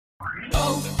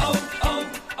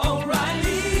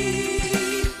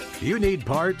You need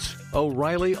parts?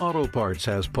 O'Reilly Auto Parts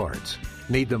has parts.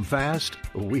 Need them fast?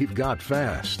 We've got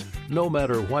fast. No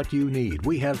matter what you need,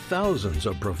 we have thousands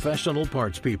of professional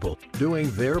parts people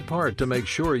doing their part to make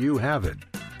sure you have it.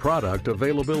 Product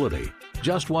availability.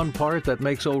 Just one part that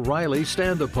makes O'Reilly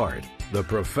stand apart. The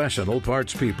professional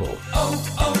parts people.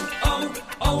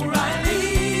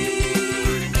 O'Reilly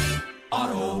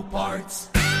Auto Parts.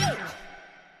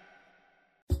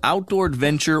 Outdoor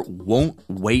adventure won't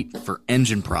wait for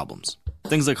engine problems.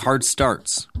 Things like hard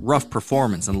starts, rough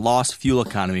performance, and lost fuel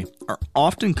economy are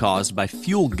often caused by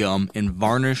fuel gum and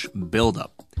varnish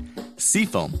buildup.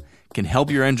 Seafoam can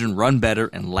help your engine run better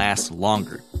and last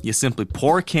longer. You simply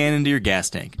pour a can into your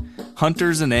gas tank.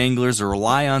 Hunters and anglers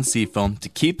rely on Seafoam to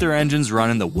keep their engines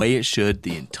running the way it should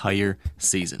the entire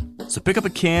season. So pick up a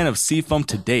can of Seafoam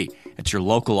today at your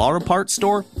local auto parts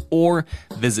store or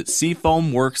visit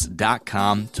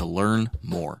seafoamworks.com to learn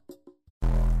more.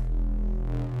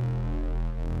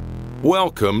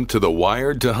 Welcome to the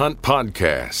Wired to Hunt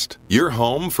podcast, your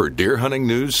home for deer hunting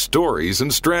news, stories,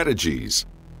 and strategies.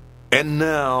 And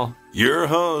now, your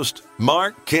host,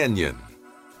 Mark Kenyon.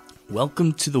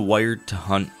 Welcome to the Wired to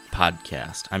Hunt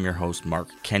podcast. I'm your host, Mark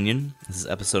Kenyon. This is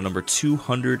episode number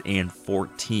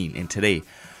 214, and today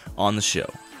on the show,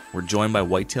 we're joined by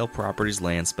Whitetail Properties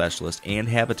land specialist and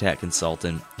habitat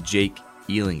consultant Jake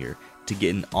Ehlinger to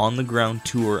get an on-the-ground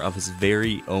tour of his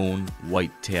very own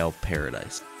whitetail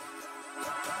paradise.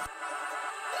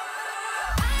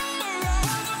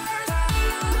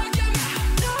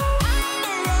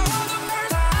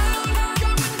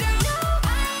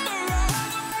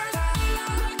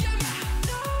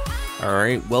 All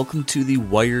right, welcome to the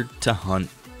Wired to Hunt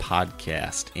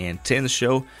podcast. And today on the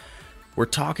show, we're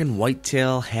talking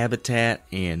whitetail habitat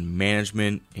and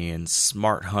management and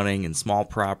smart hunting and small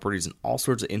properties and all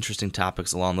sorts of interesting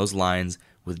topics along those lines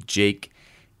with Jake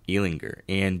Ehlinger.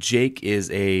 And Jake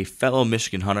is a fellow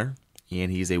Michigan hunter,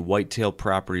 and he's a Whitetail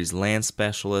Properties land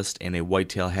specialist and a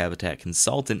whitetail habitat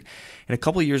consultant. And a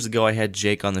couple of years ago, I had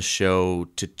Jake on the show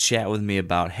to chat with me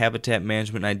about habitat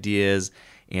management ideas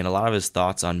and a lot of his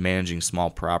thoughts on managing small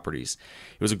properties.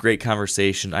 It was a great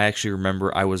conversation. I actually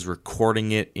remember I was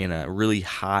recording it in a really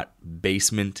hot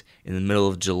basement in the middle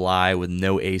of July with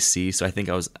no AC, so I think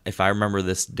I was, if I remember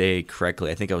this day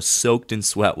correctly, I think I was soaked in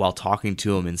sweat while talking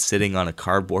to him and sitting on a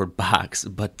cardboard box.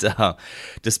 But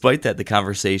despite that, the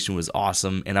conversation was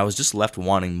awesome, and I was just left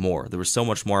wanting more. There was so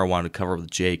much more I wanted to cover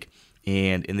with Jake,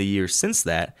 and in the years since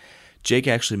that, Jake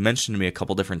actually mentioned to me a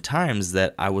couple different times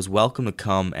that I was welcome to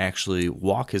come actually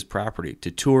walk his property, to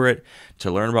tour it,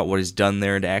 to learn about what he's done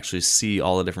there, and to actually see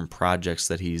all the different projects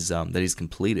that he's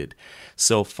completed.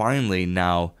 So finally,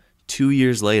 now 2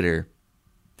 years later,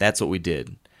 that's what we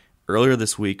did. Earlier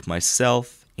this week,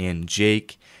 myself and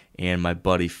Jake and my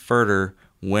buddy Furter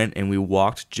went and we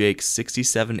walked Jake's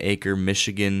 67-acre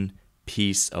Michigan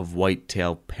piece of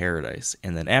whitetail paradise,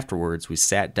 and then afterwards we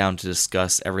sat down to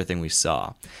discuss everything we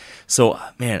saw. So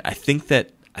man, I think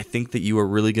that you are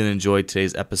really going to enjoy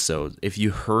today's episode. If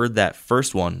you heard that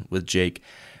first one with Jake,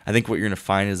 I think what you're going to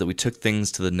find is that we took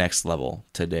things to the next level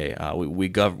today. We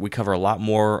cover a lot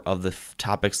more of the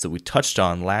topics that we touched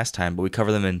on last time, but we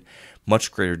cover them in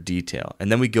much greater detail, and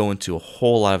then we go into a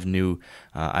whole lot of new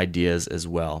ideas as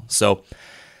well. So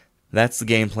that's the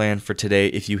game plan for today.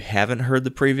 If you haven't heard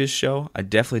the previous show, I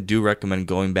definitely do recommend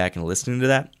going back and listening to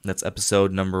that. That's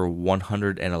episode number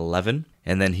 111.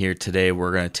 And then here today,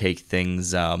 we're going to take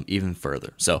things even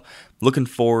further. So looking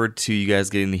forward to you guys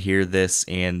getting to hear this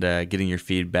and getting your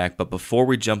feedback. But before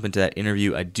we jump into that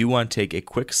interview, I do want to take a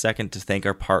quick second to thank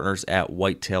our partners at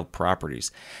Whitetail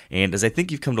Properties. And as I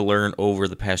think you've come to learn over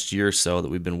the past year or so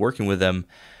that we've been working with them,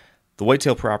 the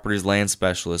Whitetail Properties land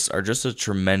specialists are just a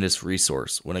tremendous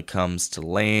resource when it comes to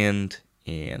land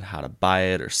and how to buy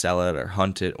it or sell it or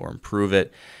hunt it or improve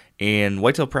it. And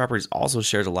Whitetail Properties also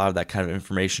shares a lot of that kind of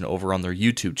information over on their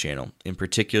YouTube channel. In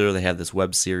particular, they have this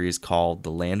web series called The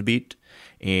Land Beat,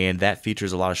 and that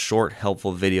features a lot of short,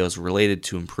 helpful videos related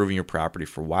to improving your property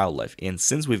for wildlife. And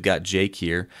since we've got Jake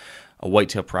here, a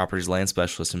Whitetail Properties land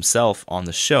specialist himself, on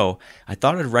the show, I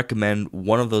thought I'd recommend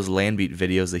one of those Land Beat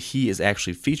videos that he is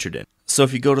actually featured in. So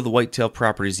if you go to the Whitetail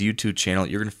Properties YouTube channel,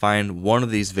 you're going to find one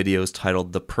of these videos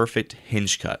titled The Perfect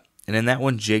Hinge Cut. And in that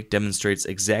one, Jake demonstrates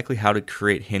exactly how to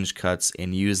create hinge cuts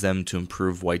and use them to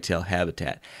improve whitetail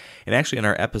habitat. And actually in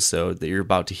our episode that you're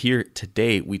about to hear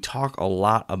today, we talk a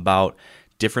lot about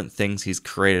different things he's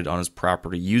created on his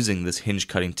property using this hinge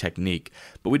cutting technique.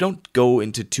 But we don't go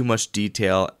into too much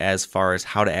detail as far as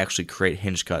how to actually create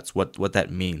hinge cuts, what that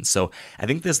means. So I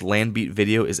think this land beat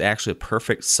video is actually a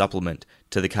perfect supplement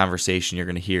to the conversation you're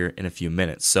going to hear in a few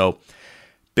minutes. So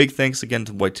big thanks again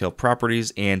to Whitetail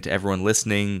Properties, and to everyone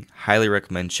listening. Highly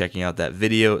recommend checking out that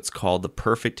video. It's called The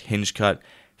Perfect Hinge Cut.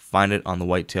 Find it on the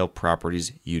Whitetail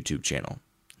Properties YouTube channel.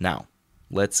 Now,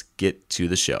 let's get to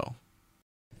the show.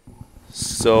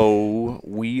 So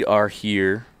we are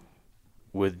here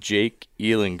with Jake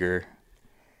Ehlinger,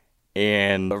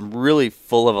 and I'm really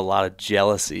full of a lot of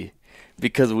jealousy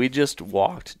because we just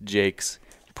walked Jake's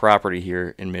property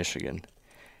here in Michigan,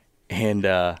 and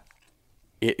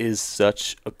it is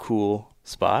such a cool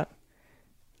spot.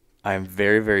 I'm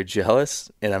very, very jealous,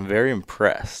 and I'm very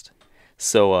impressed.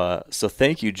 So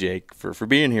thank you, Jake, for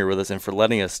being here with us and for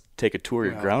letting us take a tour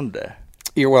of your ground today.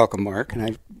 You're welcome, Mark, and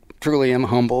I truly am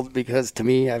humbled because to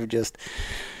me, I've just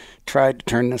tried to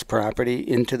turn this property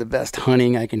into the best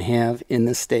hunting I can have in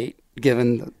the state,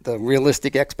 given the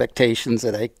realistic expectations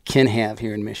that I can have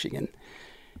here in Michigan.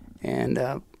 And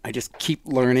I just keep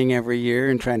learning every year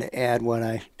and trying to add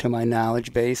to my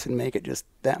knowledge base and make it just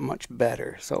that much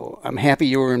better. So I'm happy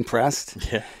you were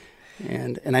impressed. Yeah.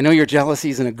 And I know your jealousy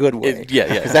is in a good way.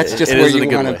 Yeah. Because that's just where you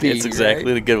want to be. It's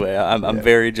exactly the good way. I'm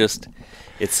very just...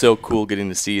 It's so cool getting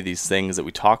to see these things that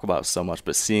we talk about so much,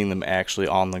 but seeing them actually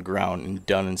on the ground and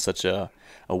done in such a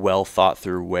well thought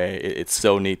through way. It's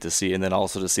so neat to see, and then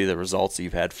also to see the results that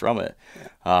you've had from it.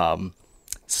 Yeah.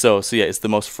 So yeah, it's the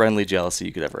most friendly jealousy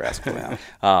you could ever ask for.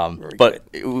 But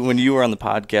when you were on the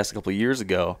podcast a couple of years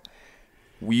ago,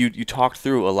 you talked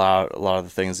through a lot of the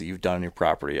things that you've done on your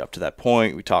property up to that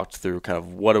point. We talked through kind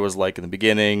of what it was like in the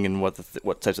beginning and what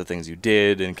types of things you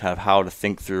did and kind of how to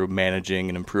think through managing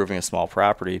and improving a small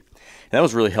property. And that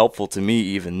was really helpful to me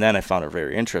even then. I found it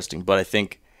very interesting. But I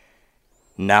think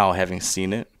now, having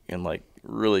seen it and like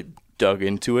really dug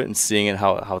into it and seeing it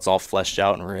how it's all fleshed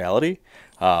out in reality,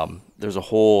 there's a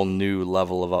whole new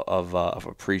level of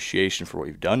appreciation for what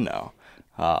you've done now.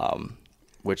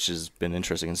 Which has been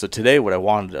interesting. And so today what I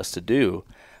wanted us to do,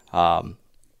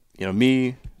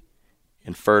 me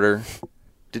and Furter,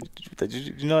 did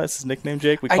you know that's his nickname,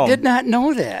 Jake? I did not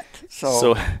know that.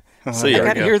 So yeah, I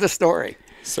got to hear the story.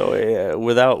 So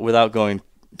without going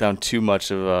down too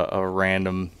much of a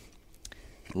random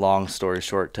long story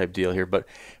short type deal here, but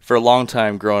for a long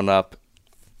time growing up,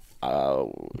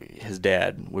 his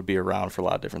dad would be around for a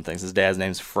lot of different things. His dad's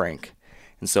name's Frank.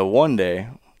 And so one day,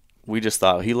 we just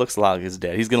thought he looks a lot like his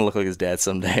dad. He's gonna look like his dad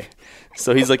someday.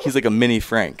 So he's like a mini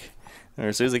Frank.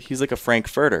 So he's like a Frank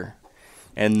Furter.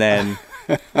 And then,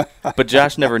 but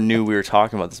Josh never knew we were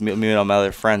talking about this. Me and all my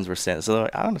other friends were saying, so they're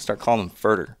like, I'm gonna start calling him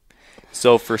Furter.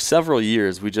 So for several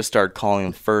years, we just started calling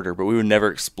him Furter, but we would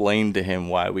never explain to him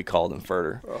why we called him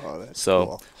Furter. Oh, that's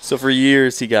cool. So for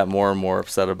years, he got more and more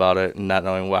upset about it and not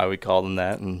knowing why we called him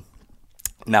that. And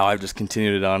now I've just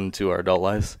continued it on into our adult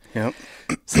lives. Yep.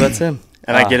 So that's him.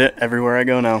 And I get it everywhere I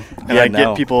go now. And I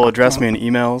get people address me in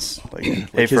emails, like,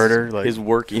 hey, Furter. His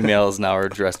work emails now are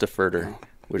addressed to Furter,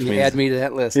 which means... add me to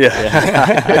that list.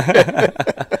 Yeah.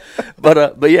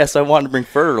 But yeah, so I wanted to bring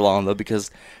Furter along, though,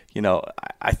 because,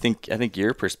 I think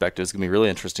your perspective is going to be really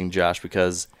interesting, Josh,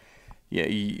 because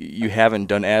you haven't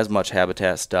done as much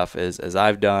habitat stuff as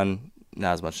I've done,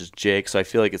 not as much as Jake. So I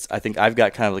feel like I think I've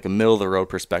got kind of like a middle of the road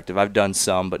perspective. I've done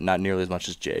some, but not nearly as much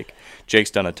as Jake. Jake's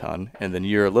done a ton, and then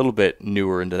you're a little bit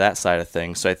newer into that side of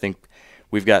things. So I think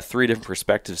we've got three different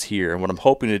perspectives here. And what I'm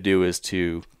hoping to do is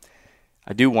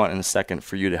I do want in a second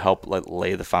for you to help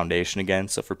lay the foundation again.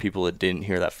 So for people that didn't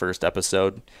hear that first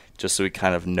episode, just so we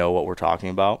kind of know what we're talking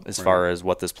about as far as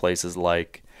what this place is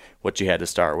like, what you had to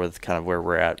start with, kind of where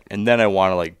we're at. And then I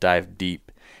want to dive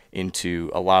deep into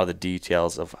a lot of the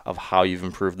details of how you've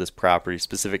improved this property,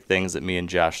 specific things that me and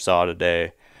Josh saw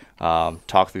today,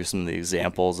 talk through some of the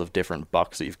examples of different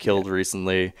bucks that you've killed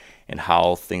recently and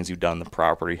how things you've done in the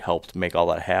property helped make all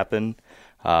that happen.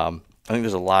 I think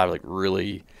there's a lot of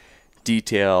really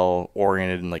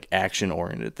detail-oriented and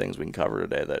action-oriented things we can cover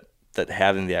today that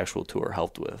having the actual tour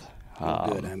helped with.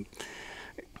 Good.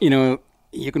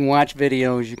 You can watch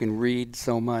videos, you can read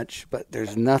so much, but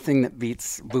there's nothing that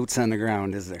beats boots on the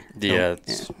ground, is there? Yeah,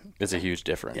 it's a huge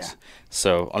difference. Yeah.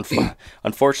 So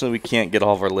unfortunately, we can't get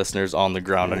all of our listeners on the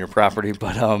ground on your property,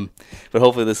 but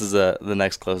hopefully this is the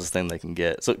next closest thing they can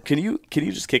get. So can you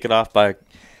just kick it off by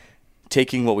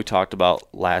taking what we talked about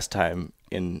last time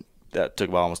that took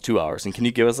about almost 2 hours, and can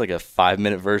you give us a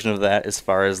 5-minute version of that as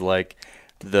far as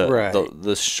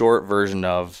the short version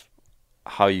of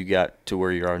how you got to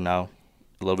where you are now?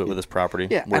 A little bit with this property,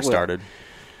 where it started.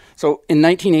 So in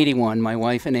 1981, my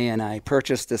wife and I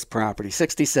purchased this property,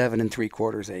 67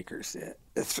 3/4 acres.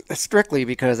 It's strictly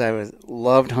because I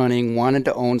loved hunting, wanted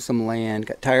to own some land,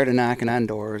 got tired of knocking on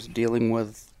doors, dealing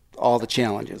with all the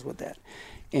challenges with that.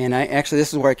 And this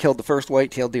is where I killed the first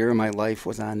whitetail deer in my life,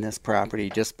 was on this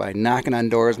property, just by knocking on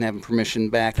doors and having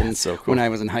permission back when I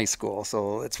was in high school.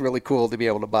 So it's really cool to be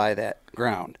able to buy that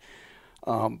ground.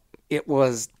 It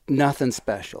was nothing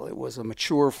special. It was a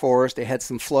mature forest. It had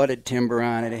some flooded timber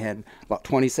on it. It had about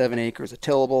 27 acres of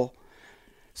tillable.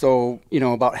 So,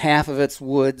 about half of it's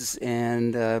woods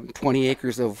and 20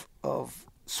 acres of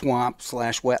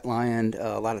swamp/wetland,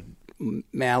 a lot of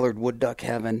mallard, wood duck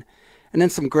heaven, and then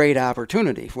some great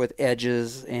opportunity with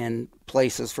edges and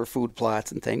places for food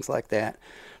plots and things like that.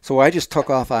 So I just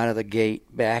took off out of the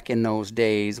gate back in those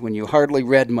days when you hardly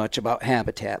read much about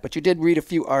habitat, but you did read a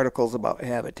few articles about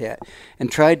habitat,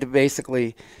 and tried to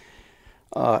basically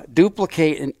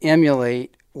duplicate and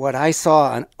emulate what I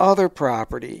saw on other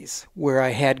properties where I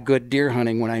had good deer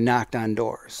hunting when I knocked on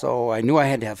doors. So I knew I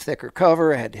had to have thicker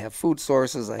cover, I had to have food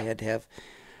sources, I had to have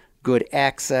good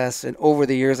access. And over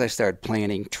the years, I started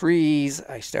planting trees.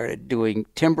 I started doing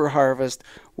timber harvest,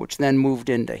 which then moved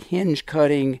into hinge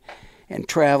cutting and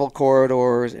travel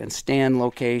corridors and stand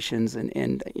locations.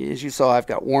 And as you saw, I've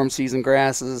got warm season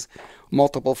grasses,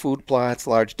 multiple food plots,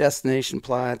 large destination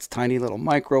plots, tiny little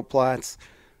micro plots.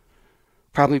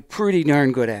 Probably pretty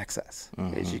darn good access,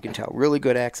 as you can tell. Really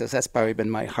good access. That's probably been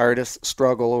my hardest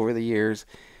struggle over the years.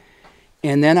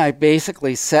 And then I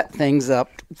basically set things up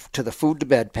to the food to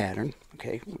bed pattern.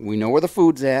 Okay, we know where the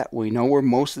food's at. We know where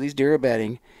most of these deer are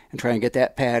bedding, and try and get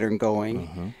that pattern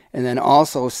going. And then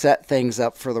also set things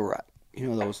up for the rut.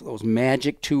 Those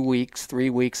magic 2 weeks, 3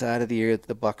 weeks out of the year that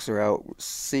the bucks are out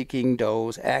seeking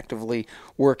does, actively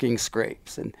working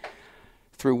scrapes. And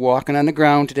through walking on the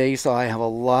ground today, you saw I have a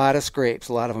lot of scrapes,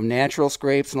 a lot of them natural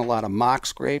scrapes and a lot of mock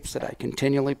scrapes that I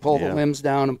continually pull the limbs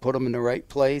down and put them in the right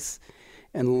place.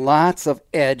 And lots of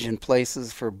edge and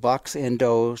places for bucks and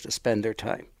does to spend their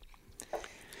time.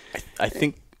 I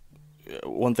think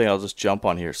one thing I'll just jump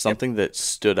on here, something that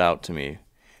stood out to me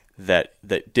that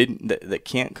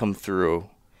can't come through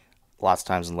lots of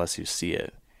times unless you see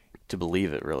it to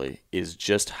believe it, really, is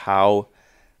just how,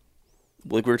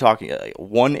 like we were talking, like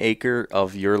 1 acre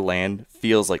of your land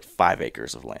feels like 5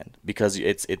 acres of land, because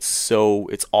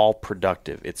it's all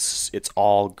productive. It's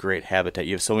all great habitat.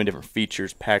 You have so many different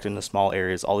features packed into small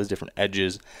areas, all these different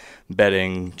edges,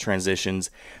 bedding, transitions.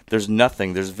 There's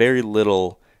very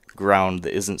little ground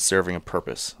that isn't serving a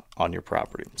purpose on your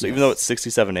property. So even though it's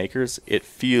 67 acres, it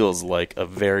feels like a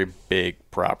very big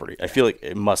property. I feel like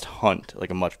it must hunt like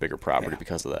a much bigger property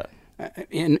because of that.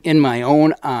 In my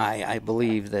own eye, I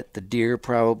believe that the deer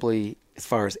probably, as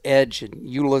far as edge and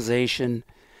utilization,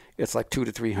 it's like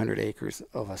 200 to 300 acres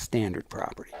of a standard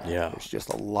property. Yeah. There's just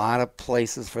a lot of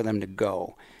places for them to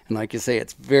go. And like you say,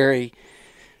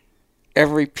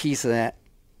 every piece of that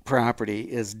property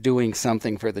is doing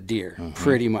something for the deer,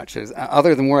 pretty much.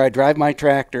 Other than where I drive my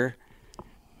tractor,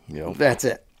 that's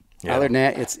it. Yeah. Other than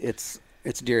that,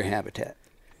 it's deer habitat.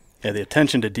 Yeah, the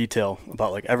attention to detail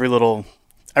about like every little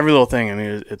thing. I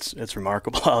mean, it's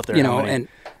remarkable out there.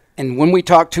 And when we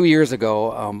talked 2 years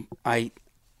ago, I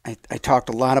talked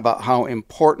a lot about how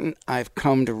important I've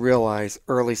come to realize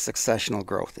early successional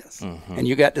growth is. And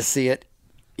you got to see it.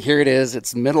 Here it is.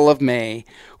 It's middle of May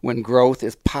when growth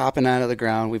is popping out of the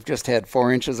ground. We've just had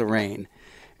 4 inches of rain,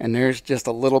 and there's just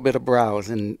a little bit of browse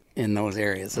in those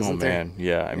areas, isn't there? Oh, man.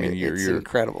 Yeah. I mean, it's you're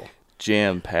incredible.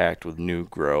 Jam-packed with new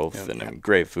growth and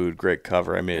great food, great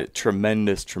cover. I mean,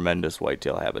 tremendous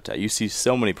whitetail habitat. You see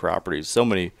so many properties, so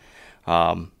many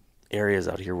areas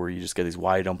out here where you just get these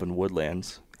wide open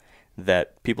woodlands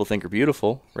that people think are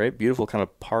beautiful, right? Beautiful kind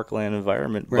of parkland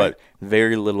environment, but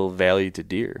very little value to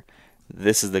deer.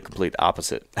 This is the complete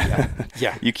opposite.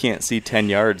 Yeah. You can't see 10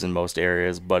 yards in most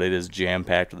areas, but it is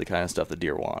jam-packed with the kind of stuff the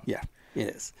deer want. Yeah, it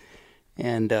is.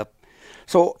 And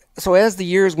so as the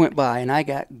years went by and I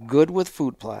got good with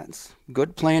food plots,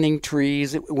 good planting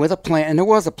trees with a plan, and there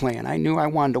was a plan. I knew I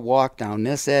wanted to walk down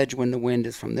this edge when the wind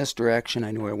is from this direction.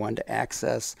 I knew I wanted to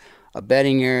access a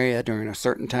bedding area during a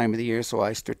certain time of the year, so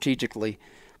I strategically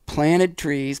planted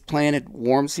trees, planted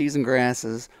warm season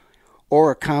grasses, or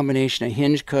a combination of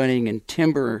hinge cutting and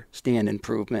timber stand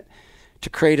improvement to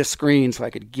create a screen so I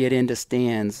could get into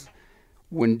stands.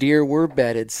 When deer were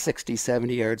bedded 60,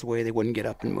 70 yards away, they wouldn't get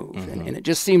up and move. And it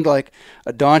just seemed like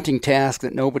a daunting task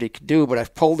that nobody could do, but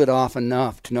I've pulled it off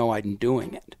enough to know I'm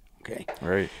doing it. Okay.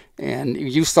 Right. And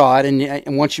you saw it,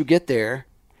 and once you get there,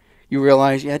 you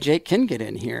realize, Jake can get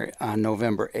in here on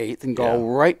November 8th and go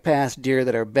right past deer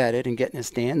that are bedded and get in a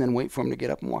stand, then wait for them to get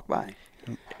up and walk by.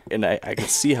 And I could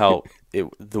see how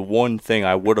the one thing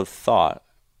I would have thought,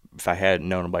 if I had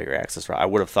known about your access route, I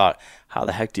would have thought, how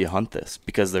the heck do you hunt this?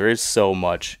 Because there is so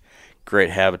much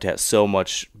great habitat, so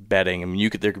much bedding. I mean,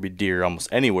 there could be deer almost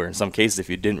anywhere in some cases if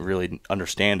you didn't really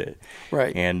understand it.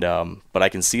 Right. And but I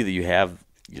can see that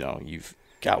you've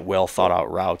got well thought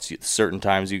out routes. Certain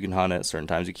times you can hunt it, certain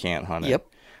times you can't hunt it. Yep.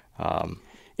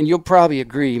 And you'll probably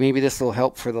agree, maybe this will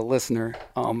help for the listener.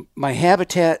 My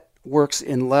habitat works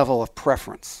in level of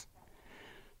preference.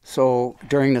 So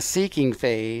during the seeking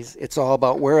phase, it's all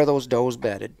about where are those does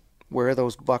bedded, where are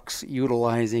those bucks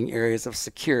utilizing areas of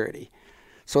security.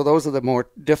 So those are the more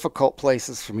difficult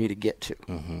places for me to get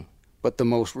to, but the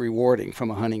most rewarding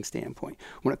from a hunting standpoint.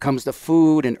 When it comes to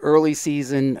food in early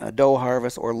season, a doe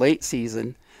harvest, or late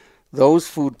season, those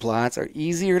food plots are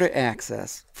easier to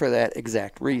access for that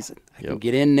exact reason. I can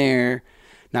get in there,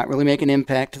 not really make an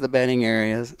impact to the bedding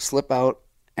areas, slip out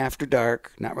after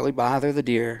dark, not really bother the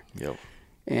deer. Yep.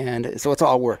 And so it's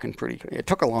all working pretty good. It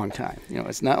took a long time.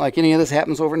 It's not like any of this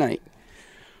happens overnight.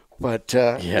 But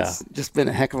it's just been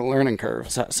a heck of a learning curve.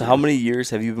 So how many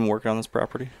years have you been working on this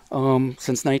property?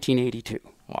 Since 1982.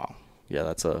 Wow.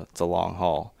 Yeah, it's a long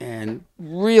haul. And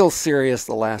real serious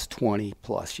the last 20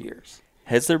 plus years.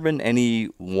 Has there been any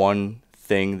one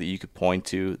thing that you could point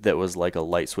to that was like a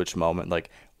light switch moment? Like,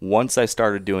 once I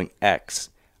started doing X,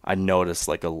 I noticed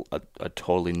like a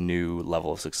totally new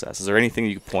level of success. Is there anything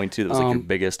you could point to that was like your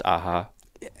biggest aha?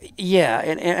 Yeah,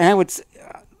 and I would say,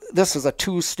 this is a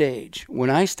two-stage. When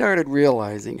I started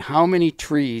realizing how many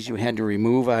trees you had to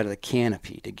remove out of the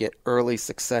canopy to get early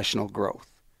successional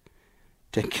growth,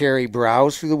 to carry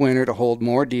browse through the winter to hold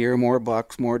more deer, more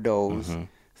bucks, more does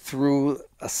through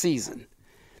a season,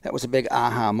 that was a big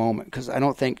aha moment, because I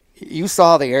don't think you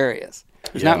saw the areas.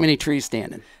 There's not many trees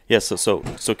standing. Yeah, so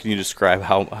can you describe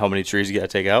how many trees you got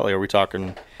to take out? Like, are we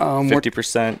talking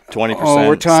 50%, 20%, Oh,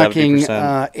 we're talking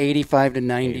 70%? 85 to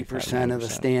 90% of the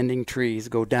standing trees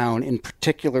go down in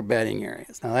particular bedding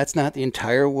areas. Now, that's not the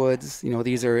entire woods.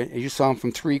 These are, you saw them,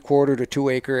 from 3/4 to 2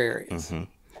 acre areas.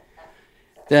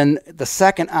 Then the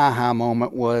second aha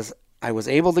moment was I was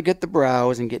able to get the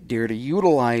browse and get deer to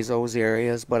utilize those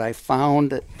areas, but I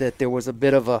found that there was a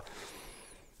bit of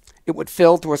it would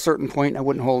fill to a certain point and I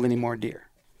wouldn't hold any more deer.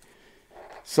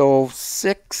 So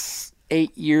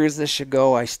 6-8 years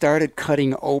ago, I started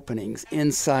cutting openings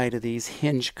inside of these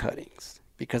hinge cuttings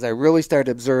because I really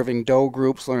started observing doe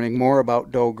groups, learning more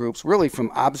about doe groups, really from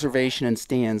observation and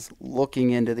stands, looking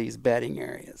into these bedding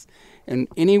areas. And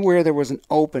anywhere there was an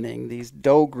opening, these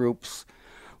doe groups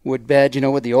would bed,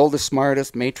 with the oldest,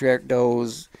 smartest matriarch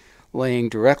does laying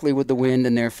directly with the wind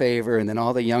in their favor, and then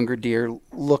all the younger deer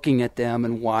looking at them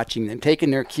and watching them,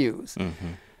 taking their cues.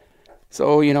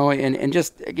 So, and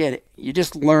just, again, you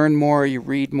just learn more, you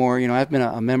read more. I've been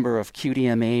a member of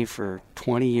QDMA for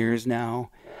 20 years now,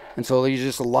 and so there's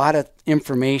just a lot of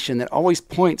information that always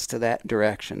points to that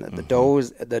direction, that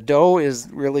the doe is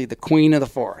really the queen of the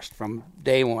forest from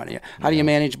day one. How do you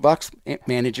manage bucks?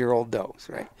 Manage your old does,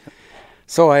 right?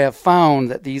 So I have found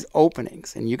that these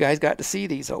openings, and you guys got to see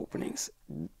these openings,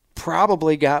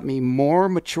 probably got me more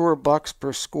mature bucks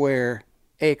per square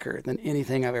acre than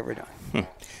anything I've ever done.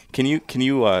 Can you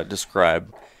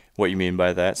describe what you mean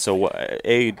by that? So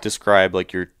describe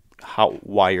like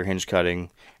why you're hinge cutting,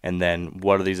 and then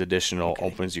what are these additional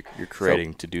openings you're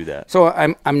creating to do that? So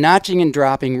I'm notching and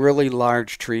dropping really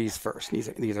large trees first. These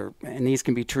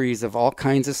can be trees of all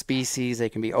kinds of species. They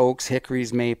can be oaks,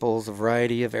 hickories, maples, a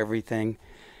variety of everything.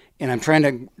 And I'm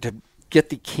trying to get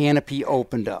the canopy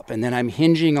opened up, and then I'm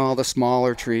hinging all the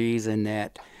smaller trees in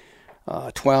that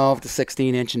 12 to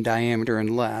 16 inch in diameter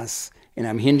and less, and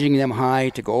I'm hinging them high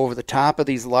to go over the top of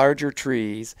these larger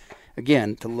trees,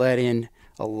 again, to let in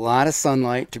a lot of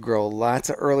sunlight to grow lots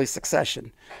of early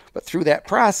succession. But through that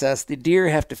process, the deer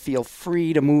have to feel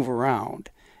free to move around.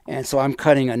 And so I'm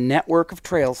cutting a network of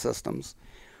trail systems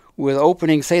with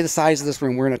openings, say the size of this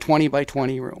room, we're in a 20 by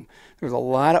 20 room. There's a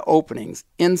lot of openings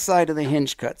inside of the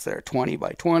hinge cuts that are 20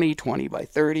 by 20, 20 by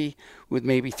 30, with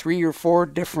maybe 3 or 4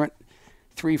 different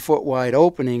 3-foot wide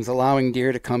openings, allowing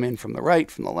deer to come in from the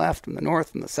right, from the left, from the north,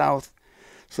 from the south,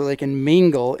 so they can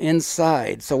mingle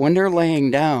inside. So when they're laying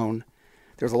down,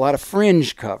 there's a lot of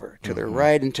fringe cover to their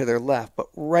right and to their left, but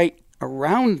right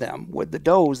around them with the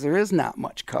does, there is not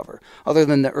much cover other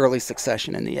than the early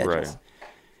succession in the edges. Right.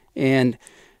 And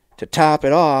to top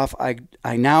it off,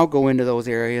 I now go into those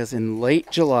areas in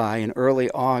late July and early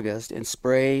August and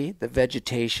spray the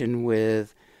vegetation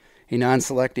with a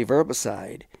non-selective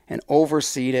herbicide and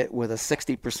overseed it with a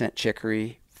 60%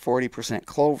 chicory, 40%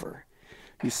 clover.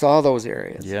 You saw those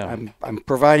areas. Yeah. I'm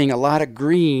providing a lot of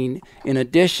green in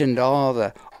addition to all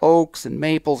the oaks and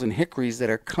maples and hickories that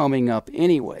are coming up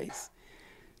anyways.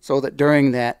 So that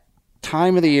during that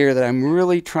time of the year that I'm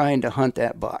really trying to hunt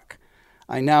that buck,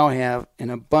 I now have an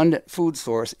abundant food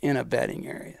source in a bedding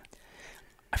area.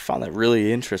 I found that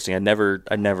really interesting. I'd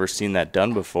never seen that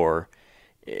done before.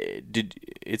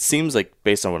 It seems like,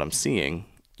 based on what I'm seeing,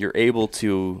 you're able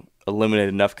to eliminate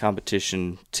enough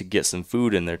competition to get some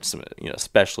food in there,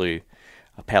 especially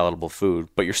a palatable food,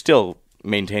 but you're still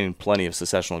maintaining plenty of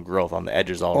successional growth on the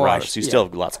edges all around it. So you still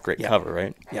have lots of great cover,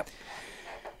 right? Yep.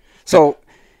 So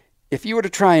if you were to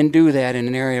try and do that in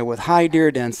an area with high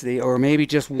deer density, or maybe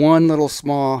just one little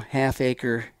small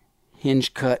half-acre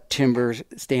hinge-cut timber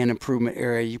stand improvement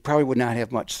area, you probably would not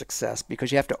have much success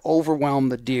because you have to overwhelm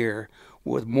the deer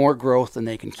with more growth than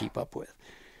they can keep up with.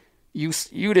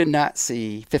 You did not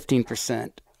see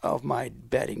 15% of my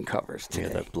bedding covers today.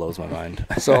 Yeah, that blows my mind.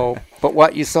 But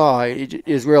what you saw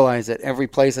is realize that every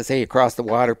place I say across the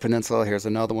Water Peninsula, here's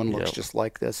another one looks just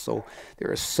like this. So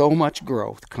there is so much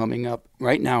growth coming up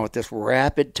right now at this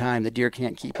rapid time, the deer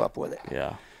can't keep up with it.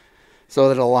 Yeah. So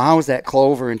that allows that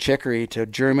clover and chicory to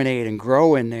germinate and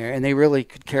grow in there, and they really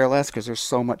could care less because there's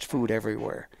so much food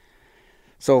everywhere.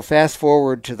 So fast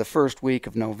forward to the first week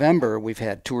of November, we've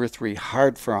had 2 or 3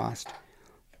 hard frost.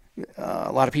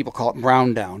 A lot of people call it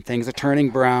brown down. Things are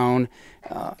turning brown.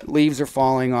 Leaves are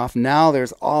falling off. Now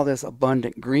there's all this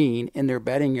abundant green in their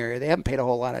bedding area they haven't paid a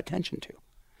whole lot of attention to.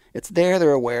 It's there,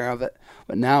 they're aware of it,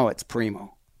 but now it's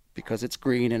primo because it's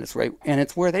green and it's right, and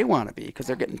it's where they want to be because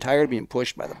they're getting tired of being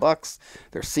pushed by the bucks.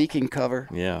 They're seeking cover.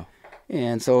 Yeah.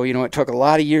 And so, it took a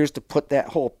lot of years to put that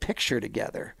whole picture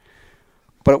together.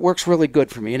 But it works really good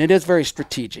for me, and it is very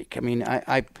strategic. I mean,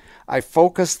 I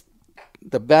focus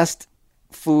the best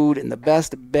food and the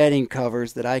best bedding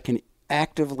covers that I can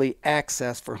actively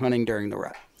access for hunting during the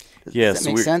rut. Does that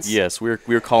make sense? Yes, we're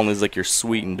calling these like your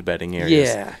sweetened bedding areas.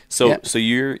 Yeah. So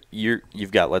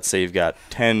you've got, let's say you've got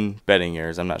 10 bedding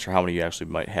areas. I'm not sure how many you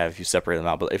actually might have if you separate them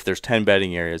out, but if there's 10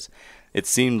 bedding areas, it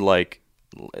seemed like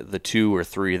the 2 or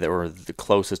 3 that were the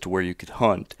closest to where you could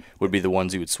hunt would be the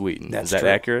ones you would sweeten. That's Is that true.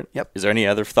 Accurate? Yep. Is there any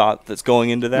other thought that's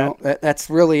going into that? No, that's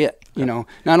really it.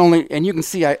 Not only, and you can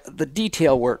see the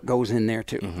detail work goes in there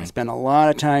too. I spend a lot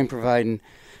of time providing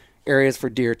areas for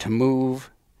deer to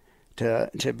move, to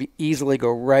easily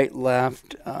go right,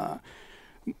 left,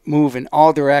 move in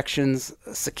all directions,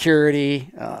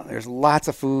 security. There's lots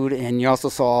of food, and you also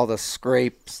saw all the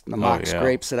scrapes, the mock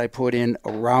scrapes that I put in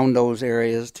around those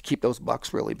areas to keep those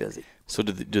bucks really busy. So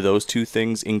do those two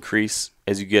things increase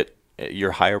as you get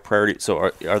your higher priority?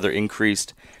 So are there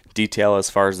increased detail as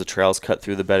far as the trails cut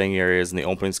through the bedding areas and the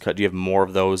openings cut? Do you have more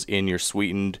of those in your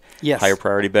sweetened higher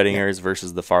priority bedding areas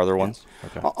versus the farther ones?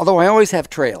 Okay. Although I always have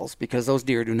trails because those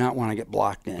deer do not want to get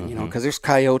blocked in, because there's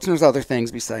coyotes and there's other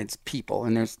things besides people,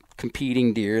 and there's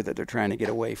competing deer that they're trying to get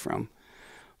away from.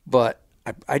 But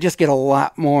I just get a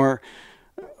lot more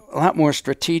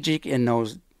strategic in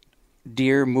those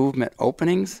deer movement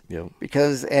openings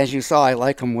because, as you saw, I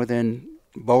like them within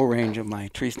bow range of my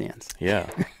tree stands. Yeah,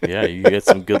 you get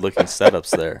some good-looking setups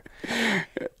there.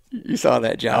 You saw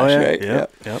that, Josh, right?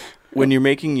 Yep. When you're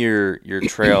making your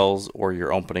trails or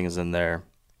your openings in there,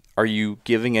 are you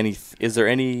giving is there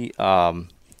any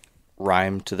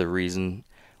rhyme to the reason,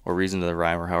 or reason to the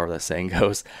rhyme, or however that saying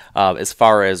goes, as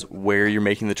far as where you're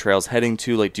making the trails heading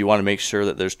to? Like, do you want to make sure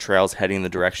that there's trails heading in the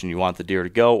direction you want the deer to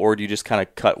go, or do you just kind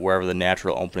of cut wherever the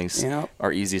natural openings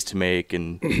are easiest to make,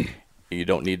 and you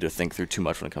don't need to think through too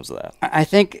much when it comes to that? I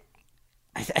think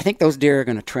those deer are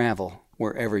going to travel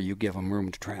wherever you give them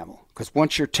room to travel. Because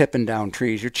once you're tipping down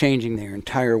trees, you're changing their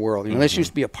entire world. This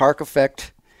used to be a park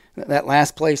effect. That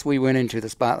last place we went into, the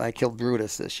spot I killed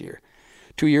Brutus this year,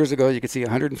 2 years ago, you could see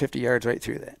 150 yards right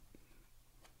through that.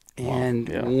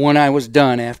 And when I was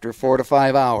done after 4 to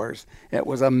 5 hours, it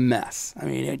was a mess. I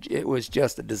mean, it was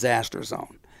just a disaster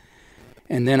zone.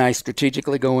 And then I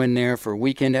strategically go in there for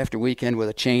weekend after weekend with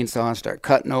a chainsaw and start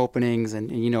cutting openings,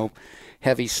 and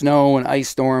heavy snow and ice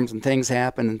storms and things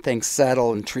happen and things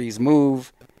settle and trees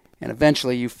move. And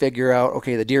eventually you figure out,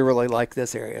 okay, the deer really like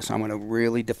this area, so I'm going to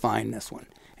really define this one.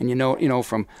 And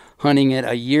from hunting it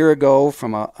a year ago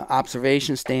from an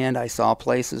observation stand, I saw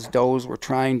places does were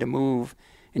trying to move,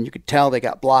 and you could tell they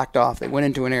got blocked off. They went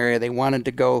into an area they wanted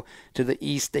to go to the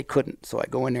east, they couldn't. So I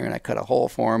go in there and I cut a hole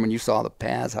for them, and you saw the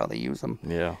paths, how they use them.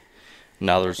 Yeah.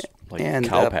 Now there's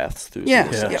cow paths through.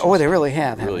 Yeah. Oh, they really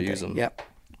have. Really use them. Yep.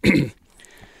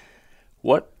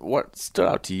 What stood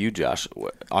out to you, Josh,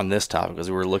 on this topic? As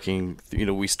we were looking,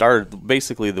 we started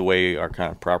basically the way our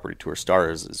kind of property tour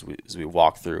started is we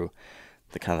walked through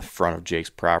the kind of front of Jake's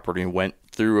property and went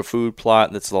through a food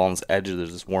plot that's along this edge.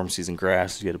 There's this warm season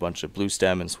grass. You get a bunch of blue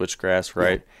stem and switchgrass,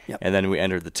 right? Yep. And then we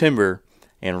entered the timber,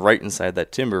 and right inside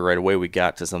that timber, right away, we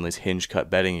got to some of these hinge cut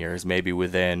bedding areas, maybe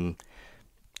within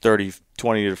 20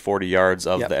 to 40 yards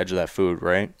of the edge of that food,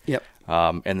 right? Yep.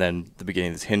 And then the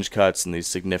beginning of these hinge cuts and these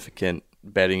significant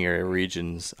bedding area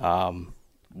regions.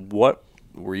 What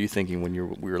were you thinking when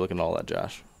we were looking at all that,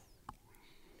 Josh?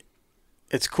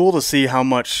 It's cool to see how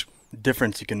much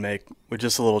difference you can make with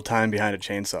just a little time behind a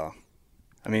chainsaw.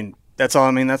 I mean, that's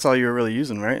all you were really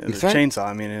using, right? It's a chainsaw.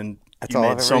 I mean, and you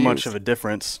made so much of a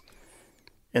difference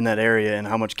in that area and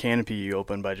how much canopy you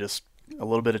open by just a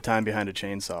little bit of time behind a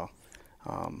chainsaw.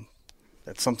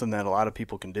 That's something that a lot of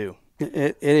people can do.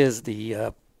 It is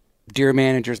the deer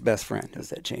manager's best friend, is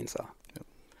that chainsaw. Yep.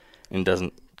 And it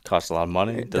doesn't cost a lot of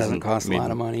money. It doesn't cost a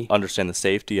lot of money. Understand the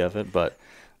safety of it, but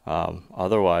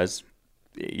otherwise,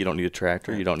 you don't need a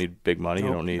tractor. You don't need big money. Nope.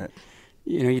 You don't need...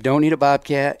 You don't need a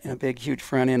Bobcat and a big, huge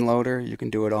front-end loader. You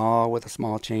can do it all with a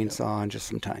small chainsaw and just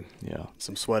some time. Yeah.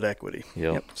 Some sweat equity.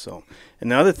 Yep. So,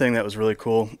 and the other thing that was really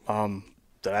cool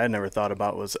that I had never thought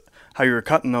about was how you were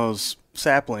cutting those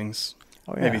saplings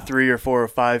maybe 3 or 4 or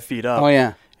 5 feet up. Oh,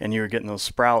 yeah. And you were getting those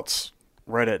sprouts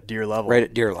right at deer level. Right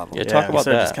at deer level. Yeah, talk about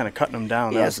that. Just kind of cutting them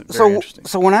down. Yes. That was very interesting.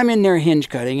 So when I'm in there hinge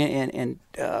cutting, and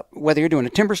whether you're doing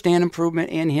a timber stand improvement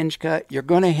and hinge cut, you're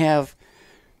going to have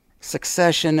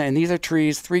succession, and these are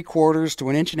trees 3/4 to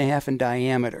 1.5 inches in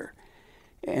diameter.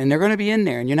 And they're going to be in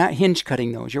there, and you're not hinge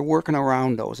cutting those. You're working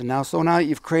around those. And now that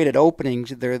you've created openings,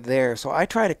 they're there. So I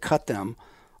try to cut them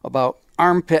about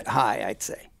armpit high, I'd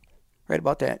say. Right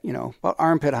about that, about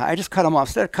armpit high. I just cut them off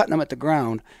instead of cutting them at the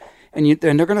ground. And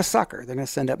they're going to sucker. They're going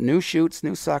to send up new shoots,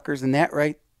 new suckers, and that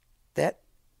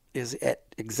is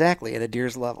exactly at a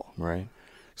deer's level. Right.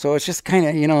 So it's just kind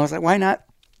of, it's like, why not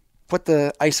put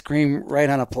the ice cream right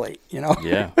on a plate,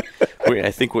 Yeah.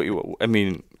 I think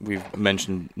we've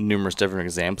mentioned numerous different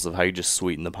examples of how you just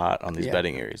sweeten the pot on these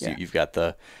bedding areas. Yeah. You've got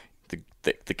the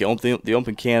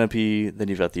open canopy, then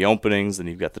you've got the openings, then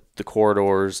you've got the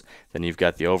corridors, then you've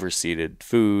got the overseeded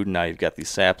food, now you've got these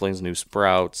saplings, new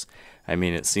sprouts. I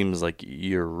mean, it seems like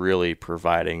you're really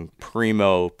providing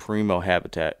primo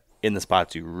habitat in the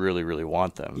spots you really, really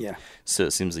want them. Yeah. So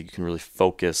it seems like you can really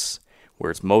focus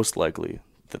where it's most likely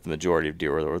that the majority of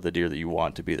deer or the deer that you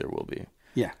want to be there will be.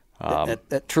 Yeah.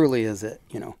 That truly is it,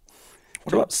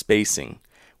 What about spacing?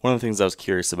 One of the things I was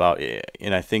curious about,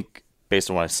 and I think based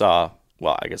on what I saw,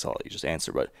 well, I guess I'll let you just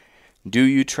answer, but do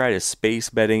you try to space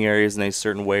bedding areas in a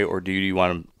certain way, or do you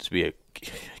want them to be a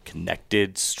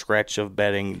connected stretch of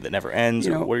bedding that never ends?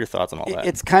 Or what are your thoughts on all that?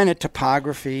 It's kind of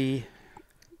topography,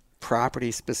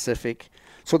 property specific.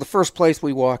 So the first place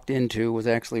we walked into was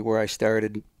actually where I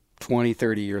started 20,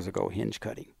 30 years ago, hinge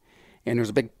cutting. And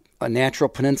there's a natural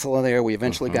peninsula there. We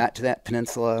eventually got to that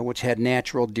peninsula, which had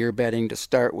natural deer bedding to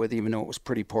start with, even though it was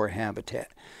pretty poor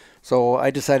habitat. So I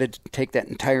decided to take that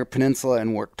entire peninsula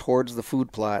and work towards the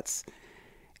food plots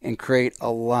and create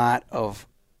a lot of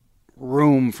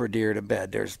room for deer to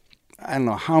bed. I don't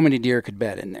know how many deer could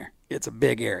bed in there. It's a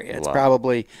big area. It's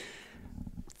probably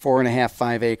 4.5,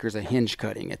 5 acres of hinge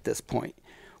cutting at this point.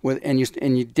 And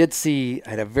you did see I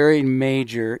had a very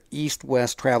major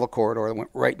east-west travel corridor that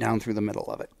went right down through the middle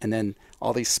of it. And then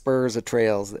all these spurs of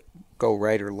trails that go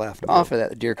right or left. Off of that,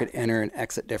 the deer could enter and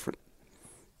exit different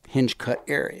hinge cut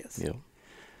areas. Yeah.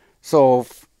 So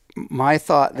my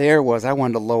thought there was I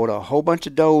wanted to load a whole bunch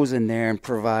of does in there and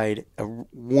provide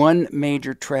one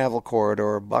major travel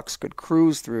corridor bucks could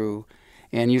cruise through.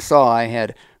 And you saw I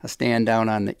had a stand down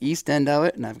on the east end of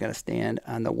it, and I've got a stand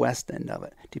on the west end of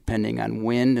it. Depending on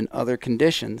wind and other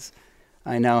conditions,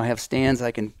 I now have stands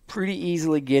I can pretty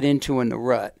easily get into in the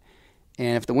rut.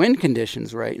 And if the wind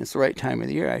condition's right and it's the right time of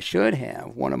the year, I should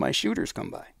have one of my shooters come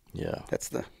by. Yeah. That's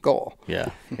the goal. Yeah.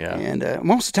 And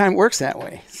most of the time it works that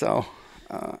way. So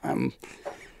I'm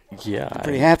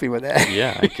pretty happy with that.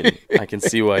 Yeah, I can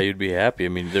see why you'd be happy. I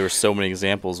mean, there were so many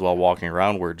examples while walking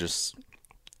around where you're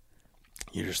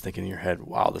just thinking in your head,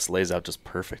 wow, this lays out just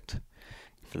perfect.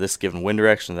 For this given wind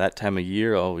direction that time of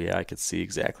year, oh yeah, I could see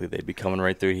exactly they'd be coming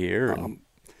right through here.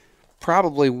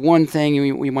 Probably one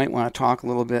thing we might want to talk a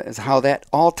little bit is how that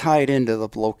all tied into the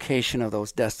location of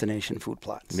those destination food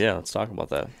plots. Yeah, let's talk about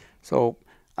that. So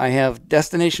I have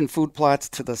destination food plots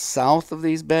to the south of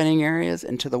these bedding areas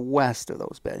and to the west of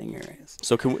those bedding areas.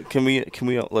 So can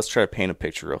we let's try to paint a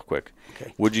picture real quick.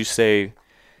 Okay. Would you say,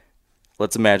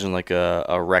 let's imagine like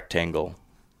a rectangle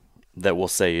that we'll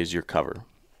say is your cover.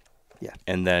 Yeah.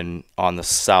 And then on the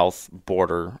south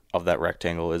border of that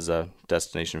rectangle is a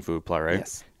destination food plot, right?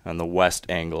 Yes. On the west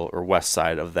angle or west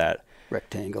side of that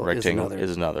rectangle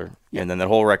is another. Yep. And then that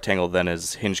whole rectangle then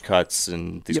is hinge cuts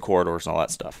and these corridors and all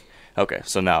that stuff. Okay,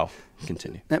 so now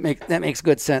continue. That makes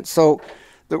good sense. So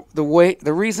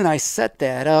the reason I set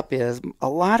that up is a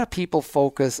lot of people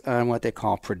focus on what they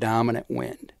call predominant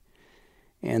wind.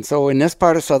 And so in this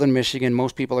part of southern Michigan,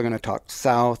 most people are going to talk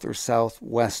south or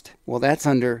southwest. Well, that's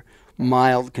under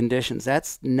mild conditions.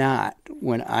 That's not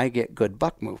when I get good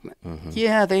buck movement. Mm-hmm.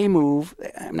 Yeah, they move.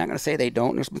 I'm not going to say they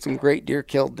don't. There's been some great deer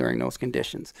killed during those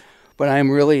conditions. But I'm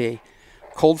really a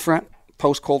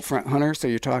post-cold front hunter, so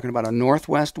you're talking about a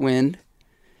northwest wind.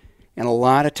 And a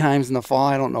lot of times in the fall,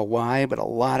 I don't know why, but a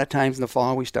lot of times in the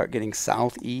fall, we start getting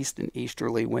southeast and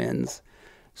easterly winds.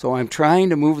 So I'm trying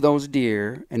to move those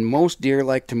deer, and most deer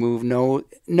like to move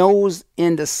nose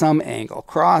into some angle,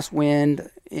 crosswind.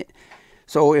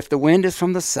 So if the wind is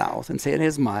from the south, and say it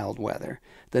is mild weather,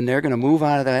 then they're going to move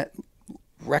out of that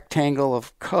rectangle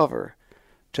of cover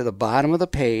to the bottom of the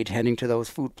page, heading to those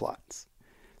food plots.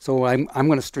 So I'm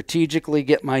going to strategically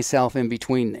get myself in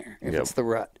between there if it's the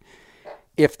rut.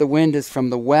 If the wind is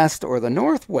from the west or the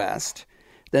northwest,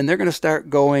 then they're going to start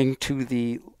going to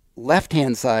the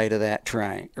left-hand side of that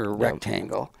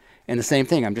rectangle. And the same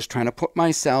thing, I'm just trying to put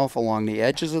myself along the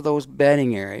edges of those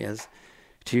bedding areas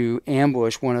to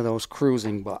ambush one of those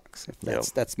cruising bucks.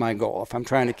 That's my goal. If I'm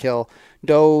trying to kill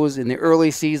does in the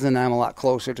early season, I'm a lot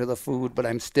closer to the food, but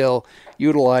I'm still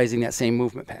utilizing that same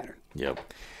movement pattern. Yep.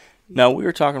 Now, we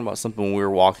were talking about something when we were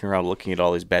walking around looking at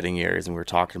all these bedding areas, and we were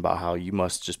talking about how you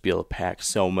must just be able to pack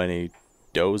so many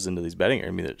does into these bedding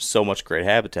areas. I mean, there's so much great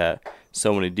habitat,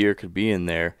 so many deer could be in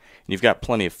there, and you've got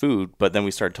plenty of food. But then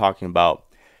we started talking about,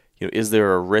 is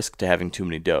there a risk to having too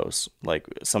many does? Like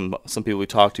some people we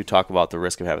talk about the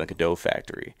risk of having like a doe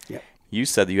factory. Yep. You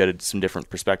said that you had some different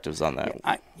perspectives on that.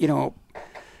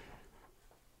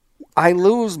 I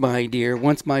lose my deer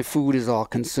once my food is all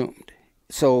consumed.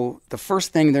 So the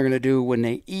first thing they're going to do when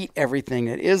they eat everything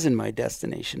that is in my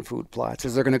destination food plots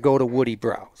is they're going to go to woody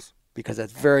browse, because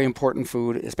that's very important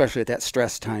food, especially at that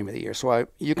stress time of the year. So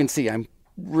you can see I'm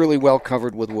really well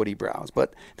covered with woody browse,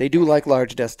 but they do like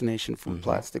large destination food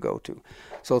plots to go to.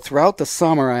 So throughout the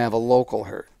summer, I have a local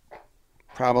herd,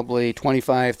 probably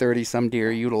 25, 30 some deer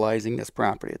utilizing this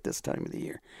property at this time of the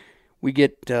year. We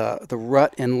get the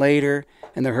rut in later,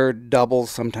 and the herd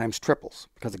doubles, sometimes triples,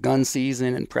 because of gun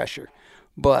season and pressure.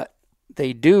 But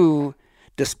they do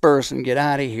disperse and get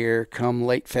out of here come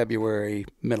late February,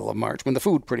 middle of March, when the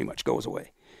food pretty much goes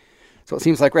away. So it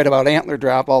seems like right about antler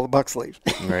drop, all the bucks leave.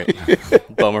 Right.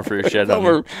 Bummer for your shed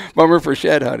hunting. Bummer for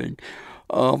shed hunting.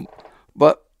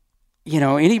 But,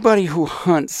 anybody who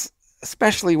hunts,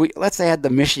 especially, let's add the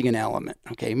Michigan element.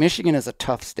 Okay, Michigan is a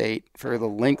tough state for the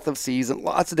length of season,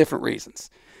 lots of different reasons.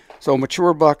 So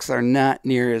mature bucks are not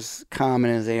near as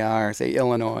common as they are, say,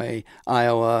 Illinois,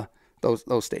 Iowa,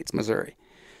 those states, Missouri.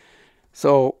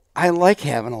 So I like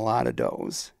having a lot of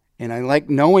does, and I like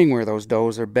knowing where those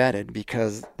does are bedded,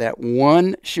 because that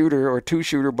one shooter or two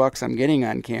shooter bucks I'm getting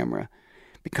on camera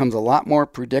becomes a lot more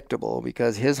predictable,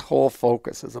 because his whole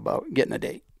focus is about getting a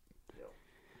date.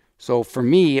 So for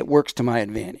me, it works to my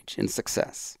advantage in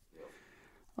success.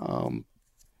 Hope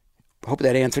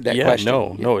that answered that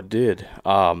question. No, it did.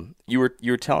 You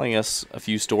were telling us a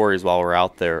few stories while we were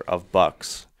out there of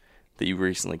bucks that you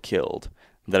recently killed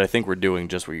that I think we're doing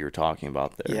just what you were talking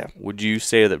about there. Yeah. Would you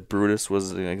say that Brutus was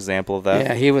an example of that?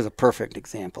 Yeah, he was a perfect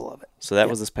example of it. So that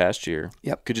was this past year.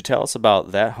 Yep. Could you tell us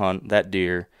about that hunt, that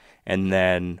deer, and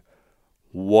then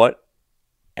what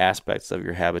aspects of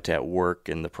your habitat work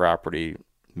and the property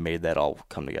made that all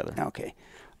come together? Okay.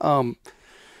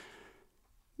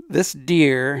 This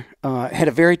deer had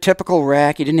a very typical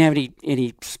rack. He didn't have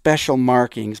any special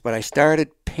markings, but I started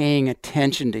paying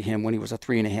attention to him when he was a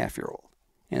 3.5-year-old.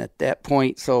 And at that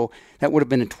point, so that would have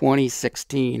been in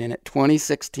 2016. And at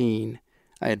 2016,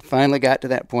 I had finally got to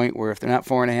that point where if they're not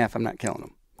 4.5, I'm not killing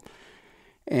them.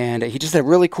 And he just had a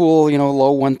really cool,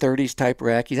 low 130s type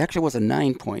rack. He actually was a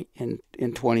 9-point in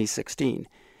 2016.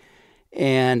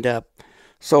 And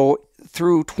so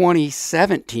through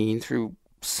 2017, through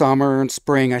summer and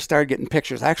spring, I started getting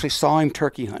pictures. I actually saw him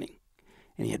turkey hunting,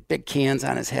 and he had big cans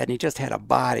on his head, and he just had a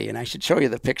body, and I should show you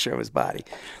the picture of his body.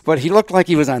 But he looked like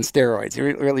he was on steroids. He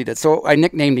really did. So I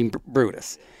nicknamed him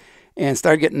Brutus and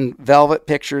started getting velvet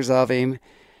pictures of him.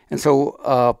 And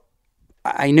so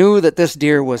I knew that this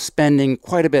deer was spending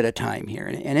quite a bit of time here.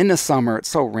 And in the summer, it's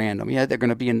so random. Yeah, they're going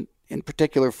to be in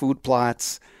particular food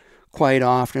plots quite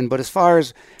often. But as far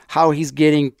as how he's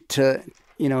getting to,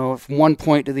 from one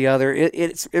point to the other,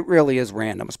 it really is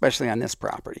random, especially on this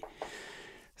property.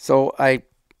 So I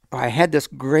had this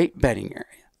great bedding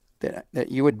area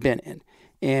that you had been in,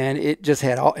 And it just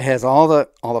has all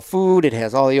the food. It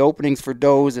has all the openings for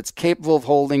does. It's capable of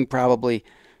holding probably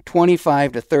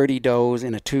 25 to 30 does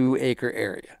in a 2-acre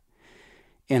area.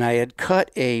 And I had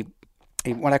cut a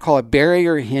what I call a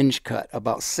barrier hinge cut,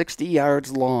 about 60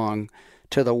 yards long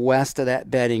to the west of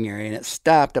that bedding area, and it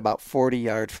stopped about 40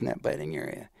 yards from that bedding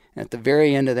area. And at the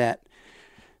very end of that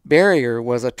barrier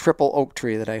was a triple oak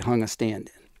tree that I hung a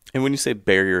stand in. And when you say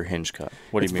barrier hinge cut,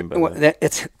 what do you mean by that?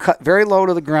 It's cut very low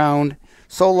to the ground,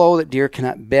 so low that deer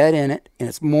cannot bed in it, and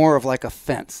it's more of like a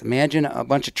fence. Imagine a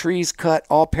bunch of trees cut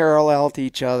all parallel to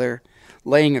each other,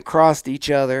 laying across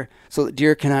each other so that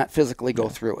deer cannot physically go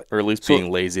through it. Or at least being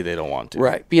lazy, they don't want to.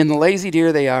 Right. Being the lazy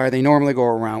deer they are, they normally go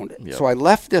around it. Yep. So I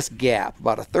left this gap,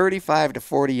 about a 35 to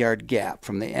 40-yard gap,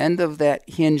 from the end of that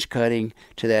hinge cutting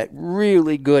to that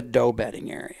really good doe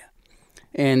bedding area.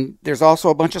 And there's also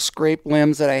a bunch of scrape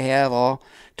limbs that I have all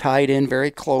tied in very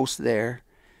close there.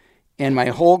 And my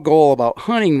whole goal about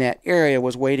hunting that area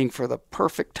was waiting for the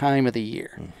perfect time of the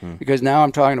year. Mm-hmm. Because now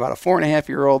I'm talking about a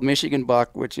 4.5-year-old Michigan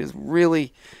buck, which is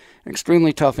really an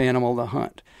extremely tough animal to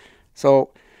hunt.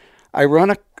 So I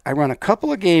run a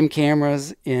couple of game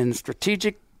cameras in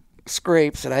strategic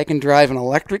scrapes that I can drive an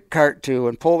electric cart to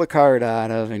and pull the cart out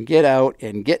of and get out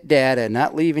and get data and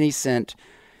not leave any scent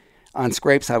on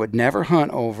scrapes I would never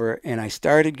hunt over. And I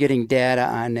started getting data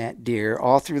on that deer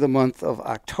all through the month of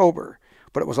October.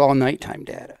 But it was all nighttime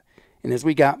data. And as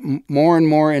we got more and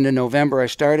more into November, I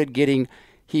started getting,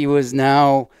 he was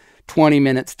now 20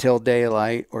 minutes till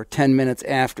daylight or 10 minutes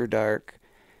after dark.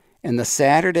 And the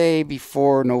Saturday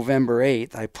before November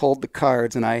 8th, I pulled the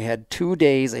cards and I had 2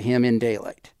 days of him in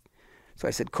daylight. So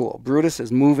I said, cool, Brutus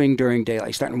is moving during daylight.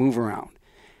 He's starting to move around.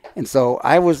 And so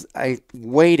I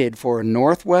waited for a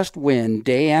northwest wind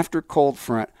day after cold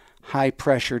front, high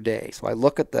pressure day. So I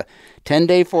look at the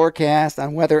 10-day forecast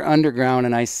on Weather Underground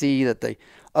and I see that the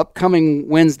upcoming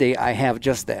Wednesday I have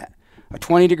just that. A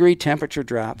 20-degree temperature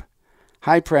drop,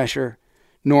 high pressure,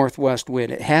 northwest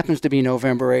wind. It happens to be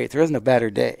November 8th. There isn't a better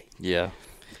day. Yeah.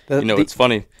 It's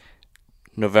funny.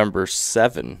 November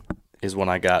 7 is when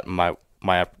I got my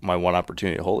one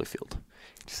opportunity at Holyfield.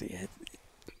 See it.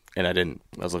 And I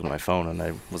was looking at my phone and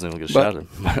I wasn't even going to shout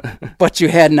him. But you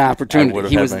had an opportunity.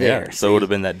 He was there. Yeah. So it would have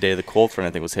been that day the cold front,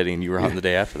 I think, was hitting, and you were hunting the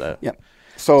day after that. Yep.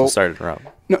 So started around.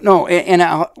 No.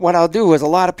 What I'll do is a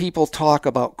lot of people talk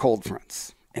about cold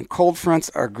fronts. And cold fronts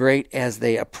are great as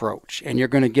they approach. And you're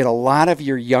going to get a lot of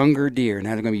your younger deer.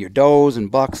 Now they're going to be your does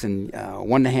and bucks and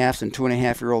 1.5 and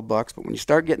 2.5-year-old bucks. But when you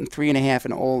start getting 3.5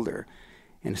 and older,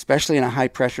 and especially in a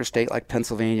high-pressure state like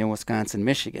Pennsylvania, Wisconsin,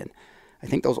 Michigan, I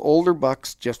think those older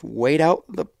bucks just wait out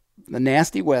the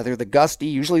nasty weather, the gusty.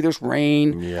 Usually there's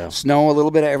rain, snow, a little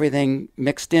bit of everything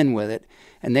mixed in with it.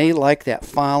 And they like that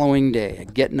following day,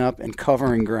 getting up and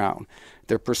covering ground.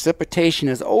 Their precipitation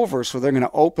is over, so they're going to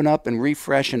open up and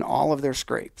refresh in all of their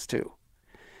scrapes too.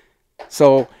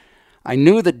 So I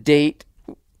knew the date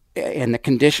and the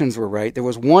conditions were right. There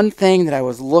was one thing that I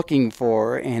was looking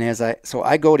for, and so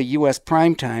I go to U.S.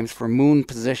 Prime Times for moon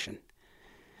position.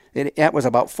 It was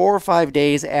about 4 or 5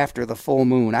 days after the full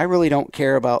moon. I really don't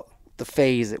care about the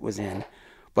phase it was in.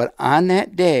 But on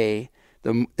that day,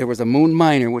 there was a moon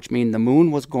minor, which means the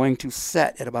moon was going to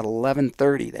set at about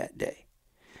 11:30 that day.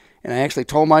 And I actually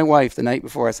told my wife the night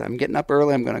before, I said, I'm getting up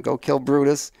early, I'm going to go kill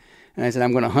Brutus. And I said,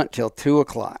 I'm going to hunt till 2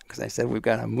 o'clock. Because I said, we've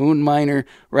got a moon minor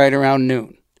right around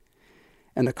noon.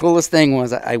 And the coolest thing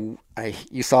was,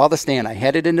 you saw the stand. I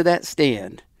headed into that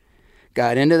stand.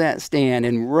 Got into that stand,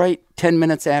 and right 10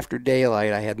 minutes after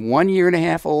daylight, I had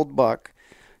 1.5-year-old buck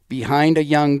behind a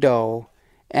young doe,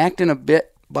 acting a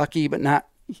bit bucky, but not.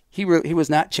 He was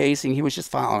not chasing. He was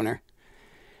just following her.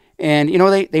 And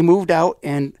they moved out,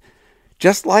 and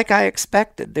just like I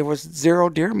expected, there was zero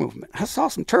deer movement. I saw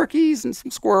some turkeys and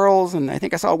some squirrels, and I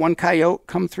think I saw one coyote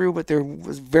come through, but there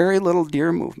was very little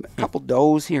deer movement. A couple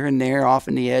does here and there off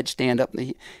in the edge, stand up in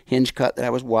the hinge cut that I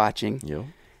was watching. Yep.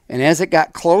 And as it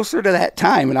got closer to that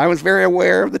time, and I was very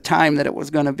aware of the time that it was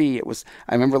going to be,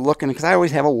 I remember looking, because I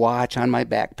always have a watch on my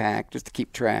backpack just to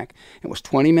keep track. It was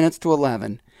 20 minutes to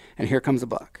 11, and here comes a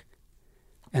buck.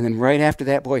 And then right after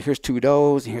that, boy, here's 2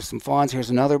 does, and here's some fawns, here's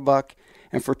another buck.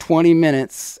 And for 20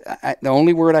 minutes, the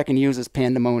only word I can use is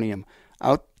pandemonium.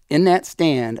 Out in that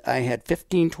stand, I had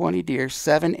 15, 20 deer,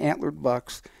 7 antlered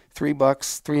bucks, 3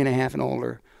 bucks, 3.5 and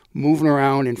older, moving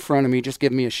around in front of me, just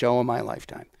giving me a show of my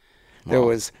lifetime.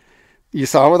 Wow. You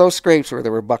saw where those scrapes were.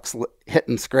 There were bucks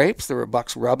hitting scrapes. There were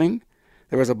bucks rubbing.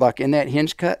 There was a buck in that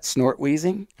hinge cut, snort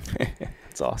wheezing.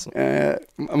 That's awesome.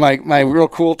 My real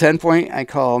cool 10-point, I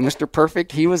call Mr.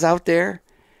 Perfect. He was out there.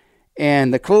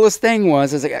 And the coolest thing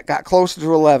was, as it got closer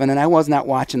to 11, and I was not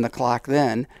watching the clock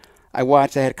then, I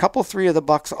watched. I had three of the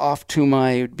bucks off to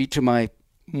my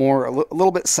more a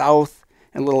little bit south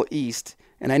and a little east,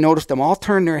 and I noticed them all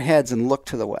turn their heads and look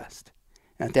to the west.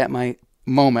 And at that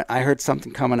moment, I heard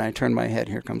something coming. I turned my head.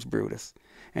 Here comes Brutus,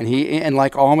 and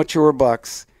like all mature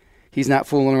bucks, he's not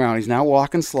fooling around. He's not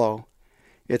walking slow.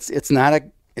 It's not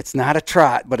a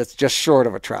trot, but it's just short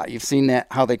of a trot. You've seen that,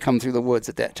 how they come through the woods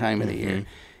at that time of the year.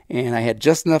 And I had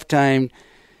just enough time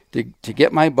to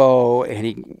get my bow, and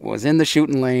he was in the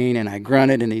shooting lane, and I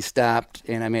grunted, and he stopped,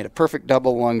 and I made a perfect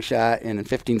double lung shot, and in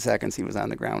 15 seconds he was on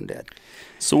the ground dead.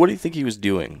 So what do you think he was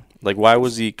doing? Like, why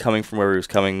was he coming from where he was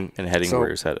coming and heading where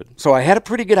he was headed? So I had a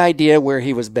pretty good idea where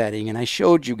he was bedding, and I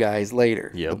showed you guys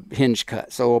later the hinge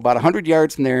cut. So about 100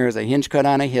 yards from there is a hinge cut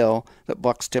on a hill that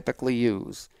bucks typically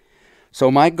use. So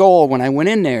my goal when I went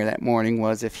in there that morning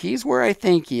was, if he's where I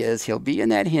think he is, he'll be in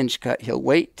that hinge cut. He'll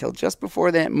wait till just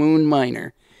before that moon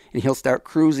minor, and he'll start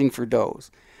cruising for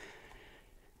does.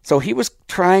 So he was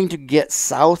trying to get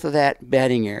south of that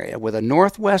bedding area. With a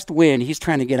northwest wind, he's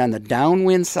trying to get on the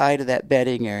downwind side of that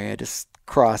bedding area to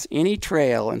cross any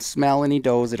trail and smell any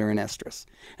does that are in estrus.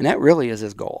 And that really is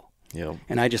his goal. Yep.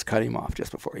 And I just cut him off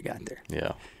just before he got there.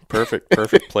 Yeah. Perfect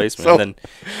placement. So, and then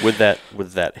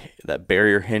with that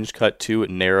barrier hinge cut too, it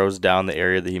narrows down the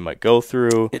area that he might go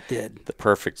through. It did. The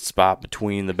perfect spot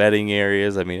between the bedding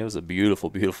areas. I mean, it was a beautiful,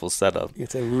 beautiful setup.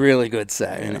 It's a really good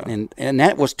set. Yeah. And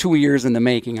that was 2 years in the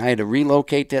making. I had to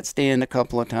relocate that stand a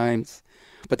couple of times,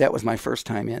 but that was my first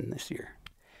time in this year.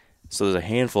 So there's a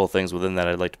handful of things within that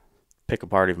I'd like to pick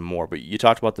apart even more. But you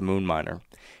talked about the moon miner.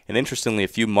 And interestingly, a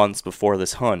few months before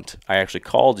this hunt, I actually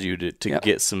called you to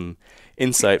get some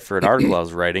insight for an article I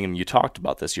was writing, and you talked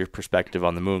about this, your perspective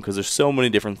on the moon, because there's so many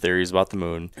different theories about the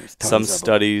moon. Some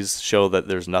studies show that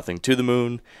there's nothing to the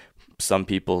moon. Some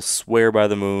people swear by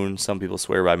the moon. Some people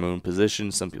swear by moon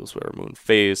position. Some people swear by moon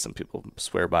phase. Some people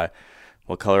swear by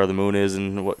what color the moon is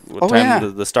and what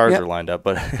time the stars are lined up.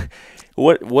 But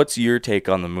what's your take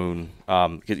on the moon?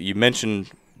 'Cause you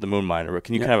mentioned the moon miner, but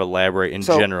can you kind of elaborate in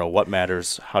general what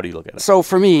matters? How do you look at it? So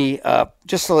for me,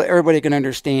 just so that everybody can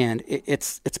understand,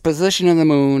 it's position in the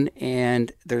moon,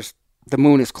 and the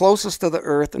moon is closest to the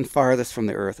Earth and farthest from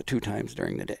the Earth at 2 times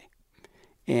during the day.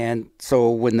 And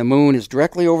so when the moon is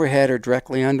directly overhead or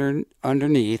directly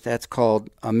underneath, that's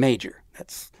called a major.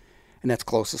 That's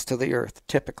closest to the Earth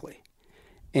typically.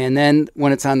 And then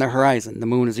when it's on the horizon, the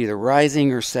moon is either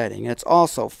rising or setting. It's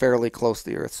also fairly close to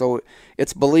the Earth. So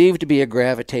it's believed to be a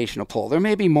gravitational pull. There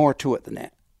may be more to it than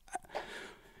that.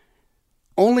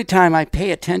 Only time I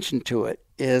pay attention to it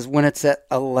is when it's at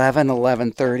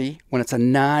 11:30, when it's a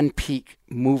non-peak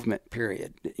movement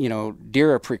period. You know,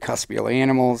 deer are precuspal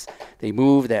animals. They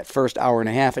move that first hour and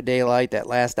a half of daylight, that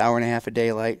last hour and a half of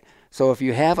daylight. So if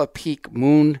you have a peak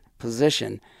moon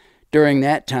position during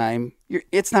that time,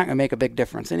 it's not going to make a big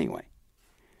difference anyway.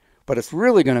 But it's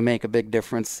really going to make a big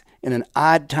difference in an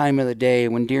odd time of the day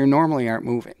when deer normally aren't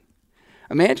moving.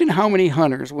 Imagine how many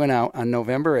hunters went out on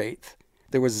November 8th.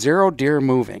 There was 0 deer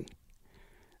moving.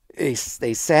 They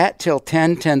sat till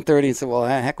 10:30 and said, well,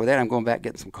 heck with that, I'm going back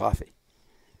getting some coffee.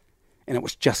 And it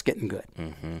was just getting good.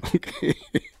 Mm-hmm.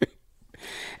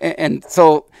 and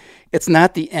so it's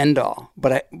not the end all.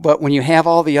 But when you have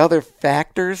all the other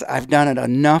factors, I've done it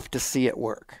enough to see it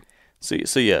work.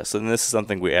 So yes, and this is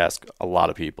something we ask a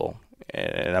lot of people,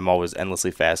 and I'm always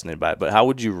endlessly fascinated by it. But how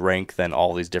would you rank then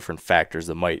all these different factors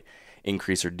that might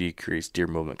increase or decrease deer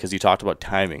movement? Because you talked about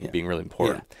timing being really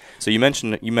important. Yeah. So you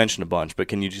mentioned a bunch, but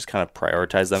can you just kind of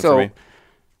prioritize them for me?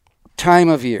 Time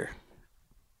of year,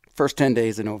 first 10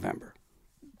 days of November,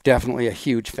 definitely a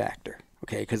huge factor.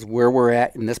 Okay, because where we're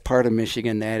at in this part of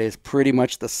Michigan, that is pretty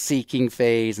much the seeking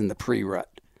phase and the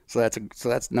pre-rut. So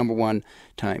that's number one,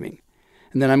 timing.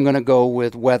 And then I'm going to go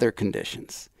with weather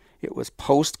conditions. It was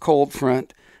post-cold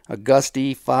front, a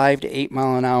gusty 5 to 8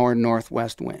 mile an hour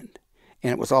northwest wind.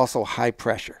 And it was also high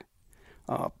pressure.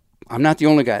 I'm not the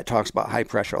only guy that talks about high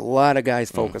pressure. A lot of guys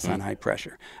focus on high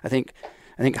pressure. I think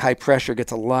high pressure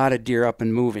gets a lot of deer up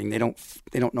and moving. They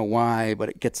don't know why, but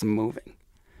it gets them moving.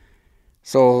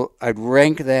 So I'd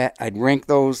rank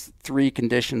those 3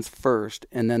 conditions first,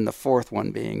 and then the fourth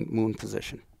one being moon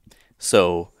position.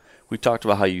 So we talked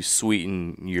about how you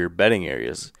sweeten your bedding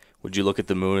areas. Would you look at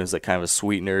the moon as like kind of a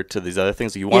sweetener to these other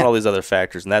things? You want all these other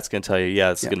factors, and that's going to tell you,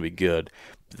 this is going to be good.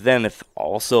 But then if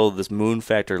also this moon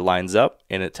factor lines up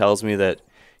and it tells me that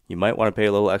you might want to pay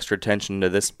a little extra attention to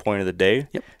this point of the day,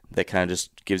 that kind of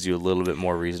just gives you a little bit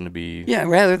more reason to be... Yeah,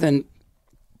 rather than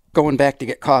going back to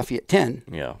get coffee at 10,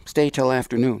 stay till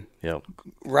afternoon. Yep.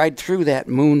 Ride through that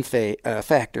moon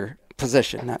factor,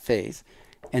 position, not phase,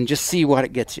 and just see what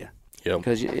it gets you. Yep.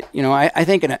 Because, I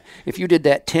think if you did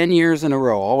that 10 years in a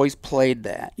row, always played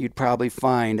that, you'd probably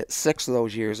find that 6 of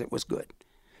those years it was good.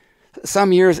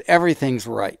 Some years everything's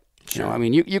right. Sure.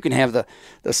 You can have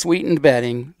the sweetened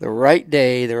bedding, the right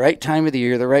day, the right time of the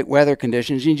year, the right weather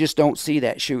conditions. You just don't see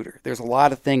that shooter. There's a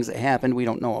lot of things that happen we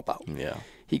don't know about. Yeah.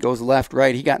 He goes left,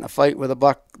 right. He got in a fight with a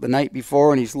buck the night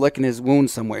before, and he's licking his wound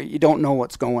somewhere. You don't know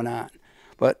what's going on.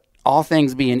 But all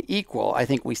things being equal, I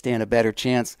think we stand a better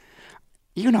chance.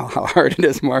 You know how hard it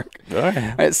is, Mark. Oh,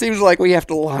 yeah. It seems like we have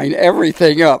to line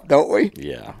everything up, don't we?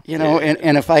 Yeah.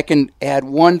 And if I can add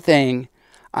one thing,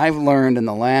 I've learned in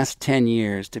the last 10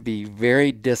 years to be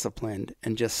very disciplined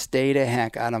and just stay the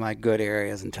heck out of my good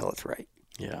areas until it's right.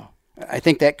 Yeah. I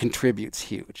think that contributes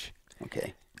huge.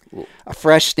 Okay. A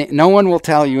fresh stand, no one will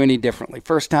tell you any differently.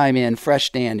 First time in, fresh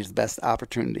stand is the best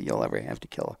opportunity you'll ever have to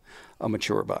kill a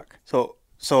mature buck.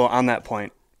 So on that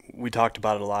point, we talked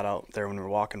about it a lot out there when we were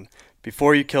walking.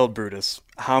 Before you killed Brutus,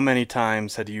 how many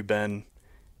times had you been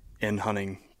in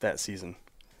hunting that season?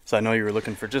 So I know you were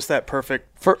looking for just that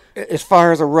perfect. As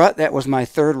far as a rut, that was my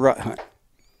third rut hunt.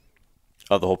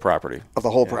 Of the whole property. Of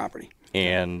the whole property.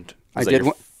 And I did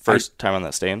your first time on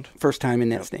that stand? First time in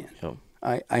that stand. Yep.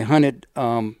 I hunted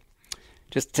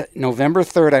November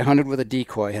 3rd. I hunted with a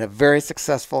decoy. Had a very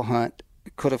successful hunt.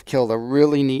 Could have killed a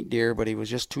really neat deer, but he was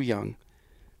just too young.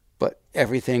 But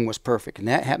everything was perfect, and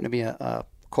that happened to be a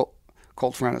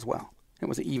cold front as well. It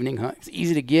was an evening hunt. It was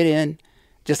easy to get in.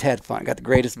 Just had fun. Got the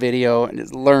greatest video and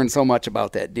just learned so much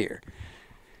about that deer.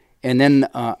 And then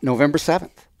November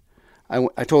 7th,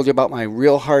 I told you about my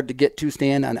real hard to get to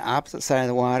stand on the opposite side of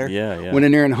the water. Yeah. Went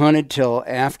in there and hunted till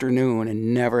afternoon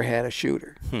and never had a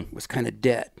shooter. It was kind of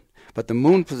dead. But the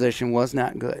moon position was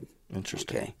not good.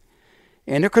 Interesting. Okay.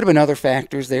 And there could have been other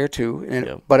factors there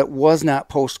too. But it was not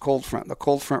post-cold front. The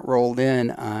cold front rolled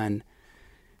in on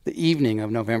the evening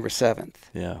of November 7th.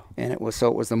 Yeah. And it was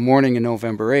the morning of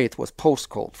November 8th was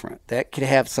post-cold front. That could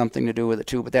have something to do with it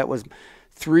too. But that was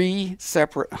 3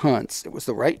 separate hunts. It was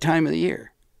the right time of the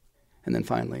year. And then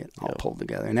finally it all pulled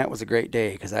together. And that was a great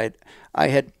day because I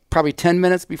had probably 10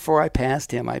 minutes before I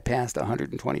passed him, I passed a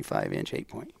 125-inch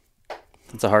 8-point.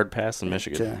 It's a hard pass in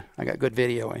Michigan. I got good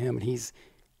video of him, and he's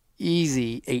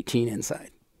easy 18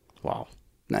 inside. Wow.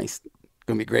 Nice.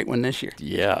 Going to be a great one this year.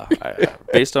 Yeah.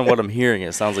 Based on what I'm hearing,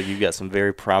 it sounds like you've got some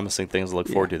very promising things to look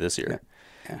forward to this year.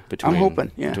 Yeah. I'm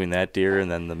hoping. Between that deer and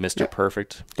then the Mr.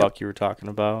 Perfect buck you were talking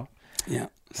about. Yeah.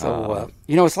 So,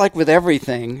 it's like with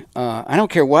everything. I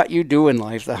don't care what you do in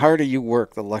life. The harder you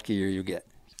work, the luckier you get.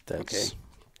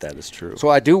 That is true. So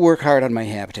I do work hard on my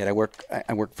habitat. I work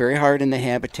very hard in the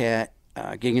habitat,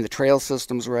 getting the trail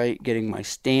systems right, getting my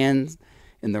stands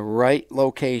in the right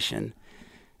location.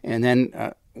 And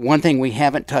then one thing we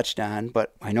haven't touched on,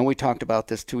 but I know we talked about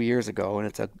this 2 years ago, and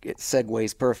it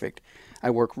segues perfect.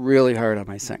 I work really hard on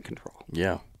my scent control.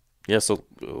 Yeah. Yeah, so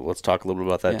let's talk a little bit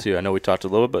about that too. I know we talked a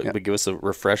little bit, but give us a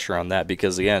refresher on that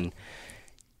because, again,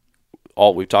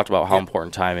 we've talked about how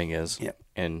important timing is. Yep.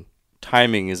 And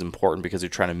timing is important because you're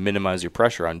trying to minimize your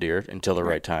pressure on deer until the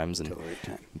right times. And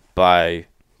by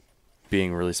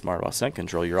being really smart about scent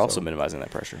control, you're also minimizing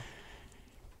that pressure.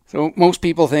 So most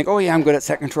people think, oh yeah, I'm good at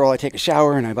scent control. I take a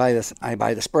shower and I buy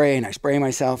the spray and I spray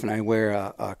myself and I wear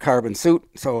a carbon suit.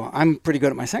 So I'm pretty good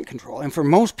at my scent control. And for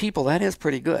most people, that is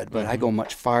pretty good. But I go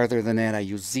much farther than that. I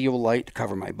use zeolite to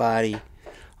cover my body.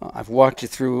 I've walked you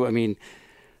through.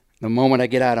 The moment I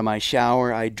get out of my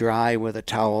shower, I dry with a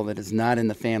towel that is not in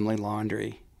the family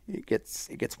laundry. It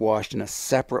gets washed in a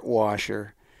separate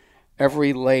washer.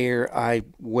 Every layer I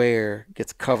wear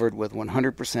gets covered with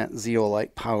 100%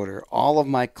 zeolite powder. All of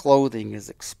my clothing is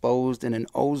exposed in an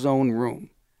ozone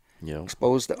room,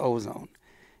 exposed to ozone.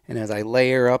 And as I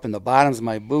layer up, and the bottoms of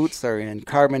my boots are in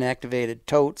carbon-activated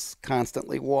totes,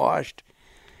 constantly washed.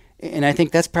 And I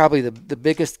think that's probably the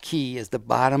biggest key is the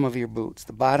bottom of your boots,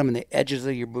 the bottom and the edges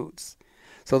of your boots.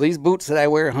 So these boots that I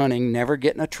wear hunting never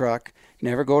get in a truck,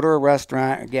 never go to a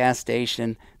restaurant or gas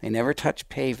station. They never touch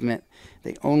pavement.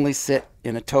 They only sit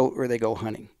in a tote where they go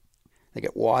hunting. They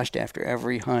get washed after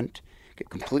every hunt,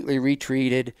 get completely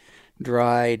retreated,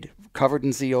 dried, covered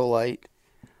in zeolite.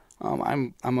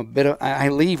 I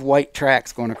leave white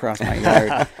tracks going across my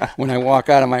yard when I walk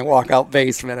out of my walkout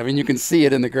basement. You can see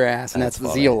it in the grass, and that's the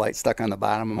zeolite stuck on the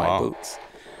bottom of my boots.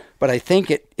 But I think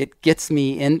it gets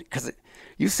me in, because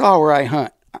you saw where I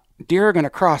hunt. Deer are going to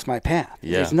cross my path.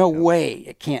 Yeah. There's no way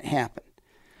it can't happen.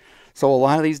 So a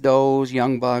lot of these does,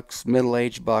 young bucks,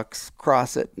 middle-aged bucks,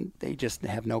 cross it, and they just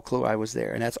have no clue I was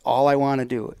there. And that's all I want to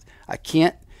do. I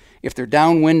can't, if they're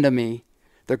downwind of me,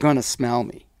 they're going to smell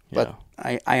me. But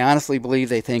I honestly believe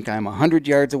they think I'm 100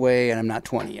 yards away and I'm not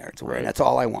 20 yards away. Right. That's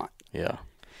all I want. Yeah.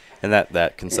 And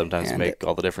that can sometimes make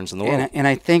all the difference in the world. And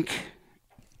I think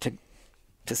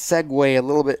to segue a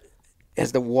little bit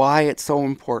as to why it's so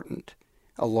important,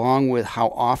 along with how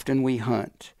often we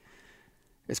hunt,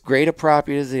 as great a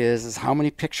property as it is how many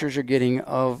pictures you're getting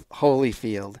of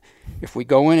Holyfield. If we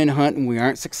go in and hunt and we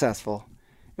aren't successful,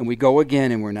 and we go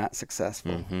again and we're not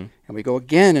successful, and we go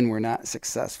again and we're not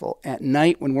successful, at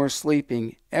night when we're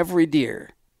sleeping, every deer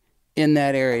in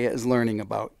that area is learning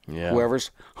about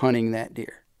whoever's hunting that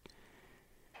deer.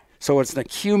 So it's an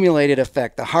accumulated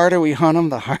effect. The harder we hunt them,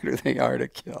 the harder they are to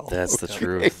kill. That's the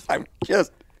truth.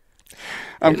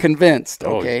 I'm convinced.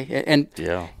 Okay, and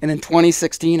in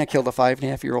 2016, I killed a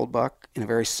 5.5-year-old buck in a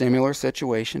very similar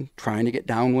situation, trying to get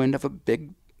downwind of a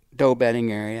big doe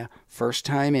bedding area. First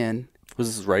time in.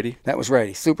 Was this righty? That was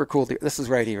righty. Super cool deer. This is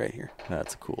righty right here.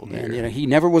 That's a cool deer. And he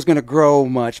never was going to grow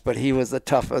much, but he was the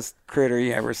toughest critter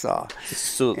you ever saw.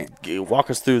 So walk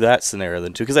us through that scenario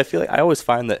then too, because I feel like I always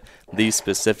find that these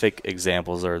specific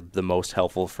examples are the most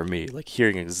helpful for me, like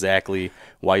hearing exactly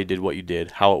why you did what you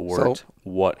did, how it worked,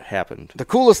 what happened. The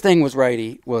coolest thing was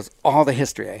righty was all the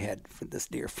history I had for this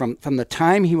deer. From the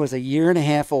time he was 1.5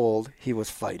 years old, he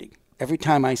was fighting. Every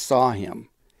time I saw him,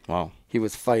 he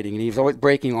was fighting, and he was always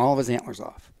breaking all of his antlers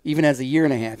off. Even as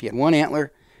 1.5 years, he had one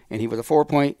antler, and he was a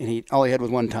 4-point, and all he had was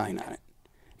one tine on it.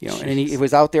 And he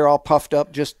was out there all puffed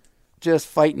up, just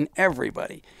fighting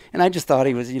everybody. And I just thought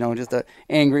he was, just an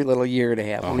angry little 1.5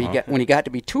 years. When he got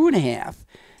to be 2.5,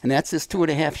 and that's his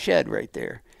 2.5 shed right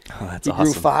there. Oh, that's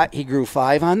awesome. He grew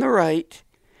 5 on the right,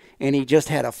 and he just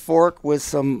had a fork with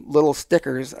some little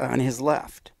stickers on his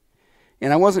left.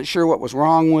 And I wasn't sure what was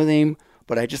wrong with him,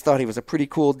 but I just thought he was a pretty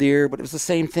cool deer. But it was the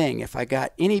same thing. If I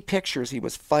got any pictures, he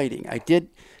was fighting. I did,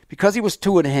 because he was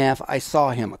 2.5, I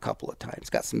saw him a couple of times.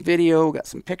 Got some video, got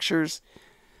some pictures.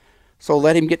 So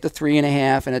let him get to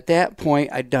 3.5. And at that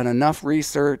point, I'd done enough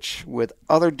research with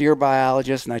other deer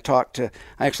biologists. And I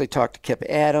actually talked to Kip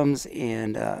Adams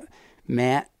and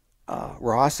Matt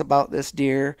Ross about this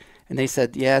deer. And they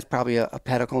said, it's probably a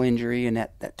pedicle injury and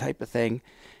that type of thing.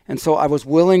 And so I was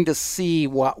willing to see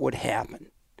what would happen.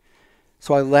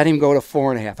 So I let him go to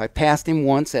 4.5. I passed him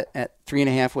once at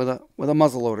 3.5 with a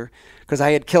muzzleloader because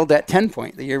I had killed that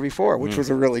 10-point the year before, which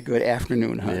was a really good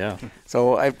afternoon hunt. Yeah.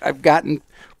 So I've gotten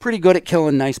pretty good at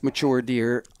killing nice mature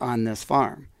deer on this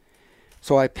farm.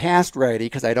 So I passed righty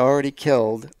because I'd already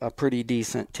killed a pretty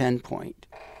decent 10-point.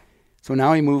 So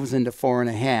now he moves into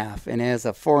 4.5, and as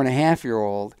a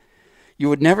 4.5-year-old, you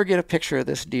would never get a picture of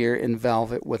this deer in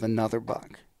velvet with another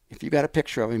buck. If you got a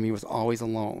picture of him, he was always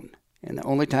alone. And the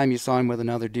only time you saw him with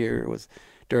another deer was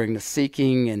during the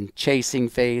seeking and chasing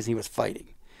phase. He was fighting.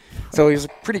 So he was a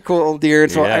pretty cool old deer.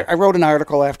 And so I wrote an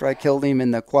article after I killed him in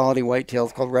the Quality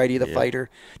Whitetails called Righty the Fighter,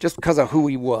 just because of who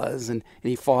he was, and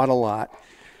he fought a lot.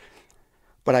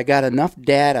 But I got enough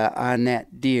data on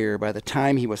that deer by the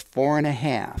time he was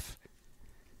 4.5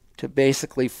 to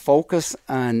basically focus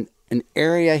on an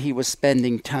area he was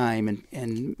spending time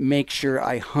and make sure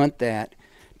I hunt that.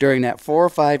 During that 4 or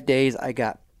 5 days, I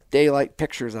got daylight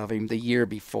pictures of him the year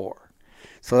before.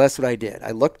 So that's what I did.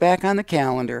 I looked back on the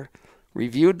calendar,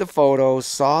 reviewed the photos,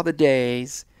 saw the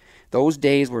days. Those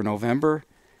days were November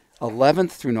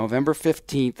 11th through November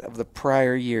 15th of the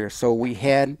prior year. So we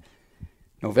had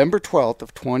November 12th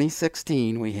of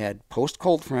 2016, we had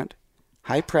post-cold front,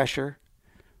 high pressure,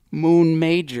 moon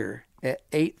major at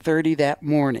 8:30 that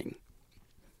morning.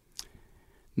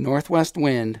 Northwest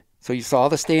wind. So you saw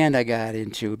the stand I got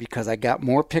into because I got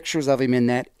more pictures of him in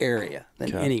that area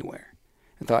than anywhere.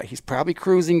 I thought he's probably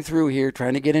cruising through here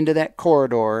trying to get into that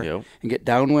corridor and get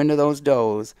downwind of those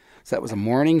does. So that was a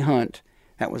morning hunt.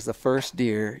 That was the first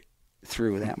deer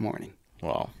through that morning.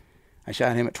 Wow. I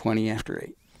shot him at 20 after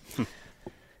 8.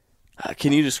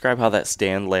 Can you describe how that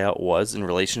stand layout was in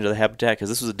relation to the habitat? Because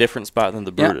this was a different spot than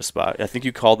the Brutus spot. I think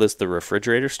you called this the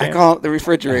refrigerator stand. I call it the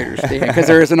refrigerator stand because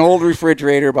there is an old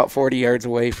refrigerator about 40 yards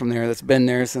away from there that's been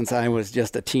there since I was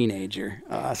just a teenager.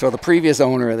 So the previous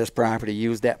owner of this property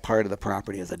used that part of the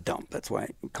property as a dump. That's why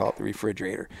we call it the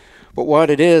refrigerator. But what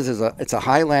it is it's a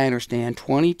Highlander stand,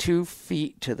 22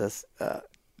 feet to the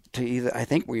to either. I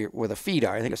think where the feet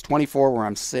are. I think it's 24 where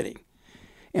I'm sitting.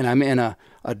 And I'm in a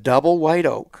double white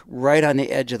oak right on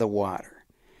the edge of the water.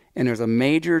 And there's a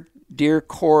major deer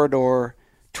corridor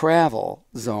travel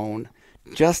zone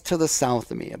just to the south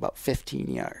of me, about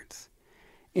 15 yards.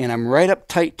 And I'm right up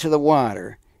tight to the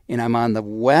water, and I'm on the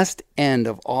west end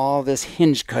of all this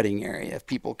hinge cutting area, if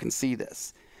people can see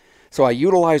this. So I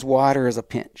utilize water as a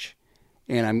pinch.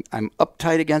 And I'm up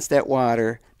tight against that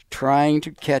water, trying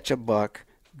to catch a buck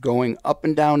going up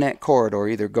and down that corridor,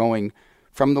 either going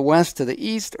from the west to the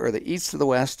east or the east to the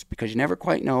west, because you never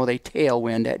quite know. They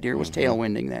tailwind. That deer was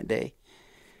tailwinding that day.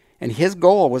 And his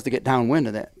goal was to get downwind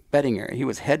of that bedding area. He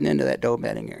was heading into that doe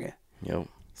bedding area,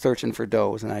 searching for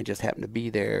does, and I just happened to be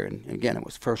there. And again, it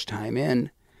was first time in.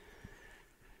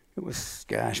 It was,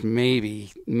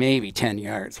 maybe 10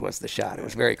 yards was the shot. It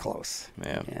was very close.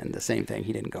 Yeah. And the same thing,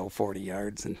 he didn't go 40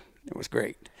 yards, and it was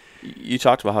great. You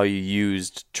talked about how you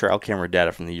used trail camera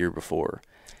data from the year before.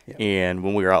 Yep. And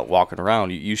when we were out walking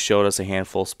around, you showed us a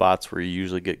handful of spots where you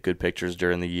usually get good pictures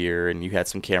during the year, and you had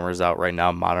some cameras out right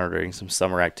now monitoring some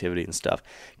summer activity and stuff.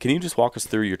 Can you just walk us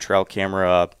through your trail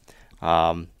camera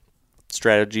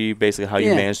strategy, basically how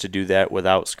you managed to do that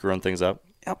without screwing things up?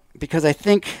 Yep, because I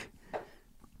think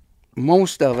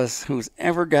most of us who's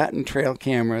ever gotten trail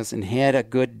cameras and had a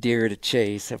good deer to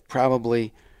chase have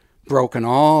probably broken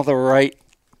all the right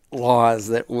laws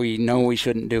that we know we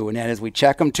shouldn't do, and that is we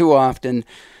check them too often.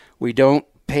 We don't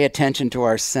pay attention to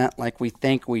our scent like we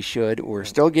think we should. We're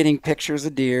still getting pictures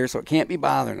of deer, so it can't be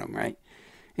bothering them, right?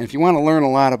 And if you want to learn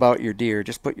a lot about your deer,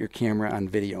 just put your camera on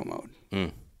video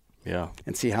mode. Yeah.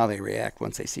 And see how they react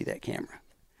once they see that camera.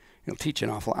 It'll teach you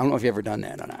an awful lot. I don't know if you've ever done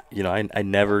that or not. I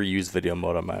never use video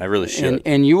mode on mine. I really should.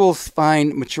 And you will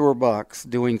find mature bucks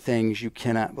doing things you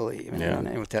cannot believe.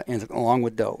 And along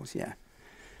with does,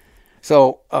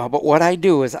 So, but what I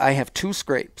do is I have 2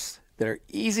 scrapes that are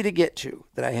easy to get to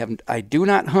that I do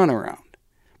not hunt around,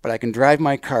 but I can drive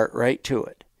my cart right to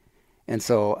it. And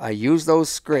so I use those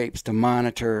scrapes to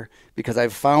monitor, because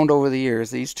I've found over the years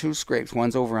these 2 scrapes,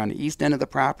 one's over on the east end of the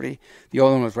property, the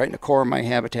other one was right in the core of my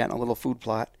habitat in a little food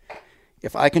plot.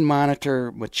 If I can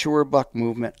monitor mature buck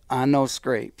movement on those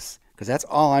scrapes, because that's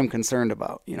all I'm concerned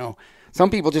about. Some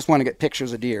people just want to get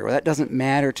pictures of deer. Well, that doesn't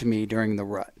matter to me during the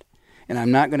rut. And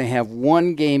I'm not going to have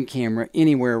one game camera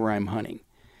anywhere where I'm hunting.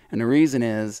 And the reason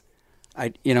is,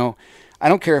 I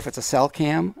don't care if it's a cell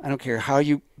cam. I don't care how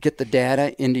you get the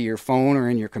data into your phone or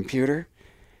in your computer.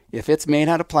 If it's made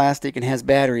out of plastic and has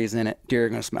batteries in it, deer are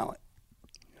going to smell it.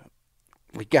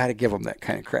 We got to give them that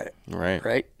kind of credit.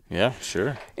 Right? Yeah,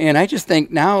 sure. And I just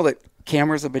think now that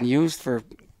cameras have been used for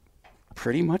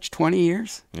pretty much 20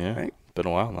 years. Yeah, right? Been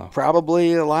a while now.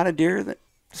 Probably a lot of deer that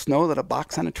know that a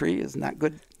box on a tree is not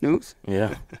good news.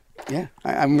 Yeah. Yeah,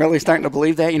 I'm really starting to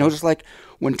believe that. Just like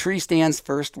when tree stands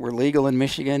first were legal in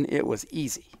Michigan, it was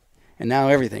easy. And now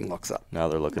everything looks up. Now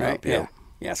they're looking right? up, yeah.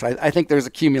 Yeah, so I think there's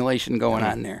accumulation going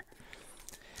on there.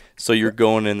 So you're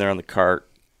going in there on the cart,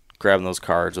 grabbing those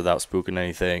cards without spooking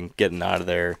anything, getting out of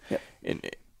there. Yep.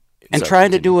 And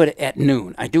trying to do it at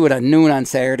noon. I do it at noon on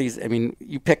Saturdays. I mean,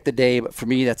 you pick the day, but for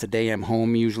me, that's a day I'm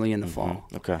home, usually in the fall.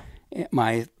 Okay.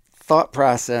 My thought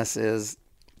process is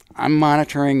I'm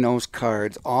monitoring those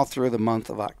cards all through the month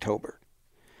of October.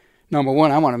 Number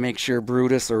one, I want to make sure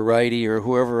Brutus or Righty or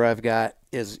whoever I've got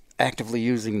is actively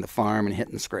using the farm and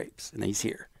hitting scrapes, and he's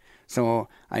here. So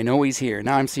I know he's here.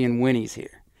 Now I'm seeing when he's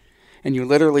here. And you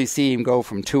literally see him go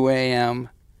from 2 a.m.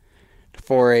 to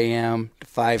 4 a.m. to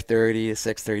 5:30 to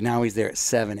 6:30. Now he's there at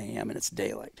 7 a.m. and it's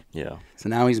daylight. Yeah. So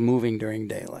now he's moving during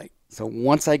daylight. So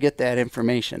once I get that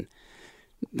information,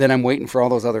 then I'm waiting for all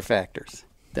those other factors.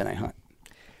 Then I hunt.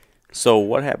 So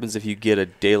what happens if you get a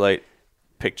daylight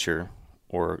picture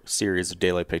or series of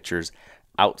daylight pictures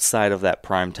outside of that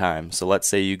prime time? So let's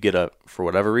say you get for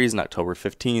whatever reason, October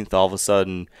 15th, all of a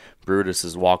sudden Brutus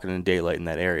is walking in daylight in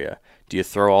that area. Do you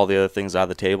throw all the other things out of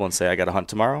the table and say, I got to hunt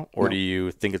tomorrow? Or do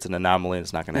you think it's an anomaly and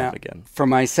it's not going to happen again? For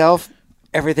myself,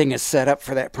 everything is set up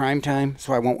for that prime time,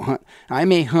 so I won't hunt. I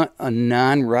may hunt a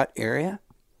non-rut area.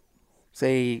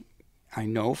 Say, I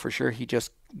know for sure he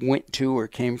just went to or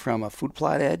came from a food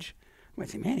plot edge. I might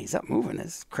say, man, he's up moving.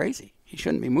 It's crazy. He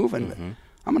shouldn't be moving, but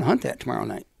I'm going to hunt that tomorrow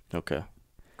night. Okay.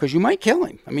 Because you might kill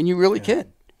him. I mean, you really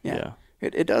could. Yeah.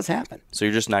 It does happen. So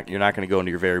you're not going to go into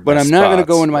your very best spots. But I'm not going to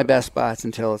go into my my best spots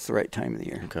until it's the right time of the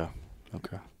year.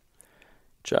 Okay.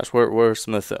 Josh, what are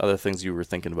some of the other things you were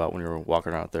thinking about when you were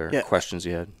walking out there? Yeah. Questions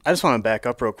you had? I just want to back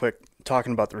up real quick,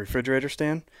 talking about the refrigerator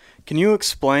stand. Can you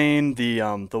explain the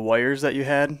wires that you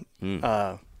had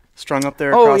strung up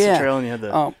there across the trail, and you had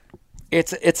the?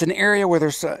 It's an area where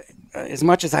there's as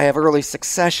much as I have early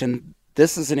succession.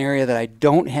 This is an area that I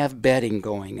don't have bedding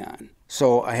going on.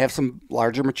 So I have some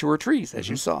larger mature trees, as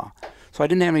you saw. So I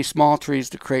didn't have any small trees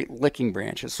to create licking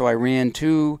branches. So I ran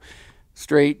 2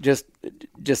 straight, just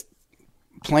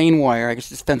plain wire, I guess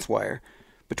just fence wire,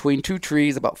 between 2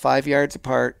 trees about 5 yards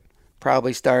apart,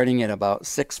 probably starting at about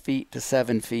 6 feet to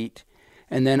 7 feet.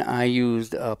 And then I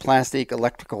used plastic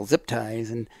electrical zip ties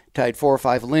and tied 4 or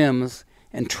 5 limbs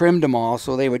and trimmed them all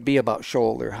so they would be about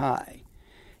shoulder high.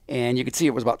 And you could see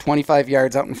it was about 25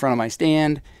 yards out in front of my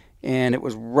stand. and it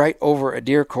was right over a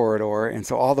deer corridor, and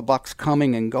so all the bucks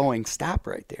coming and going stop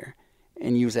right there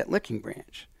and use that licking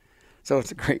branch. So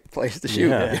it's a great place to shoot.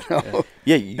 Yeah, you know?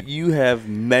 Yeah, you have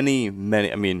many,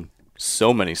 I mean,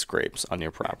 so many scrapes on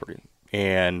your property.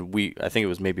 And I think it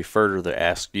was maybe Furter that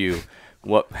asked you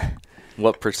what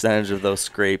percentage of those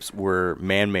scrapes were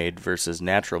man-made versus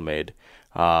natural-made.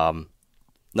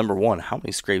 Number one, how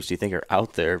many scrapes do you think are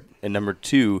out there? And number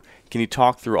two, can you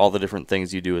talk through all the different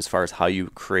things you do as far as how you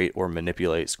create or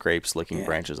manipulate scrapes, licking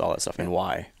branches, all that stuff, and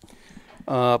why?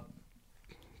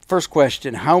 First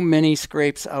question, how many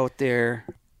scrapes out there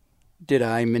did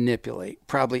I manipulate?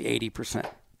 Probably 80%.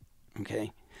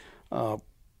 Okay.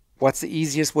 What's the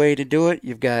easiest way to do it?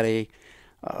 You've got a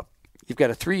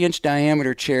 3-inch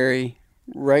diameter cherry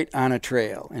right on a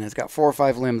trail, and it's got 4 or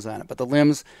 5 limbs on it, but the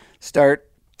limbs start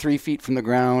 3 feet from the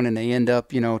ground and they end up,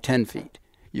 10 feet.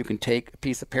 You can take a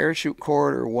piece of parachute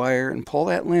cord or wire and pull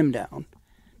that limb down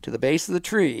to the base of the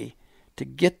tree to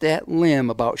get that limb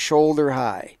about shoulder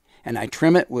high. And I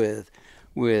trim it with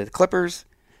clippers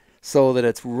so that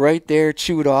it's right there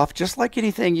chewed off, just like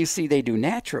anything you see they do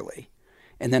naturally.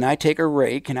 And then I take a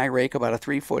rake, and I rake about a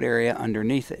 3-foot area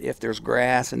underneath it. If there's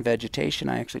grass and vegetation,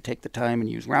 I actually take the time and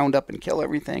use Roundup and kill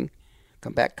everything.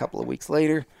 Come back a couple of weeks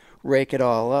later, rake it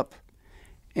all up.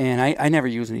 And I never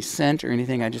use any scent or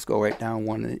anything. I just go right down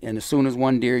one. And as soon as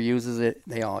one deer uses it,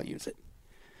 they all use it.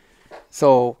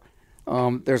 So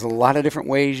there's a lot of different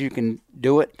ways you can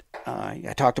do it.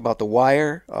 I talked about the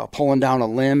wire. Pulling down a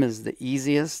limb is the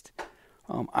easiest.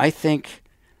 I think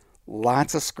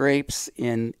lots of scrapes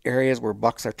in areas where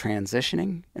bucks are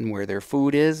transitioning and where their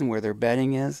food is and where their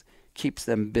bedding is keeps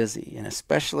them busy. And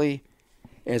especially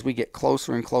as we get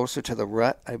closer and closer to the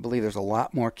rut, I believe there's a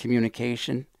lot more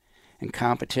communication and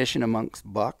competition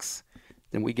amongst bucks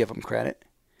than we give them credit.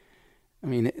 I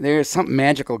mean, there's something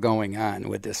magical going on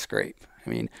with this scrape. I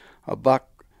mean, a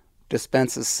buck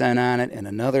dispenses scent on it, and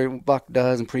another buck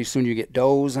does, and pretty soon you get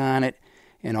does on it.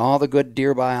 And all the good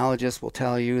deer biologists will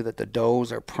tell you that the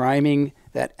does are priming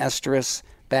that estrus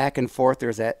back and forth.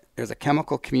 There's a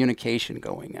chemical communication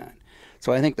going on.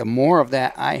 So I think the more of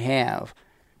that I have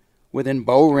within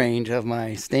bow range of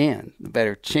my stand, the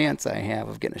better chance I have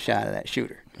of getting a shot of that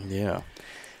shooter. Yeah.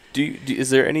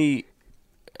 Is there any?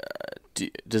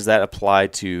 Does that apply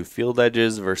to field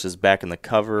edges versus back in the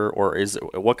cover, or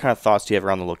what kind of thoughts do you have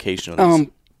around the location of these?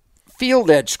 Field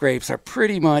edge scrapes are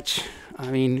pretty much. I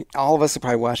mean, all of us have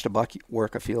probably watched a buck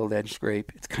work a field edge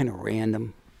scrape. It's kind of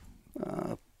random.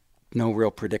 No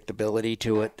real predictability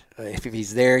to it. If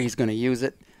he's there, he's going to use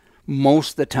it.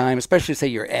 Most of the time, especially say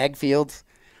your ag fields,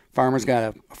 farmer's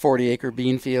got a 40-acre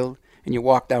bean field, and you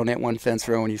walk down that one fence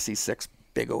row and you see 6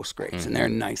 big old scrapes, and they're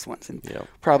nice ones. And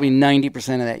probably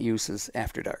 90% of that use is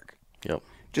after dark. Yep.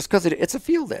 Just because it's a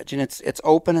field edge, and it's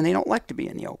open, and they don't like to be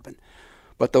in the open.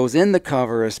 But those in the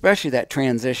cover, especially that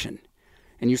transition,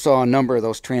 and you saw a number of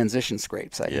those transition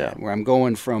scrapes I had, where I'm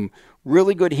going from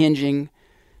really good hinging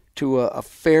to a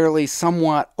fairly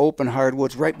somewhat open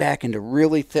hardwoods right back into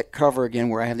really thick cover again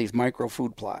where I have these micro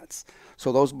food plots.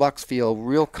 So those bucks feel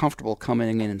real comfortable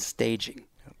coming in and staging,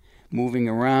 moving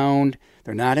around.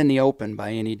 They're not in the open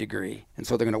by any degree. And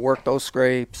so they're going to work those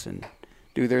scrapes and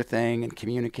do their thing and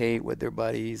communicate with their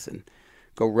buddies and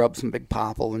go rub some big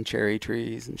popple and cherry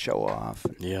trees and show off.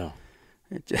 Yeah.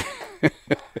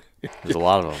 There's a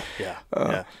lot of them. Yeah,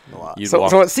 a lot.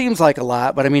 So it seems like a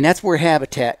lot, but I mean, that's where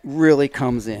habitat really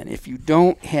comes in. If you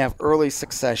don't have early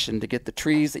succession to get the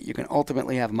trees that you can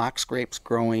ultimately have mock scrapes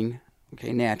growing,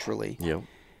 naturally,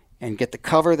 and get the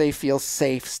cover they feel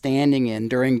safe standing in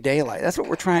during daylight. That's what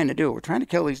we're trying to do. We're trying to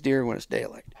kill these deer when it's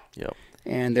daylight. Yep.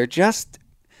 And they're just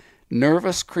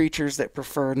nervous creatures that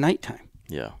prefer nighttime.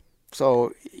 Yeah.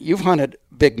 So you've hunted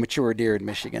big mature deer in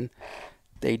Michigan.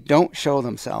 They don't show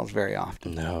themselves very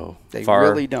often. No. They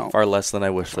really don't. Far less than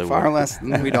I wish they would. Far less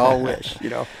than we'd all wish,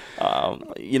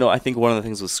 I think one of the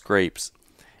things with scrapes,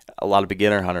 a lot of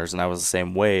beginner hunters, and I was the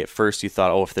same way. At first, you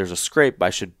thought, if there's a scrape,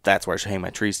 that's where I should hang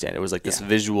my tree stand. It was like this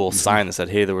visual sign that said,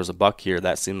 hey, there was a buck here.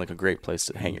 That seemed like a great place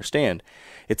to hang your stand.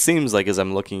 It seems like as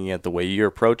I'm looking at the way you're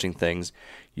approaching things,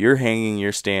 you're hanging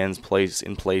your stands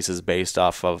in places based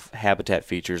off of habitat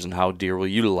features and how deer will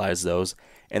utilize those,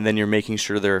 and then you're making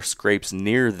sure there are scrapes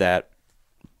near that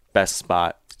best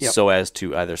spot so as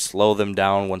to either slow them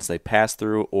down once they pass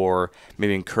through or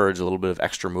maybe encourage a little bit of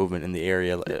extra movement in the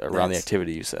area around the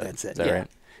activity you said. That's it. Is that right?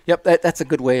 Yep, that's a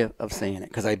good way of saying it,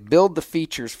 because I build the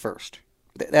features first.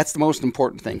 That's the most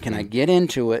important thing. Can I get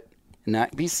into it and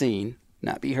not be seen,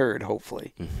 not be heard,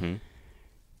 hopefully,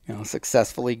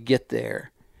 successfully get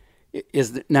there?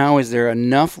 Is there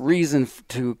enough reason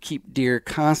to keep deer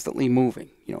constantly moving?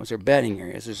 is there bedding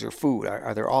areas? Is there food?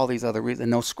 Are there all these other reasons?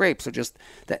 And those scrapes are just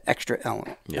that extra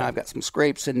element. Yeah. Now, I've got some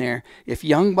scrapes in there. If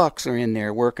young bucks are in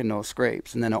there working those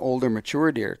scrapes, and then an older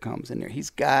mature deer comes in there, he's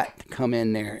got to come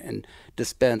in there and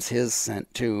dispense his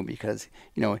scent too, because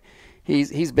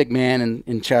he's a big man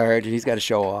in charge, and he's got to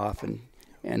show off, and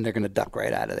they're going to duck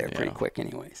right out of there pretty quick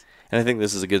anyways. And I think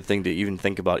this is a good thing to even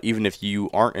think about, even if you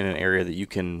aren't in an area that you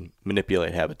can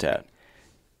manipulate habitat.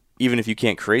 Even if you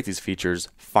can't create these features,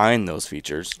 find those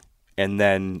features, and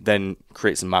then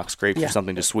create some mock scrapes or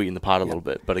something to sweeten the pot a little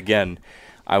bit. But again,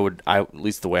 at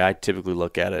least the way I typically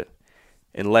look at it,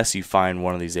 unless you find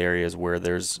one of these areas where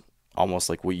there's almost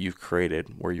like what you've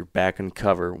created, where you're back in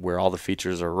cover, where all the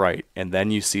features are right, and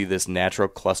then you see this natural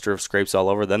cluster of scrapes all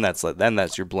over, then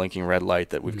that's your blinking red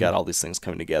light that we've got all these things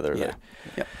coming together.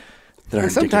 Yeah.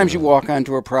 And sometimes you walk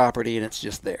onto a property and it's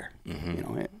just there.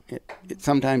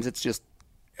 Sometimes it's just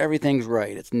everything's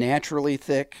right. It's naturally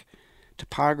thick.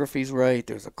 Topography's right.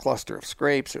 There's a cluster of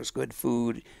scrapes. There's good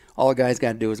food. All a guy's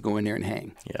got to do is go in there and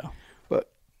hang. Yeah. But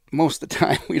most of the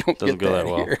time, we don't Doesn't get go that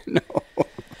that well. here. No.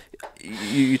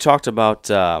 You talked about,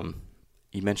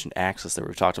 you mentioned access there.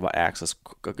 We've talked about access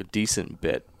a decent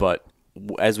bit, but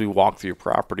as we walked through your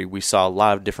property, we saw a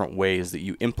lot of different ways that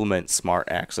you implement smart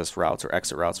access routes or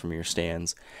exit routes from your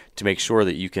stands to make sure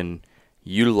that you can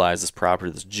utilize this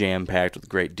property that's jam-packed with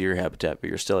great deer habitat, but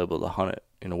you're still able to hunt it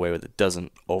in a way that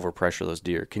doesn't overpressure those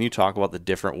deer. Can you talk about the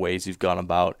different ways you've gone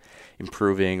about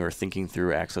improving or thinking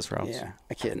through access routes? Yeah,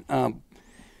 I can.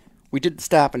 We did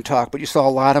stop and talk, but you saw a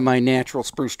lot of my natural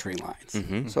spruce tree lines.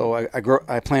 Mm-hmm. So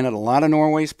I planted a lot of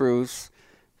Norway spruce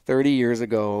 30 years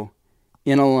ago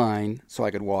in a line so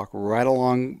I could walk right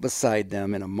along beside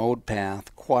them in a mowed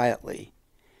path quietly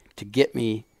to get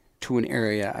me to an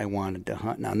area I wanted to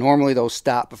hunt. Now, normally those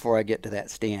stop before I get to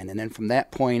that stand, and then from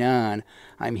that point on,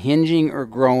 I'm hinging or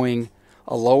growing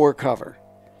a lower cover,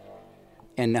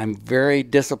 and I'm very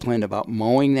disciplined about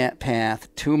mowing that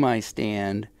path to my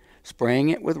stand, spraying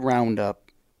it with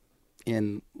Roundup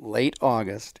in late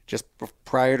August, just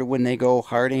prior to when they go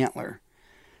hard antler,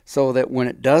 so that when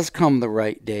it does come the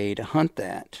right day to hunt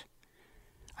that,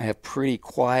 I have pretty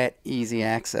quiet, easy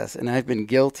access. And I've been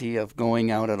guilty of going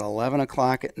out at 11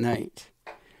 o'clock at night,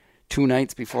 2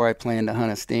 nights before I plan to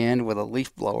hunt a stand, with a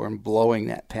leaf blower and blowing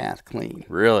that path clean.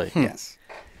 Really? Yes.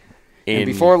 And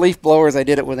before leaf blowers, I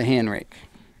did it with a hand rake.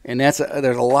 And there's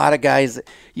a lot of guys that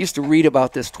used to read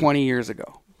about this 20 years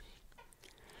ago.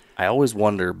 I always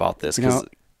wonder about this.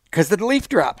 Because the leaf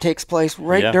drop takes place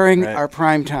during our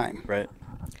prime time. Right.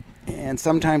 And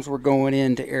sometimes we're going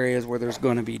into areas where there's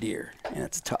going to be deer, and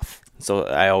it's tough. So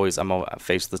I'm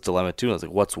faced with this dilemma too. I was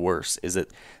like, what's worse? Is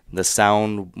it the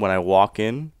sound when I walk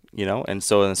in, And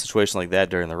so in a situation like that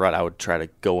during the rut, I would try to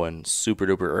go in super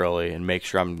duper early and make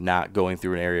sure I'm not going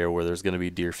through an area where there's going to be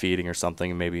deer feeding or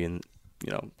something, maybe in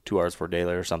 2 hours before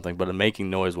daylight or something. But I'm making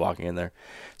noise walking in there.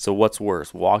 So what's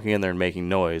worse, walking in there and making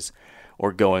noise,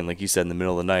 or going, like you said, in the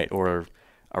middle of the night or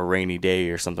a rainy day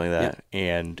or something like that,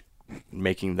 and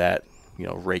making that,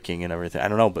 raking and everything. I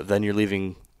don't know, but then you're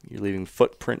leaving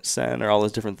footprint scent or all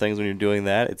those different things when you're doing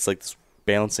that. It's like this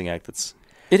balancing act. It's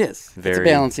a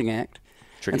balancing act.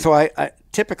 Tricky. And so I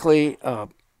typically,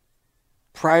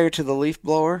 prior to the leaf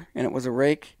blower and it was a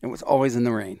rake, it was always in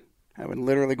the rain. I would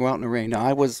literally go out in the rain. Now,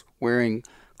 I was wearing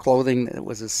clothing that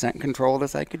was as scent controlled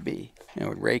as I could be, and I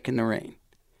would rake in the rain.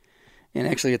 And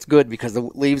actually, it's good because the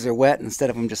leaves are wet. Instead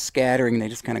of them just scattering, they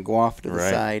just kind of go off to the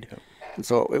side. Yep. And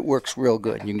so it works real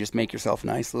good. You can just make yourself a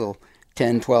nice little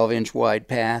 10, 12-inch wide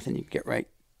path, and you get right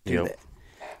to that.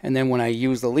 And then when I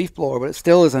use the leaf blower, but it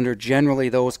still is under generally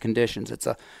those conditions. It's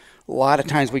a lot of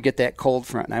times we get that cold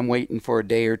front, and I'm waiting for a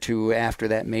day or two after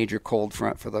that major cold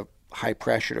front for the high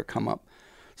pressure to come up.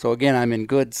 So again, I'm in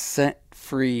good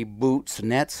scent-free boots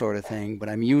and that sort of thing, but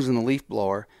I'm using the leaf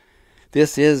blower.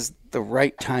 This is the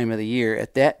right time of the year.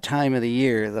 At that time of the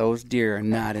year, those deer are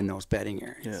not in those bedding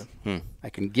areas. Yeah. I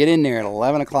can get in there at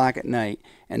 11 o'clock at night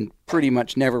and pretty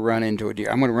much never run into a deer.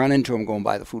 I'm going to run into them going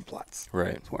by the food plots.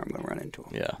 Right. That's where I'm going to run into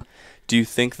them. Yeah. Do you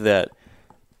think that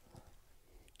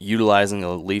utilizing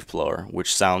a leaf blower,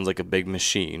 which sounds like a big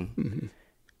machine,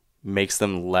 makes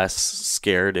them less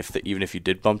scared even if you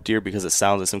did bump deer, because it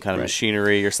sounds like some kind of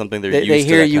machinery or something? They're used they to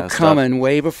hear that you kind of coming stuff.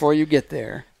 way before you get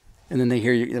there. And then they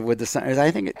hear you with the sound.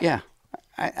 I think,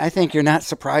 I think you're not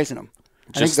surprising them.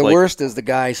 I think the worst is the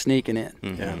guy sneaking in.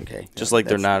 Mm-hmm. Yeah, okay. Just like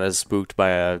they're not as spooked by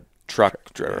a truck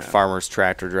or a farmer's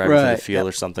tractor driving through the field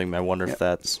or something. I wonder if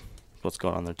that's what's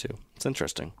going on there too. It's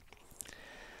interesting.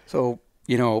 So,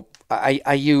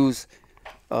 I use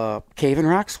Cave and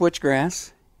Rock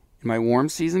switchgrass in my warm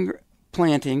season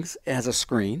plantings as a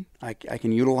screen. I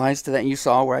can utilize to that. You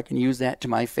saw where I can use that to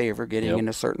my favor, getting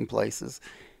into certain places.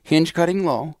 Hinge cutting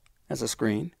low as a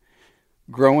screen.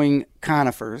 Growing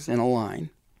conifers in a line.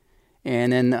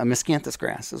 And then miscanthus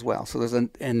grass as well. So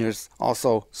there's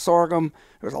also sorghum.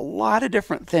 There's a lot of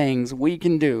different things we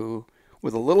can do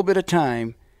with a little bit of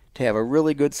time to have a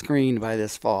really good screen by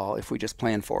this fall if we just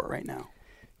plan for it right now.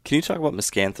 Can you talk about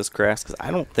miscanthus grass? Because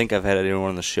I don't think I've had anyone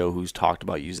on the show who's talked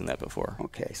about using that before.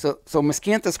 Okay, so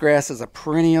miscanthus grass is a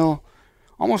perennial,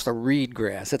 almost a reed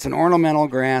grass. It's an ornamental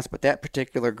grass, but that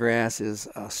particular grass is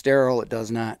sterile.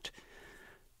 It's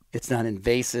not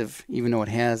invasive, even though it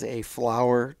has a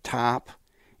flower top.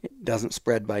 It doesn't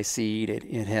spread by seed.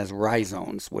 It has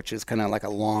rhizomes, which is kind of like a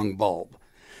long bulb.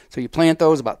 So you plant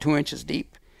those about 2 inches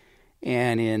deep,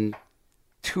 and in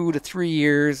 2 to 3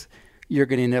 years, you're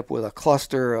going to end up with a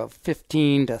cluster of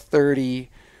 15 to 30,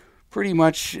 pretty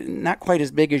much not quite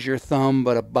as big as your thumb,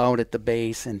 but about at the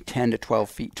base, and 10 to 12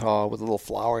 feet tall with a little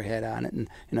flower head on it and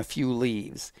a few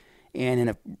leaves.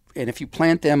 And if you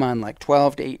plant them on like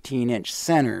 12 to 18-inch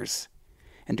centers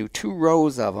and do 2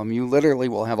 rows of them, you literally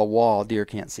will have a wall deer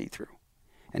can't see through,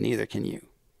 and neither can you.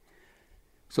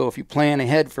 So if you plan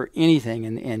ahead for anything,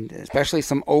 and especially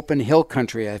some open hill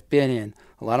country I've been in,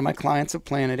 a lot of my clients have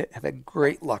planted it, have had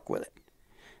great luck with it.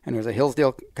 And there's a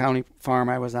Hillsdale County farm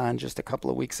I was on just a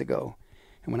couple of weeks ago.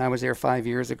 And when I was there 5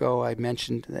 years ago, I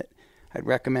mentioned that I'd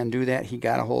recommend do that. He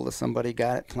got a hold of somebody,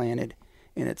 got it planted,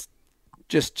 and it's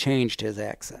just changed his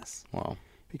access. Wow.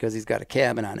 Because he's got a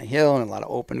cabin on a hill and a lot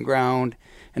of open ground,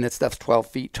 and that stuff's 12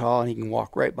 feet tall, and he can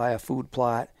walk right by a food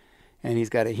plot. And he's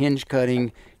got a hinge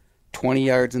cutting 20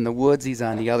 yards in the woods. He's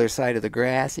on the other side of the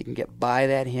grass. He can get by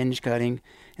that hinge cutting.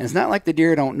 And it's not like the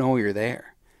deer don't know you're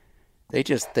there. They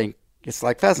just think it's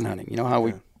like pheasant hunting. You know how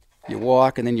you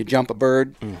walk and then you jump a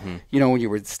bird? Mm-hmm. You know, when you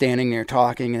were standing there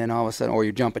talking, and then all of a sudden, or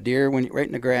you jump a deer right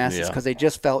in the grass. It's because they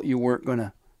just felt you weren't going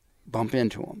to bump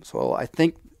into them. So I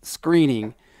think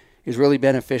screening is really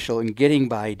beneficial in getting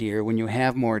by deer when you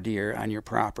have more deer on your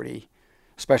property,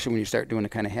 especially when you start doing the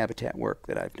kind of habitat work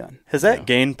that I've done. Has that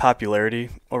gained popularity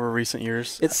over recent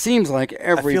years? It seems like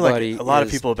everybody. I feel like a lot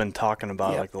of people have been talking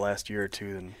about like the last year or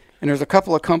two. And there's a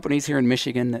couple of companies here in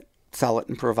Michigan that sell it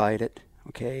and provide it.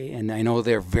 Okay, and I know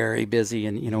they're very busy,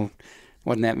 and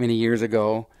wasn't that many years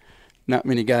ago. Not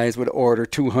many guys would order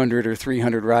 200 or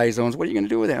 300 rhizomes. What are you going to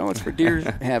do with that? Oh, it's for deer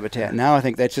habitat. Now I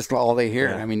think that's just all they hear.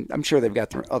 Yeah. I mean, I'm sure they've got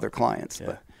their other clients,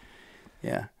 but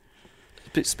yeah.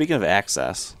 Speaking of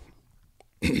access,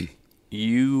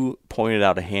 you pointed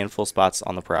out a handful of spots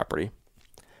on the property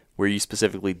where you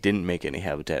specifically didn't make any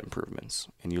habitat improvements,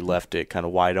 and you left it kind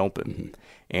of wide open. Mm-hmm.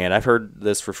 And I've heard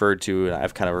this referred to, and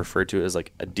I've kind of referred to it as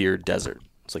like a deer desert.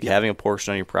 It's like having a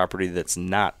portion on your property that's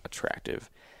not attractive.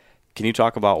 Can you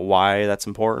talk about why that's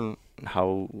important, and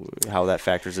how that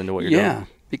factors into what you're doing? Yeah,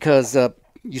 because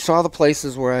you saw the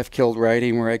places where I've killed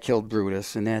Whiting, where I killed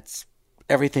Brutus, and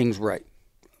everything's right.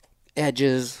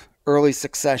 Edges, early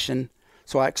succession.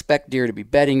 So I expect deer to be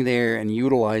bedding there and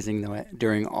utilizing them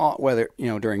during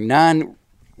during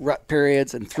non-rut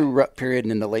periods and through rut period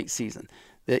and in the late season.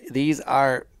 These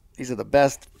are the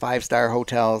best 5-star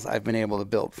hotels I've been able to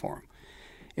build for them.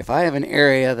 If I have an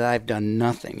area that I've done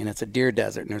nothing, and it's a deer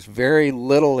desert, and there's very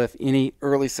little, if any,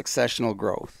 early successional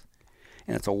growth,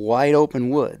 and it's a wide open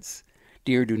woods,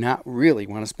 deer do not really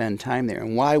want to spend time there.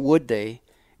 And why would they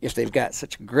if they've got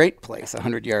such a great place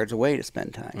 100 yards away to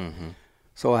spend time? Mm-hmm.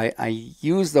 So I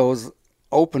use those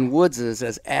open woods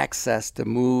as access to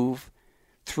move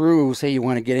through. Say you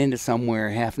want to get into somewhere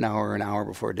half an hour or an hour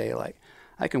before daylight.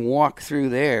 I can walk through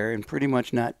there and pretty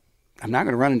much I'm not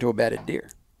going to run into a bedded deer.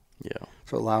 Yeah.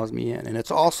 So it allows me in. And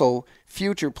it's also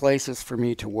future places for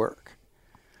me to work.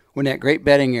 When that great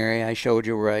bedding area I showed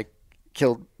you where I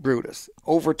killed Brutus,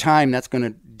 over time that's going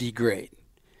to degrade.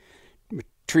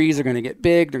 Trees are going to get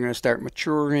big. They're going to start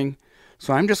maturing.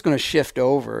 So I'm just going to shift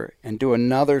over and do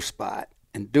another spot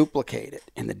and duplicate it,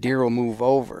 and the deer will move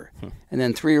over. And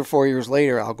then 3 or 4 years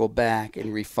later, I'll go back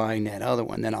and refine that other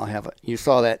one. Then I'll have you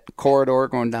saw that corridor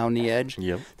going down the edge?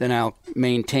 Yep. Then I'll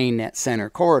maintain that center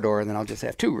corridor, and then I'll just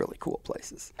have 2 really cool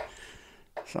places.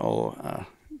 So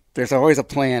there's always a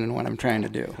plan in what I'm trying to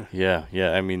do. Yeah.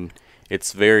 I mean,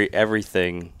 it's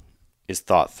everything is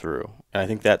thought through. And I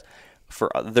think that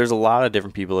there's a lot of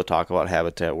different people that talk about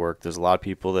habitat work. There's a lot of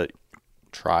people that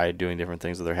try doing different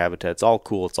things with their habitat. It's all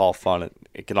cool. It's all fun.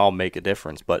 It can all make a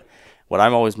difference. But what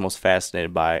I'm always most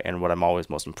fascinated by and what I'm always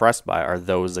most impressed by are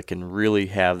those that can really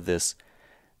have this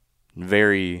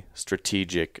very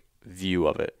strategic view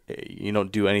of it. You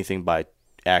don't do anything by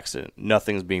accident.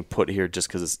 Nothing's being put here just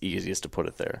because it's easiest to put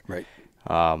it there. Right.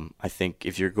 I think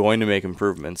if you're going to make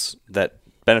improvements, that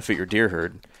benefit your deer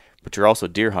herd, but you're also a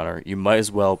deer hunter. You might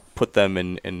as well put them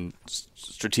and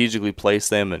strategically place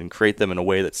them and create them in a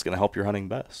way that's going to help your hunting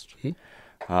best.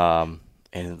 Mm-hmm.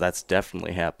 And that's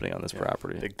definitely happening on this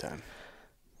property. Big time.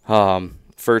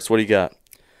 First, what do you got?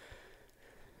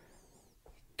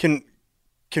 Can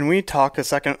we talk a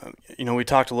second? We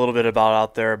talked a little bit about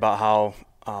out there about how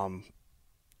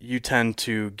you tend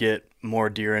to get more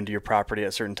deer into your property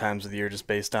at certain times of the year just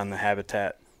based on the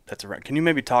habitat that's around. Can you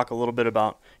maybe talk a little bit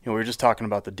about, we were just talking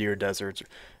about the deer deserts,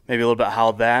 maybe a little bit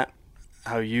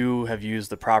how you have used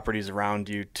the properties around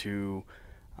you to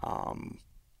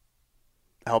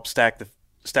help stack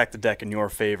the deck in your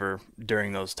favor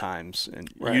during those times, and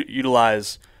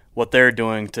utilize what they're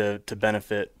doing to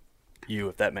benefit you,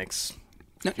 if that makes.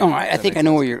 No, I think I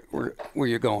know where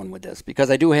you're going with this,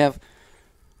 because I do have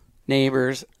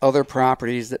neighbors, other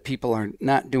properties that people are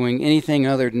not doing anything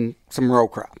other than some row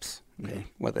crops, okay?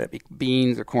 Whether that be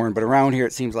beans or corn. But around here,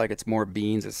 it seems like it's more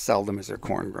beans. As seldom as there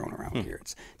corn grown around here.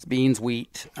 It's beans,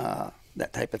 wheat,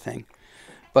 that type of thing.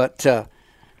 But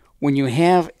when you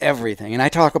have everything, and I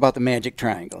talk about the magic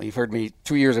triangle. You've heard me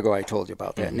 2 years ago, I told you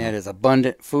about that. And that is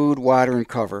abundant food, water, and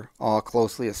cover, all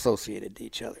closely associated to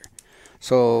each other.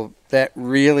 So that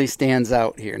really stands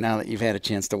out here now that you've had a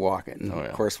chance to walk it. And,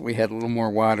 of course, we had a little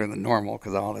more water than normal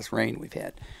because of all this rain we've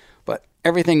had. But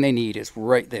everything they need is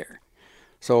right there.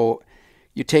 So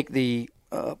you take the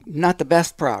not the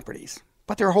best properties,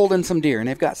 but they're holding some deer, and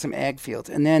they've got some ag fields.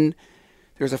 And then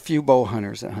there's a few bow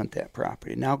hunters that hunt that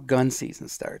property. Now gun season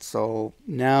starts. So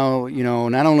now,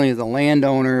 not only the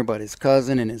landowner, but his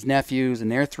cousin and his nephews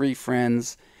and their 3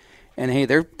 friends. And, hey,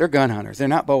 they're gun hunters. They're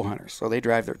not bow hunters. So they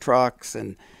drive their trucks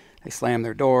and they slam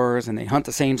their doors and they hunt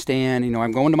the same stand.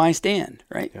 I'm going to my stand,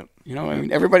 right?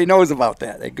 Yep. Everybody knows about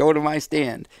that. They go to my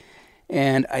stand.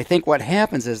 And I think what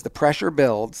happens is the pressure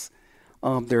builds.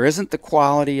 There isn't the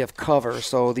quality of cover.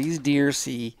 So these deer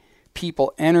see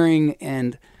people entering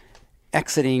and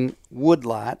exiting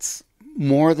woodlots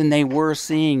more than they were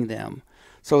seeing them.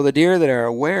 So the deer that are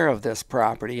aware of this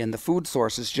property and the food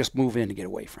sources just move in to get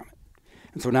away from it.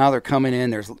 And so now they're coming in,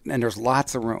 there's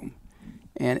lots of room.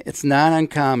 And it's not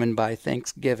uncommon by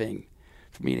Thanksgiving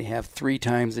for me to have 3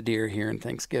 times the deer here in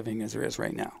Thanksgiving as there is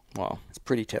right now. Wow. It's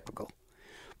pretty typical.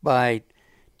 By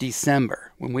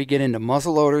December, when we get into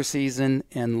muzzleloader season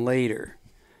and later,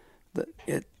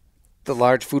 the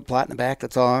large food plot in the back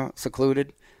that's all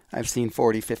secluded, I've seen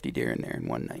 40, 50 deer in there in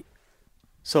one night.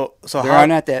 So there are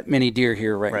not that many deer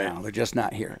here right now. They're just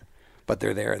not here. But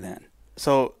they're there then.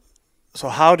 So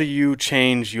how do you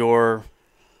change your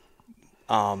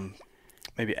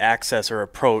maybe access or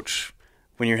approach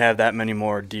when you have that many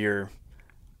more deer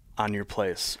on your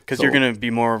place? Because you're going to be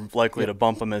more likely to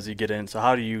bump them as you get in. So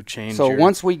how do you change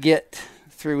once we get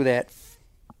through that,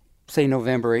 say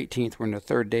November 18th, we're in the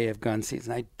 3rd day of gun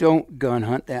season. I don't gun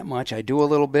hunt that much. I do a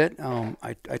little bit.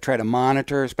 I try to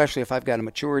monitor, especially if I've got a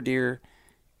mature deer,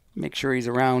 make sure he's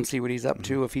around, see what he's up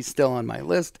to. If he's still on my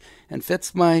list and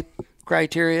fits my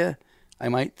criteria, I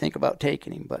might think about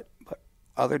taking him, but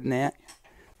other than that.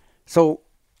 So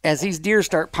as these deer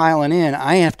start piling in,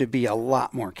 I have to be a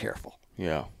lot more careful.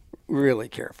 Yeah. Really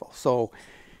careful. So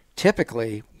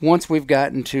typically, once we've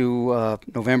gotten to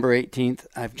November 18th,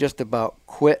 I've just about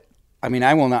quit. I mean,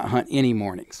 I will not hunt any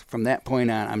mornings. From that point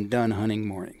on, I'm done hunting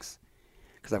mornings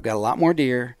because I've got a lot more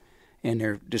deer, and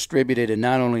they're distributed in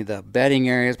not only the bedding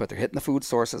areas, but they're hitting the food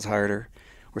sources harder.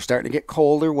 We're starting to get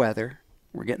colder weather.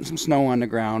 We're getting some snow on the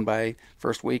ground by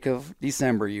first week of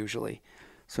December usually.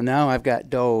 So now I've got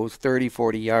does 30,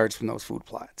 40 yards from those food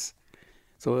plots.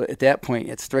 So at that point,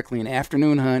 it's strictly an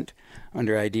afternoon hunt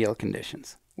under ideal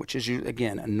conditions, which is,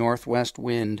 again, a northwest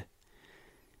wind.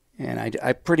 And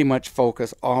I pretty much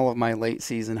focus all of my late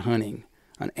season hunting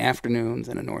on afternoons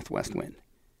and a northwest wind.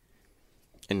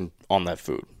 And on that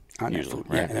food. On that food,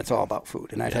 right? Yeah, and it's all about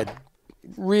food. And I've had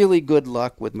really good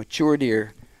luck with mature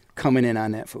deer coming in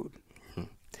on that food.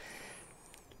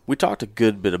 We talked a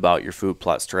good bit about your food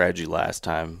plot strategy last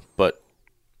time, but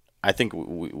I think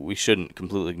we shouldn't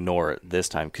completely ignore it this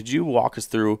time. Could you walk us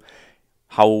through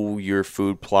how your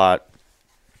food plot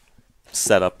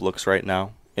setup looks right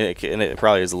now? And it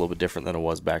probably is a little bit different than it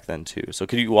was back then, too. So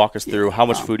could you walk us through how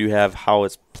much food you have, how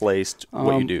it's placed,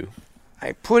 what you do?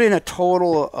 I put in a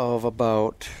total of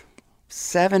about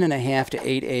 7.5 to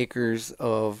 8 acres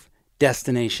of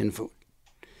destination food.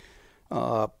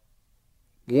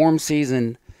 Warm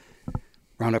season,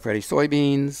 Roundup Ready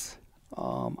soybeans.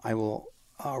 I will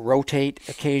rotate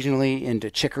occasionally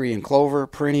into chicory and clover,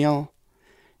 perennial.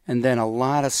 And then a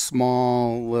lot of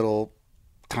small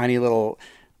tiny little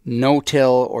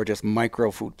no-till or just micro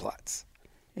food plots.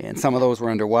 And some of those were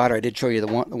underwater. I did show you the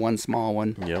one small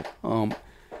one. Yep.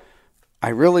 I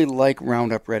really like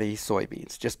Roundup Ready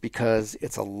soybeans just because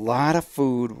it's a lot of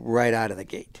food right out of the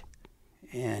gate.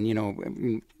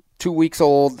 And, 2 weeks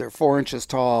old, they're 4 inches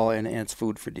tall, and it's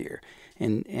food for deer.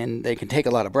 And they can take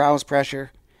a lot of browse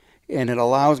pressure, and it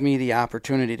allows me the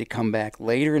opportunity to come back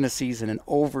later in the season and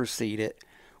overseed it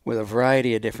with a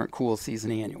variety of different cool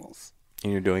season annuals.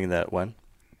 And you're doing that when?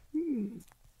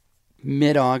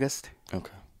 Mid-August.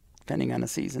 Okay. Depending on the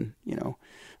season,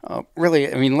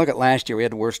 Really, look at last year. We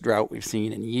had the worst drought we've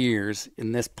seen in years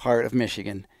in this part of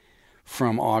Michigan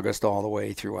from August all the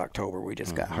way through October. We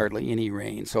just got hardly any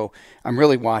rain. So I'm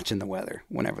really watching the weather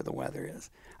whenever the weather is.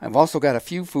 I've also got a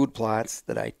few food plots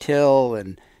that I till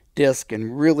and disc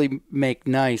and really make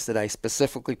nice that I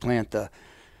specifically plant the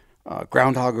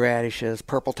groundhog radishes,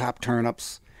 purple top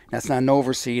turnips. That's not an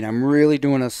overseed. I'm really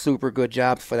doing a super good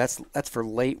job for that's for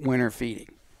late winter feeding.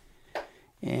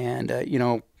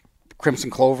 And,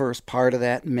 crimson clover is part of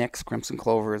that mix. Crimson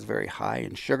clover is very high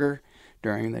in sugar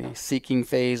during the seeking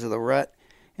phase of the rut,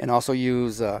 and also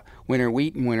use winter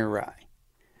wheat and winter rye.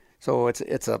 So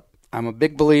I'm a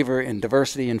big believer in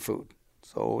diversity in food.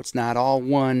 So it's not all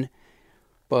one,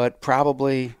 but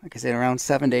probably, like I said, around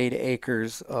 7 to 8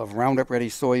 acres of Roundup Ready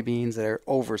soybeans that are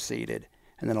overseeded,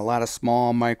 and then a lot of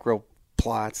small micro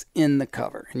plots in the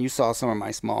cover. And you saw some of my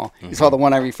small. You saw the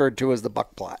one I referred to as the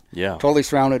buck plot. Yeah. Totally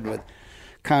surrounded with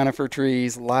conifer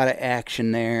trees, a lot of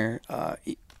action there.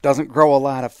 It doesn't grow a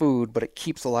lot of food, but it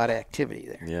keeps a lot of activity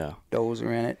there. Yeah. Does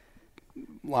are in it,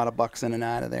 a lot of bucks in and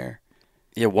out of there.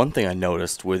 Yeah, one thing I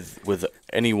noticed with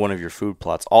any one of your food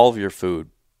plots, all of your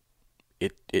food,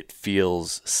 it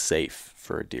feels safe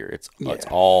for a deer. It's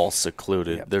all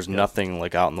secluded. Yep. There's nothing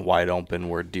like out in the wide open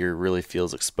where deer really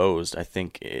feels exposed. I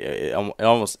think in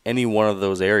almost any one of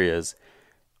those areas,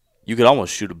 you could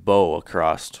almost shoot a bow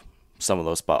across some of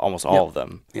those spots, almost all of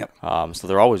them. Yep. So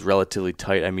they're always relatively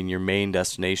tight. I mean, your main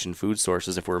destination food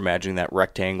sources, if we're imagining that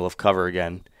rectangle of cover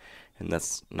again, and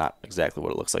that's not exactly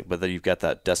what it looks like, but then you've got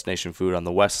that destination food on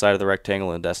the west side of the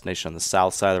rectangle and a destination on the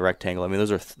south side of the rectangle. I mean,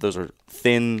 those are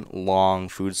thin, long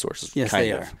food sources. Yes, kind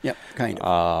they of. are. Yep, kind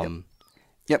of.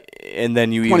 Yep. And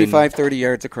then you 25, 30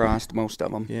 yards across, most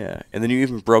of them. Yeah, and then you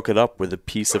even broke it up with a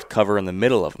piece of cover in the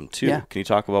middle of them, too. Yeah. Can you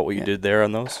talk about what you did there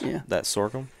on those? Yeah. That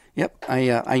sorghum? Yep,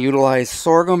 I utilize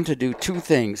sorghum to do two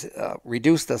things.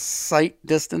 Reduce the sight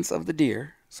distance of the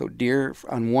deer, so deer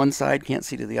on one side can't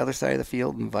see to the other side of the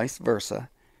field and vice versa.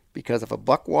 Because if a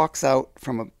buck walks out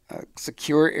from a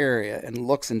secure area and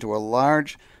looks into a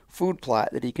large food plot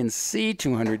that he can see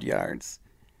 200 yards,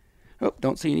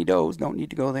 don't see any does, don't need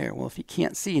to go there. Well, if he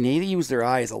can't see, and they use their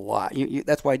eyes a lot.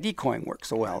 That's why decoying works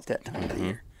so well at that time of the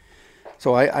year.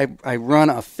 So I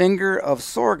run a finger of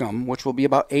sorghum, which will be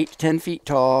about 8 to 10 feet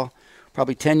tall,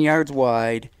 probably 10 yards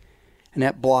wide, and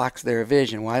that blocks their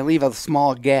vision. Well, I leave a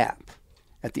small gap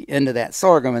at the end of that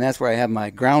sorghum, and that's where I have my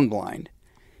ground blind.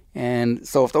 And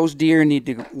so if those deer need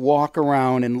to walk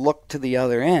around and look to the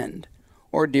other end,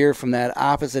 or deer from that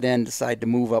opposite end decide to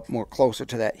move up more closer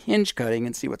to that hinge cutting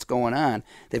and see what's going on,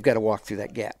 they've got to walk through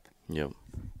that gap. Yep.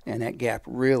 And that gap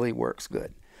really works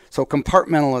good. So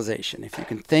compartmentalization, if you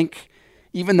can think,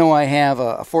 even though I have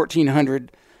a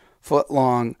 1,400-foot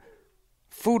long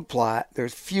food plot,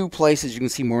 there's few places you can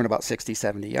see more than about 60,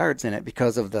 70 yards in it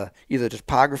because of either the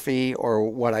topography or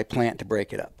what I plant to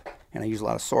break it up. And I use a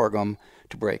lot of sorghum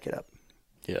to break it up.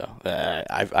 Yeah,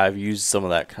 I've used some of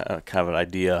that kind of an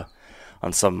idea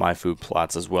on some of my food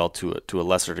plots as well to a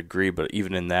lesser degree, but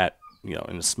even in that, in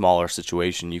a smaller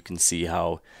situation, you can see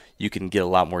how you can get a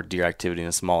lot more deer activity in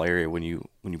a small area when you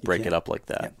break it up like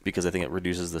that. Yep. Because I think it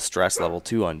reduces the stress level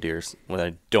too on deer when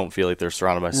I don't feel like they're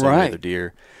surrounded by so many other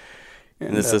deer.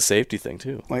 And it's a safety thing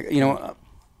too.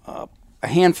 A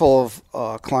handful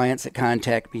of clients that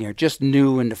contact me are just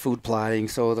new into food plotting.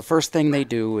 So the first thing they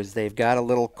do is they've got a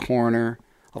little corner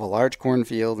of a large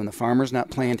cornfield, and the farmer's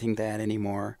not planting that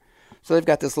anymore. So they've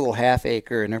got this little half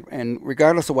acre, and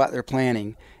regardless of what they're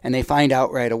planting, and they find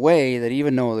out right away that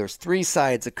even though there's 3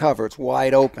 sides of cover, it's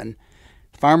wide open.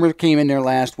 The farmer came in there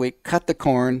last week, cut the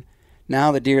corn.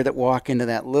 Now the deer that walk into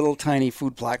that little tiny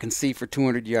food plot can see for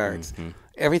 200 yards. Mm-hmm.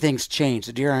 Everything's changed.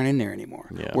 The deer aren't in there anymore.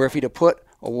 Yeah. Where if he'd have put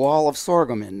a wall of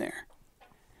sorghum in there,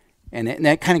 and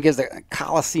that kind of gives a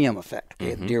Coliseum effect.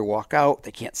 Okay? Mm-hmm. The deer walk out.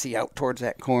 They can't see out towards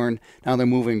that corn. Now they're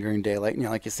moving during daylight.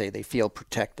 Like you say, they feel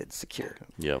protected, secure.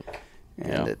 Yep.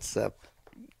 And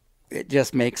it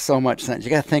just makes so much sense.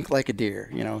 You got to think like a deer.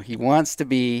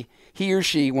 He or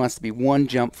she wants to be one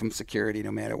jump from security no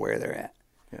matter where they're at.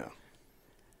 Yeah.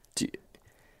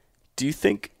 Do you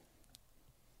think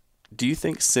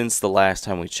since the last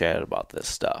time we chatted about this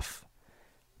stuff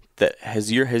that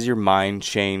has your mind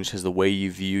changed? Has the way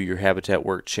you view your habitat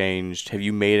work changed? Have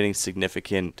you made any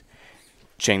significant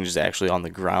changes actually on the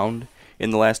ground in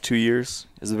the last 2 years?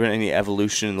 Has there been any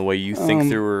evolution in the way you think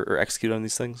through or execute on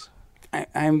these things?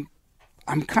 I'm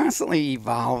constantly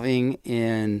evolving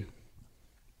in.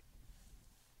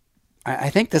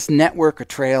 I think this network of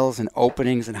trails and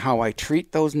openings and how I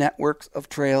treat those networks of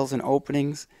trails and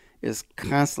openings is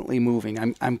constantly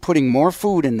moving. I'm putting more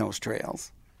food in those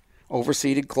trails,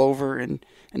 overseeded clover and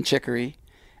chicory,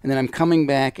 and then I'm coming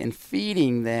back and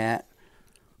feeding that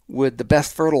with the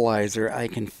best fertilizer I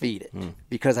can feed it,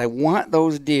 because I want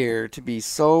those deer to be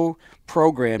so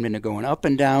programmed into going up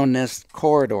and down this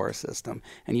corridor system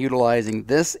and utilizing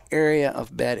this area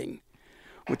of bedding,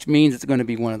 which means it's going to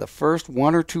be one of the first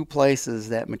 1 or 2 places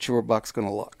that mature buck's going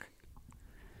to look.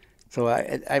 So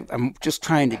I'm just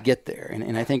trying to get there,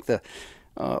 and I think the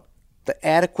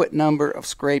adequate number of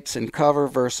scrapes in cover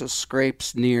versus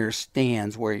scrapes near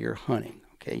stands where you're hunting.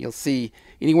 Okay, you'll see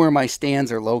anywhere my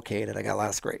stands are located, I got a lot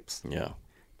of scrapes. Yeah.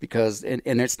 Because and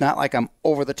it's not like I'm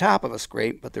over the top of a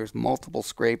scrape, but there's multiple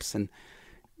scrapes and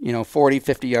 40,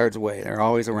 50 yards away. They're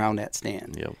always around that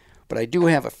stand. Yep. But I do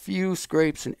have a few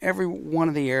scrapes in every one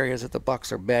of the areas that the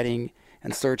bucks are bedding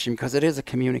and searching, because it is a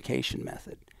communication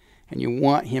method. And you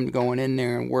want him going in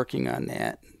there and working on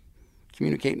that,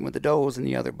 communicating with the does and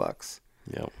the other bucks.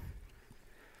 Yep.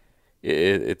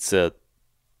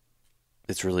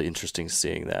 It's really interesting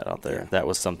seeing that out there. Yeah. That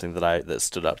was something that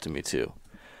stood up to me too.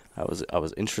 I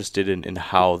was interested in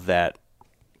how that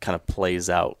kind of plays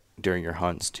out during your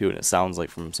hunts too, and it sounds like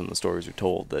from some of the stories you're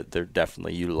told that they're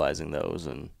definitely utilizing those.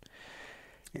 And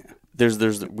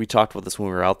we talked about this when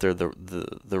we were out there.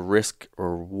 The risk,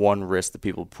 or one risk that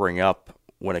people bring up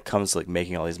when it comes to like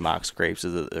making all these mock scrapes,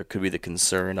 is that there could be the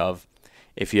concern of,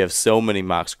 if you have so many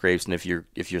mock scrapes, and if your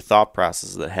thought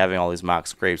process is that having all these mock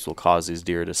scrapes will cause these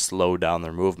deer to slow down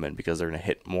their movement because they're going to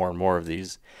hit more and more of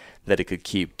these, that it could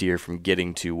keep deer from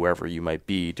getting to wherever you might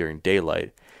be during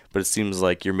daylight. But it seems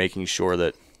like you're making sure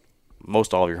that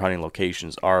most all of your hunting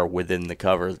locations are within the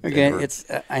cover. Again, it's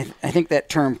I think that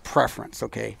term preference,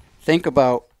 okay? Think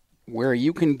about where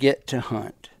you can get to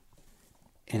hunt,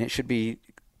 and it should be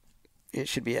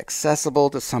accessible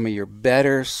to some of your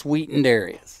better sweetened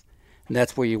areas. And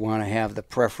that's where you want to have the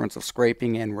preference of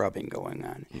scraping and rubbing going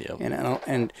on. Yep.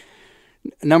 And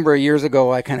a number of years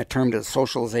ago, I kind of termed it a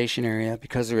socialization area,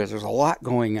 because there's a lot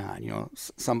going on.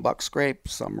 Some bucks scrape,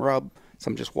 some rub,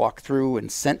 some just walk through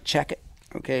and scent check it.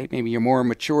 Okay, maybe your more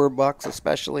mature bucks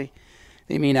especially,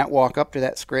 they may not walk up to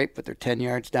that scrape, but they're 10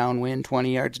 yards downwind,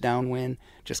 20 yards downwind,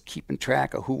 just keeping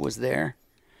track of who was there.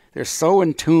 They're so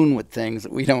in tune with things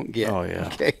that we don't get. Oh, yeah.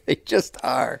 Okay, they just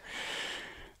are.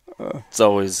 It's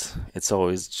always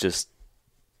just,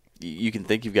 you can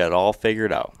think you've got it all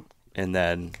figured out, and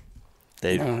then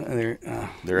they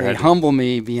humble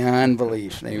me beyond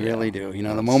belief. They really do.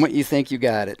 The moment you think you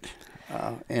got it,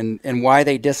 and why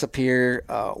they disappear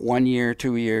 1 year,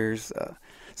 2 years.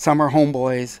 Some are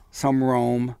homeboys, some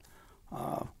roam.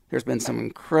 There's been some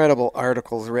incredible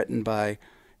articles written by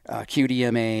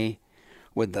QDMA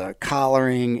with the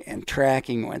collaring and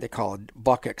tracking, what they call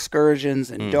buck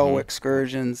excursions and doe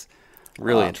excursions.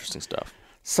 Really interesting stuff.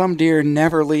 Some deer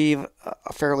never leave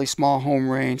a fairly small home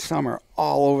range. Some are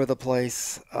all over the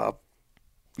place.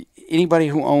 Anybody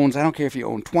who owns, I don't care if you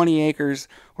own 20 acres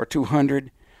or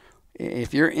 200,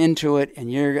 if you're into it and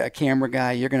you're a camera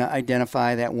guy, you're going to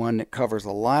identify that one that covers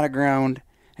a lot of ground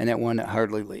and that one that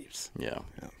hardly leaves. Yeah.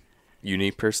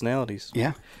 Unique personalities.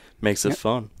 Yeah. Makes it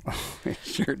fun. It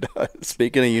sure does.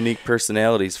 Speaking of unique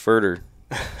personalities, Furter,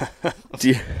 do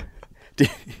you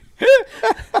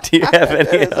have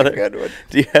any That's a good one.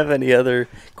 Do you have any other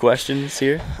questions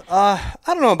here? I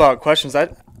don't know about questions.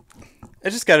 It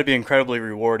just got to be incredibly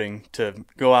rewarding to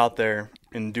go out there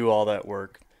and do all that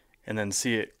work and then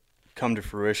see it come to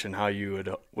fruition how you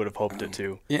would have hoped it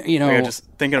to. Like just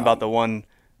thinking about the one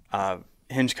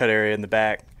hinge cut area in the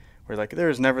back, where like there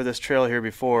was never this trail here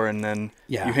before, and then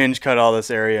you hinge cut all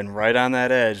this area, and right on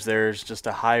that edge there's just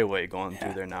a highway going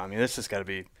through there now. I mean, it's just got to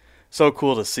be so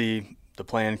cool to see the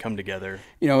plan come together.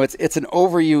 It's an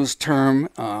overused term.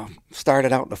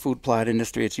 Started out in the food plot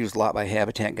industry. It's used a lot by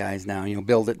habitat guys now.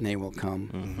 Build it and they will come.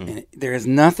 Mm-hmm. And there is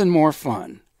nothing more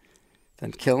fun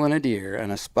than killing a deer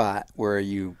on a spot where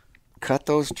you cut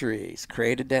those trees,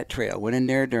 created that trail, went in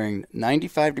there during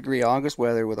 95-degree August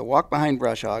weather with a walk-behind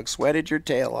brush hog, sweated your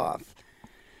tail off,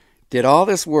 did all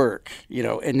this work,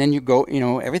 and then you go,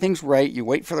 everything's right, you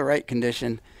wait for the right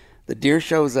condition, the deer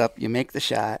shows up, you make the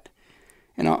shot,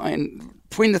 and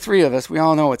between the three of us, we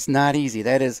all know it's not easy.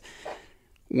 That is,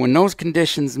 when those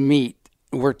conditions meet,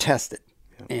 we're tested.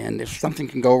 And if something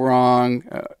can go wrong,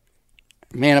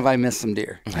 man, have I missed some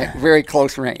deer. Very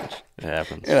close range. It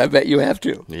happens. And I bet you have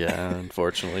too. Yeah,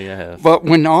 unfortunately I have. But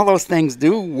when all those things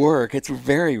do work, it's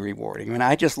very rewarding. I mean,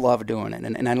 I just love doing it.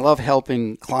 And I love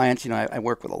helping clients. I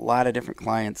work with a lot of different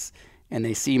clients, and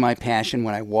they see my passion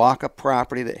when I walk a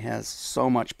property that has so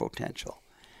much potential.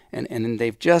 And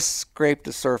they've just scraped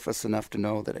the surface enough to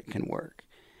know that it can work.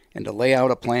 And to lay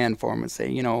out a plan for them and say,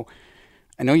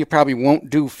 I know you probably won't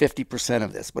do 50%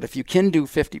 of this, but if you can do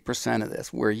 50% of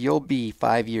this, where you'll be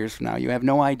 5 years from now, you have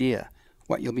no idea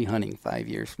what you'll be hunting 5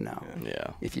 years from now.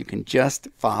 Yeah. If you can just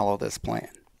follow this plan.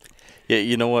 Yeah,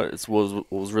 you know what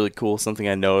was really cool? Something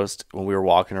I noticed when we were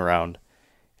walking around,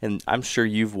 and I'm sure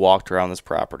you've walked around this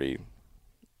property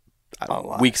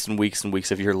weeks and weeks and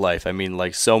weeks of your life. I mean,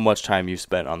 like so much time you've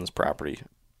spent on this property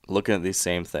looking at these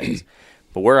same things.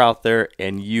 But we're out there,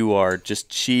 and you are just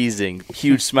cheesing,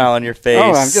 huge smile on your face. Oh,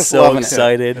 I'm just so loving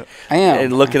excited. It. I am.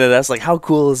 And looking at us like, how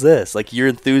cool is this? Like your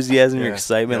enthusiasm, your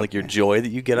excitement, like your joy that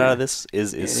you get out of this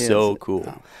is so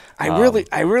cool.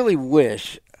 I really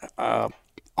wish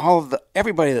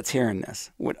everybody that's hearing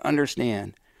this would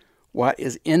understand what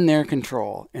is in their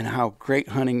control and how great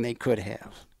hunting they could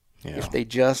have if they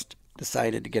just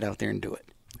decided to get out there and do it.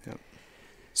 Yep.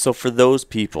 So for those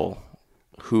people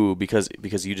who, because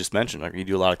you just mentioned, like, you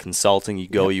do a lot of consulting,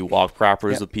 you walk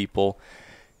properties with people.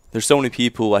 There's so many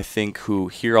people, I think, who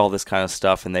hear all this kind of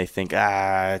stuff and they think,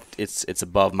 it's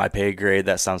above my pay grade.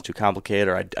 That sounds too complicated,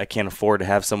 or I can't afford to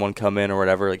have someone come in or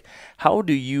whatever. Like, how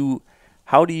do you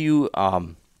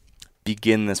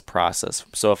begin this process?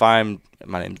 So if I've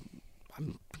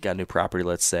got a new property,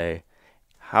 let's say,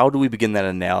 how do we begin that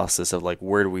analysis of like,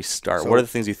 where do we start? What are the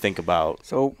things you think about?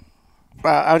 So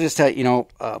I'll just tell you,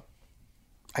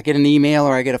 I get an email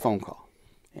or I get a phone call,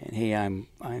 and hey, I'm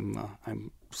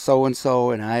so and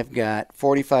so, and I've got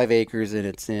 45 acres, and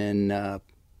it's in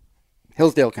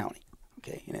Hillsdale County.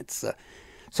 Okay, and it's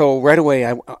so right away.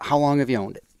 How long have you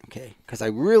owned it? Okay, because I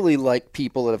really like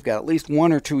people that have got at least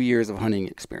 1 or 2 years of hunting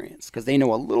experience, because they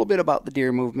know a little bit about the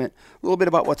deer movement, a little bit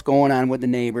about what's going on with the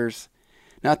neighbors.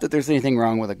 Not that there's anything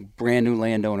wrong with a brand new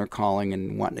landowner calling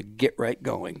and wanting to get right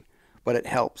going, but it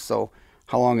helps. So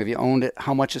how long have you owned it?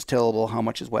 How much is tillable? How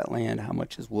much is wetland? How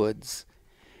much is woods?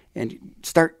 And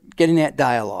start getting that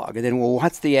dialogue. And then, well,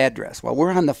 what's the address? Well,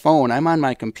 we're on the phone. I'm on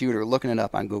my computer looking it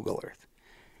up on Google Earth.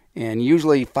 And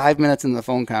usually 5 minutes into the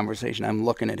phone conversation, I'm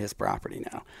looking at his property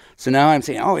now. So now I'm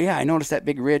saying, oh, yeah, I noticed that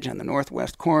big ridge on the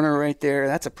northwest corner right there.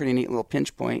 That's a pretty neat little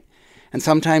pinch point. And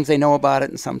sometimes they know about it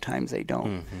and sometimes they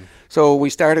don't. Mm-hmm. So we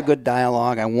start a good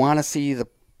dialogue. I want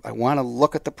to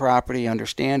look at the property,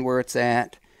 understand where it's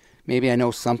at. Maybe I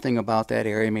know something about that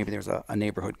area. Maybe there's a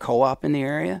neighborhood co-op in the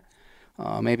area.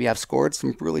 Maybe I've scored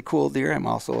some really cool deer. I'm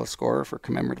also a scorer for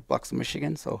commemorative bucks of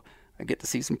Michigan, so I get to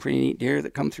see some pretty neat deer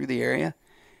that come through the area.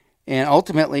 And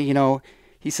ultimately,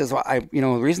 he says, well, the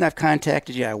reason I've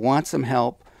contacted you, I want some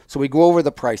help. So we go over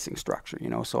the pricing structure,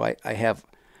 So I've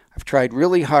tried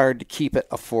really hard to keep it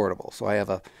affordable. So I have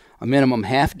a minimum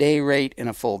half-day rate and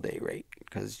a full-day rate,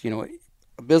 because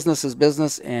a business is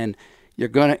business, and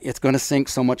it's gonna sink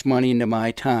so much money into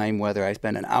my time, whether I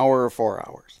spend an hour or 4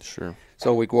 hours. Sure.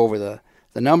 So we go over the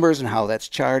numbers and how that's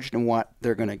charged and what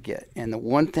they're gonna get. And the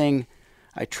one thing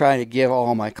I try to give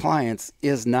all my clients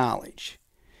is knowledge,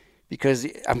 because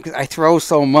I throw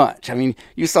so much. I mean,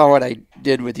 you saw what I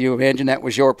did with you. Imagine that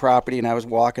was your property and I was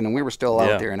walking and we were still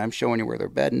out there, and I'm showing you where they're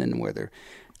bedding and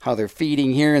how they're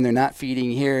feeding here and they're not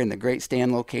feeding here, and the great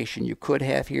stand location you could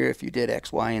have here if you did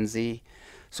X, Y, and Z.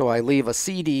 So I leave a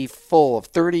CD full of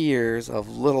 30 years of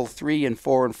little 3 and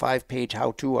 4 and 5 page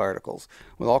how-to articles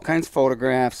with all kinds of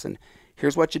photographs, and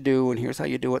here's what you do and here's how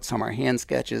you do it. Some are hand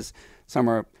sketches, some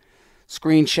are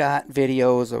screenshot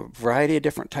videos, a variety of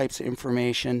different types of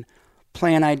information,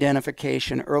 plan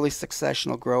identification, early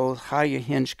successional growth, how you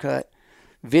hinge cut,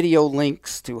 video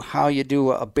links to how you do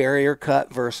a barrier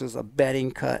cut versus a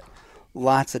bedding cut,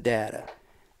 lots of data.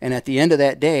 And at the end of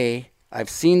that day, I've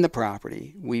seen the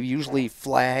property. We usually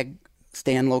flag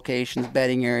stand locations,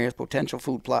 bedding areas, potential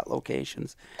food plot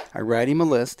locations. I write him a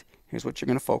list. Here's what you're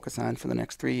going to focus on for the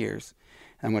next 3 years.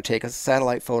 And I'm going to take a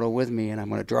satellite photo with me, and I'm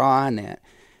going to draw on that.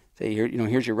 Say,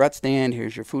 here's your rut stand,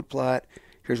 here's your food plot,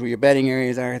 here's where your bedding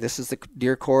areas are, this is the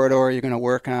deer corridor you're going to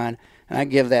work on. And I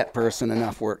give that person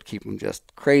enough work to keep them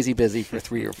just crazy busy for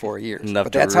 3 or 4 years.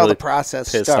 But that's how the process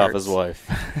starts. Pissed off his wife.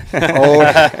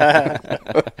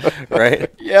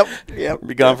 Right? Yep.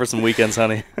 Be gone for some weekends,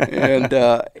 honey. And,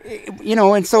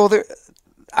 and so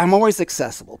I'm always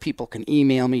accessible. People can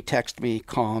email me, text me,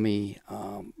 call me.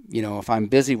 If I'm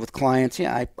busy with clients,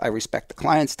 I respect the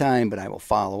client's time, but I will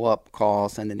follow up, call,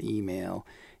 send an email.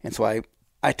 And so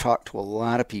I talk to a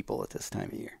lot of people at this time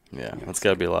of year. Yeah, that's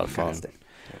got to be a lot of fun.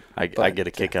 I get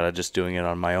a kick out of just doing it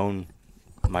on my own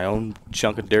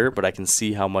chunk of dirt, but I can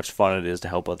see how much fun it is to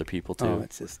help other people too. Oh,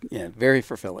 it's just very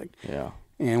fulfilling. Yeah.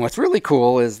 And what's really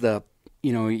cool is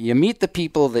you meet the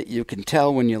people that you can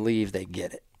tell when you leave they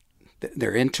get it.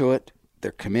 They're into it.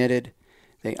 They're committed.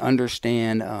 They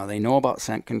understand. They know about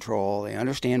scent control. They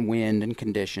understand wind and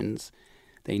conditions.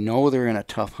 They know they're in a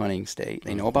tough hunting state.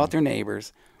 They know about their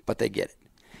neighbors, but they get it.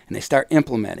 And they start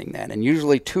implementing that. And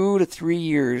usually 2 to 3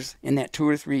 years, in that 2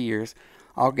 or 3 years,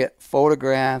 I'll get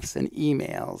photographs and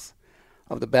emails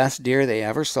of the best deer they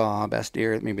ever saw, best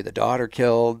deer maybe the daughter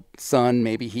killed, son,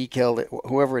 maybe he killed it,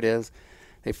 whoever it is.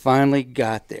 They finally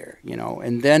got there,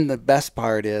 And then the best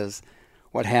part is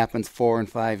what happens 4 and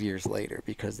 5 years later,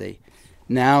 because they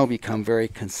now become very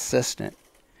consistent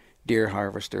deer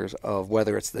harvesters of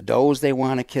whether it's the does they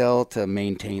want to kill to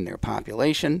maintain their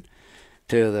population,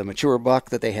 to the mature buck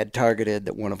that they had targeted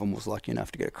that one of them was lucky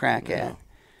enough to get a crack at.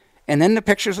 And then the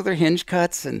pictures of their hinge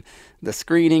cuts and the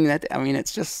screening,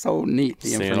 it's just so neat, the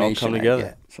Seeing information it all come together. I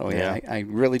get. So I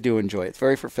really do enjoy it. It's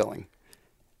very fulfilling.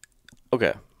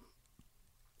 Okay.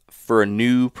 For a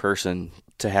new person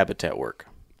to habitat work,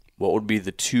 what would be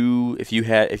the two, if we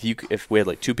had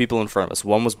like two people in front of us,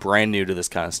 one was brand new to this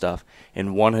kind of stuff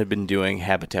and one had been doing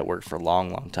habitat work for a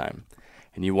long, long time,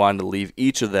 and you wanted to leave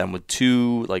each of them with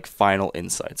two like final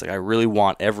insights. Like I really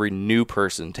want every new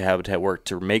person to habitat work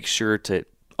to make sure to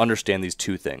understand these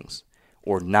two things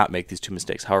or not make these two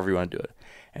mistakes, however you want to do it.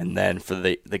 And then for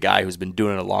the guy who's been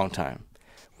doing it a long time,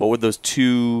 what would those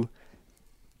two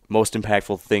most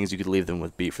impactful things you could leave them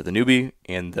with be for the newbie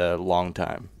and the long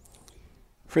time?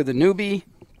 For the newbie,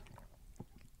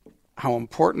 how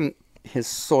important his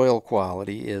soil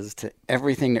quality is to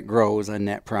everything that grows on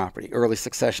that property, early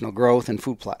successional growth and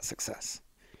food plot success.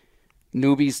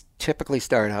 Newbies typically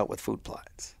start out with food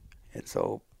plots. And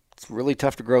so it's really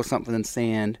tough to grow something in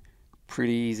sand,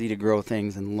 pretty easy to grow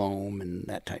things in loam and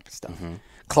that type of stuff. Mm-hmm.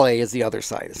 Clay is the other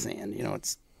side of sand.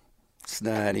 It's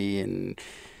snotty and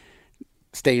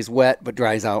stays wet but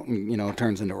dries out and,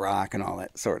 turns into rock and all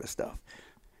that sort of stuff.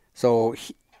 So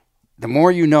the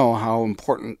more you know how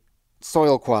important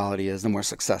soil quality is, the more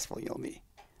successful you'll be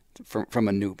from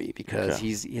a newbie, because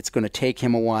it's going to take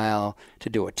him a while to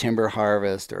do a timber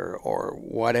harvest or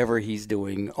whatever he's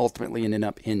doing, ultimately ending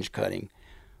up hinge cutting.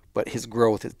 But his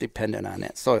growth is dependent on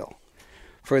that soil.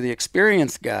 For the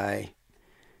experienced guy,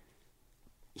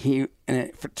 to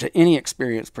any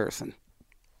experienced person,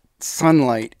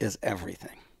 sunlight is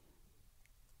everything.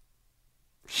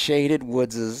 Shaded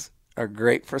woodses are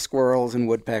great for squirrels and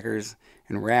woodpeckers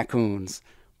and raccoons,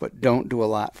 but don't do a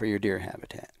lot for your deer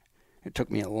habitat. It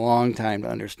took me a long time to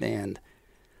understand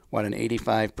what an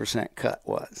 85% cut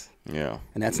was. Yeah.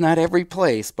 And that's not every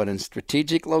place, but in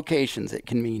strategic locations, it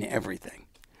can mean everything.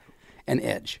 An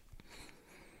edge.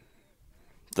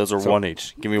 Those are one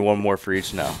each. Give me one more for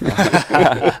each now.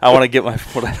 I want to get what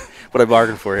I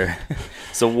bargained for here.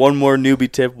 So one more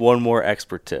newbie tip, one more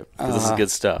expert tip. This is good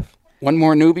stuff. One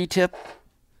more newbie tip.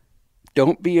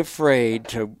 Don't be afraid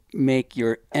to make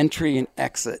your entry and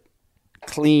exit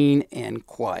clean and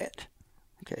quiet.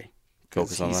 Okay.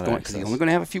 Focus on that. Because he's only going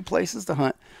to have a few places to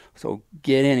hunt. So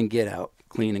get in and get out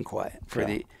clean and quiet. For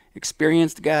the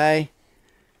experienced guy,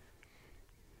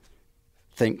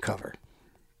 think cover.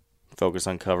 Focus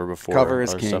on cover before cover is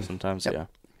other king. Stuff sometimes. Yep.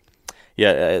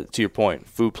 Yeah, to your point,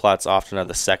 food plots often are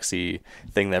the sexy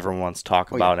thing that everyone wants to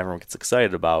talk about and everyone gets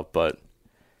excited about, but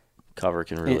cover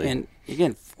can really... And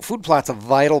again, food plot's a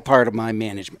vital part of my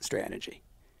management strategy.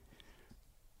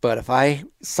 But if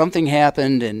something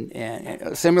happened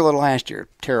and similar to last year,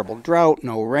 terrible drought,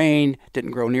 no rain,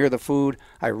 didn't grow near the food,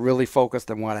 I really focused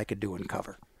on what I could do in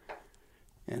cover.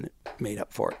 And it made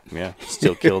up for it. Yeah,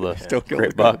 still killed a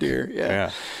great buck. Deer.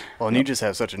 Yeah. Well, and you just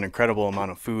have such an incredible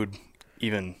amount of food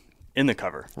even in the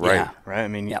cover. Right. Yeah. Right? I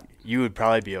mean, you would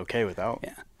probably be okay without.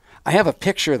 Yeah. I have a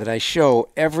picture that I show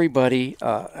everybody.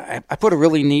 I put a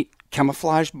really neat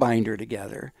camouflage binder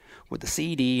together with the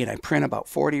CD, and I print about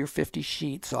 40 or 50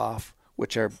 sheets off,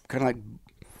 which are kind of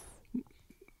like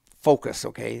focus,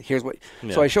 okay?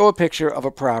 So I show a picture of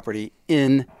a property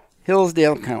in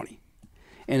Hillsdale County,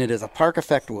 and it is a Park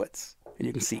Effect Woods, and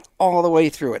you can see all the way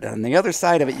through it. And on the other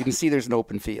side of it, you can see there's an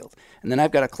open field. And then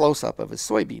I've got a close-up of his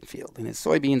soybean field, and his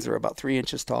soybeans are about 3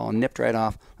 inches tall and nipped right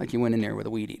off like you went in there with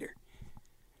a weed eater.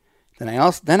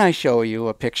 Then I show you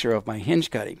a picture of my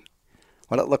hinge cutting,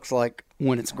 what it looks like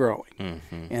when it's growing.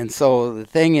 Mm-hmm. And so the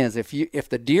thing is, if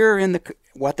the deer are in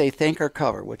what they think are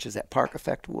cover, which is at Park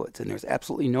Effect Woods, and there's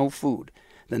absolutely no food,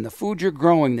 then the food you're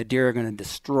growing, the deer are going to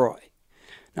destroy.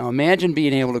 Now imagine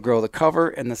being able to grow the cover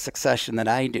and the succession that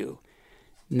I do.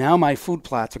 Now my food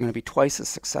plots are going to be twice as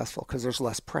successful because there's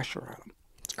less pressure on them.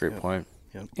 Great point.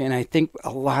 Yep. And I think a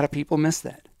lot of people miss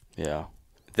that. Yeah.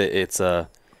 It's all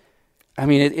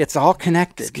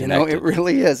connected. It's connected. It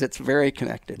really is. It's very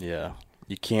connected. Yeah.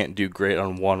 You can't do great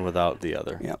on one without the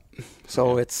other. Yep.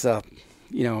 So it's a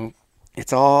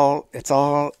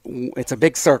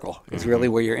big circle. It's really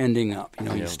where you're ending up.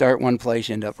 You start one place,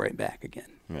 you end up right back again.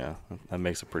 Yeah, that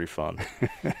makes it pretty fun.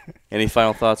 Any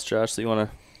final thoughts, Josh, that you want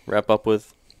to wrap up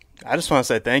with? I just want to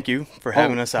say thank you for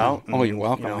having us out. Oh, you're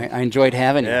welcome. I enjoyed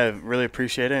having you. Yeah, really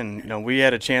appreciate it. And we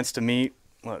had a chance to meet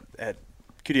at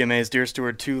QDMA's Deer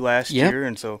Steward 2 last year,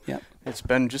 and so it's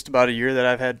been just about a year that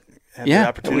I've had the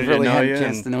opportunity really to know you. Had a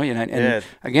chance to know you. And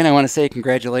again, I want to say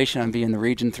congratulations on being the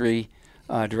Region 3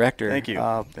 director. Thank you.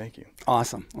 Thank you.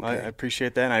 Awesome. Okay. Well, I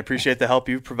appreciate that, and I appreciate the help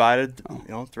you've provided.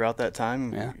 Throughout that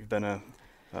time. Yeah. You've been a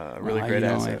really great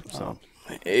asset.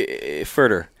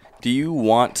 Further, do you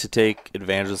want to take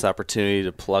advantage of this opportunity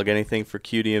to plug anything for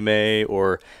QDMA?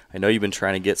 Or I know you've been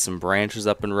trying to get some branches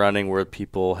up and running where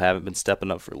people haven't been stepping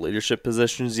up for leadership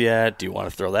positions yet. Do you want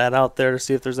to throw that out there to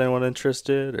see if there's anyone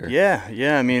interested? Or?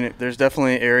 Yeah. I mean, there's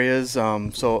definitely areas.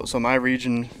 So my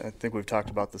region, I think we've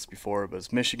talked about this before, but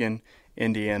it's Michigan,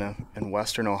 Indiana, and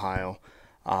Western Ohio.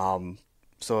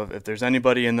 So if there's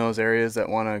anybody in those areas that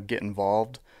want to get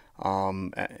involved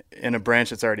in a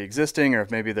branch that's already existing, or if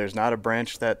maybe there's not a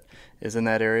branch that is in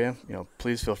that area,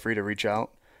 please feel free to reach out.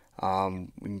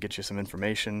 We can get you some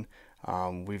information.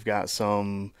 We've got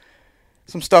some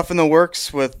stuff in the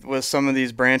works with some of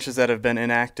these branches that have been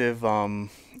inactive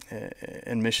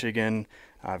in Michigan.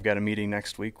 I've got a meeting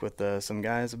next week with some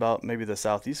guys about maybe the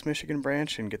Southeast Michigan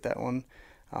branch and get that one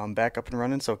back up and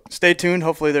running. So stay tuned.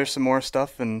 Hopefully there's some more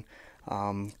stuff and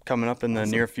coming up in the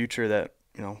near future that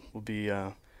will be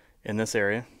in this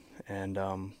area, and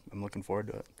I'm looking forward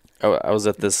to it. I was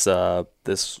at this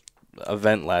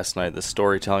event last night, the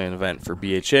storytelling event for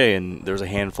BHA, and there was a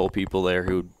handful of people there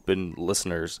who'd been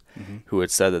listeners who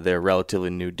had said that they're relatively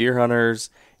new deer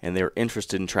hunters and they were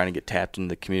interested in trying to get tapped into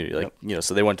the community.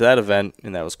 So they went to that event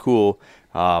and that was cool.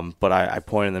 But I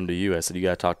pointed them to you. I said, you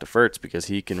got to talk to Fertz because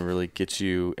he can really get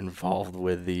you involved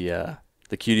with the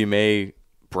QDMA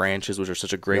branches, which are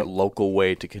such a great local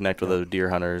way to connect with other deer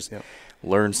hunters.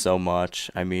 Learn so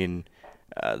much. I mean,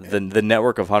 the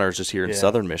network of hunters just here in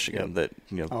southern Michigan that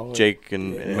Jake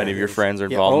and many of your friends are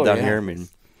involved down here. I mean,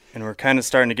 and we're kind of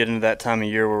starting to get into that time of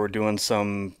year where we're doing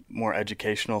some more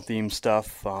educational themed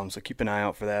stuff. So keep an eye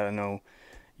out for that. I know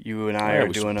you and I are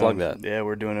doing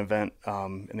we're doing an event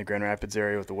in the Grand Rapids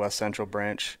area with the West Central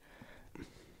branch,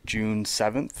 June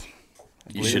 7th.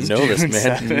 You should know this,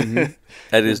 man.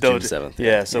 That is June 7th.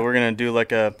 Yeah, so we're gonna do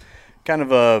like a kind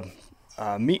of a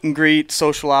meet and greet,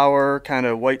 social hour, kind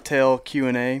of whitetail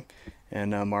Q&A,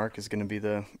 and Mark is going to be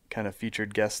the kind of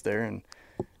featured guest there. And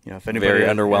if anybody very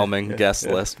underwhelming guest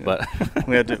list, but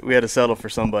we had to settle for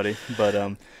somebody. But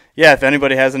if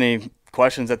anybody has any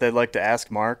questions that they'd like to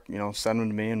ask Mark, send them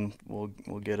to me, and we'll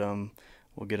get them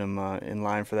in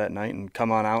line for that night. And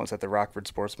come on out. It's at the Rockford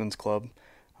Sportsman's Club.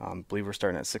 I believe we're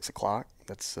starting at 6:00.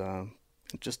 That's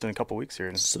just in a couple weeks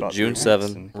here. So June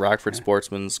 7th, Rockford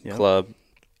Sportsman's Club.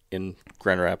 In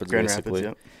Grand Rapids, basically.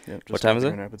 Rapids, yep. What time is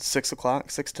it?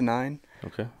 6:00, 6 to 9.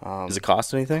 Okay. Does it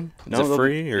cost anything? Is it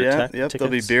free? Or tickets?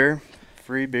 There'll be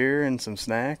free beer, and some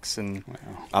snacks, and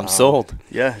I'm sold.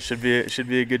 Yeah, it should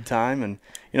be a good time, and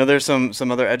there's some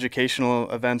other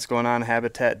educational events going on.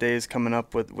 Habitat Days coming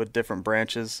up with different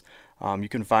branches. You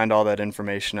can find all that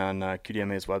information on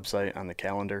QDMA's website on the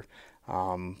calendar.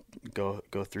 Go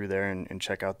through there and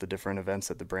check out the different events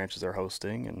that the branches are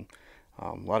hosting, and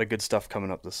a lot of good stuff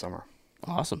coming up this summer.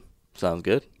 Awesome. Sounds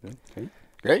good. Okay.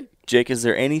 Great. Jake, is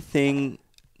there anything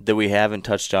that we haven't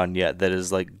touched on yet that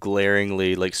is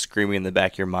glaringly screaming in the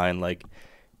back of your mind,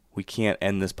 we can't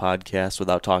end this podcast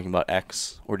without talking about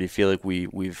X? Or do you feel like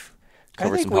we've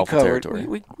covered some helpful territory?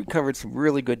 We covered some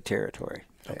really good territory.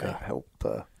 Okay. I hope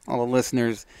all the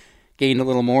listeners gained a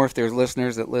little more. If there's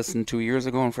listeners that listened 2 years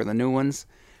ago, and for the new ones,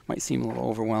 might seem a little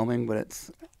overwhelming, but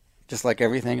it's just like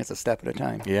everything, it's a step at a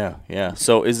time. Yeah.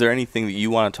 So is there anything that you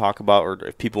want to talk about, or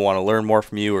if people want to learn more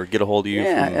from you or get a hold of you?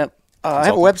 Yeah, I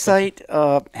have a website,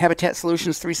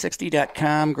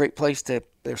 habitatsolutions360.com. Great place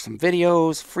there's some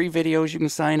videos, free videos you can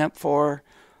sign up for.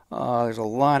 There's a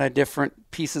lot of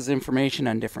different pieces of information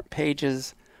on different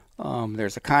pages.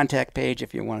 There's a contact page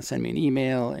if you want to send me an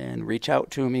email and reach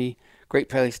out to me. Great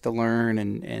place to learn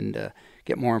and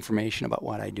get more information about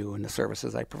what I do and the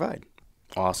services I provide.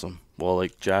 Awesome. Well,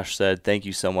 like Josh said, thank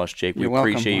you so much, Jake. You're we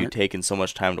appreciate welcome, you Mark. taking so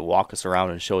much time to walk us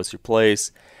around and show us your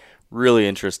place. Really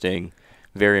interesting,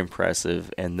 very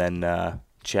impressive, and then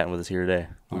chatting with us here today.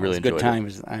 We really enjoyed it. It's a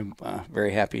good time. I'm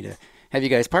very happy to have you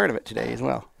guys part of it today as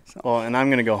well. So. Well, and I'm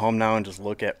going to go home now and just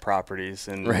look at properties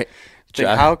and right. think,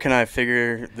 how can I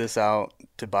figure this out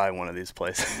to buy one of these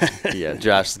places? Yeah,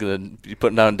 Josh is going to be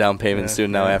putting down a down payment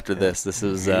soon now after this. This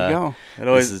is this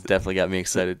has definitely got me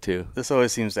excited too. This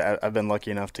always seems to, I've been lucky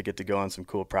enough to get to go on some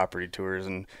cool property tours,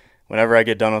 and whenever I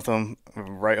get done with them,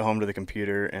 I'm right home to the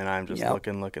computer, and I'm just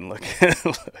looking.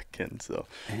 So.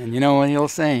 And you know what the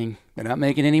old saying, we're not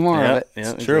making any more of it.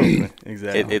 Yeah, it's true.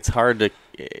 Exactly. It's hard to.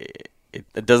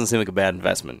 It doesn't seem like a bad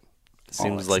investment. It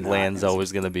seems like land's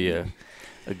always going to be a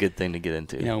good thing to get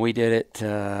into. You know, we did it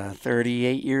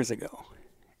 38 years ago.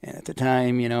 And at the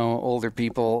time, you know, older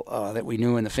people that we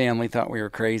knew in the family thought we were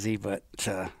crazy, but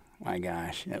my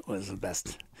gosh, it was the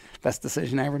best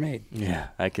decision I ever made. Yeah,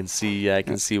 I can see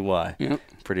why. Yep.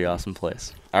 Pretty awesome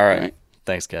place. All right.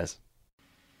 Thanks, guys.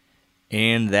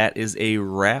 And that is a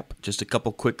wrap. Just a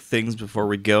couple quick things before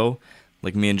we go.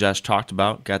 Like me and Josh talked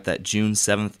about, got that June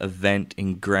 7th event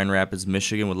in Grand Rapids,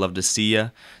 Michigan. Would love to see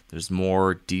you. There's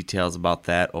more details about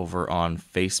that over on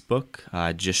Facebook.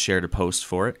 I just shared a post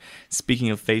for it.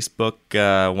 Speaking of Facebook,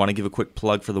 I want to give a quick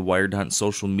plug for the Wired to Hunt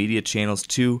social media channels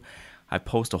too. I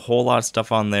post a whole lot of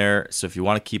stuff on there, so if you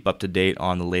want to keep up to date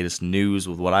on the latest news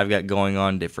with what I've got going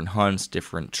on, different hunts,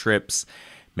 different trips,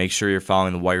 make sure you're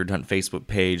following the Wired to Hunt Facebook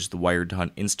page, the Wired to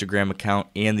Hunt Instagram account,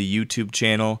 and the YouTube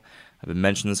channel. I've been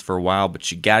mentioning this for a while,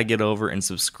 but you got to get over and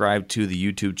subscribe to the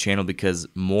YouTube channel because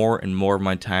more and more of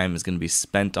my time is going to be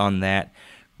spent on that.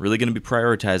 Really going to be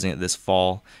prioritizing it this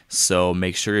fall, so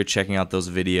make sure you're checking out those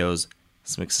videos.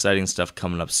 Some exciting stuff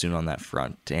coming up soon on that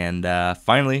front. And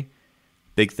finally,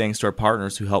 big thanks to our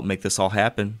partners who helped make this all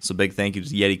happen. So big thank you to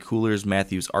Yeti Coolers,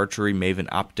 Matthews Archery, Maven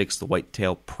Optics, the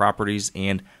Whitetail Properties,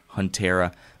 and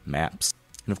Huntera Maps.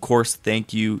 And of course,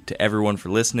 thank you to everyone for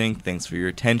listening. Thanks for your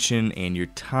attention and your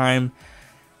time.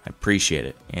 I appreciate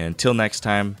it. And until next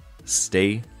time,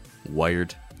 stay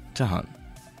wired to hunt.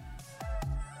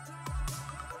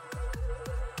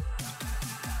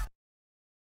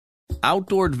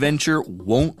 Outdoor adventure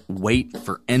won't wait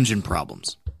for engine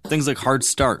problems. Things like hard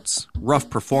starts, rough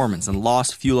performance, and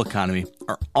lost fuel economy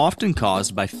are often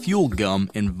caused by fuel gum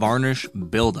and varnish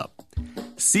buildup.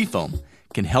 Seafoam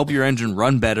can help your engine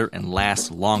run better and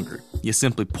last longer. You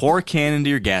simply pour a can into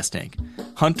your gas tank.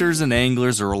 Hunters and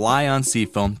anglers rely on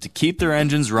Seafoam to keep their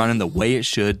engines running the way it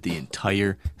should the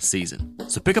entire season.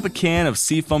 So pick up a can of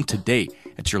Seafoam today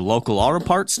at your local auto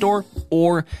parts store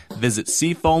or visit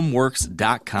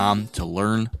SeafoamWorks.com to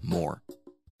learn more.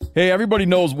 Hey, everybody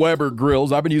knows Weber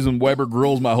grills. I've been using Weber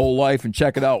grills my whole life, and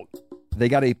check it out. They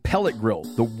got a pellet grill,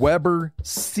 the Weber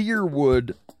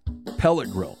Searwood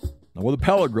pellet grill. Now, with a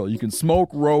pellet grill, you can smoke,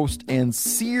 roast, and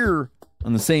sear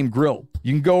on the same grill.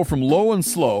 You can go from low and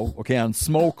slow, on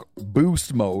smoke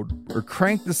boost mode, or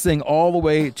crank this thing all the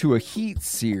way to a heat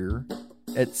sear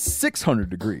at 600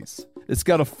 degrees. It's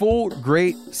got a full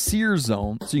great sear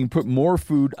zone, so you can put more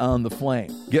food on the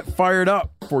flame. Get fired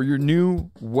up for your new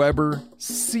Weber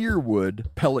Searwood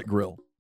pellet grill.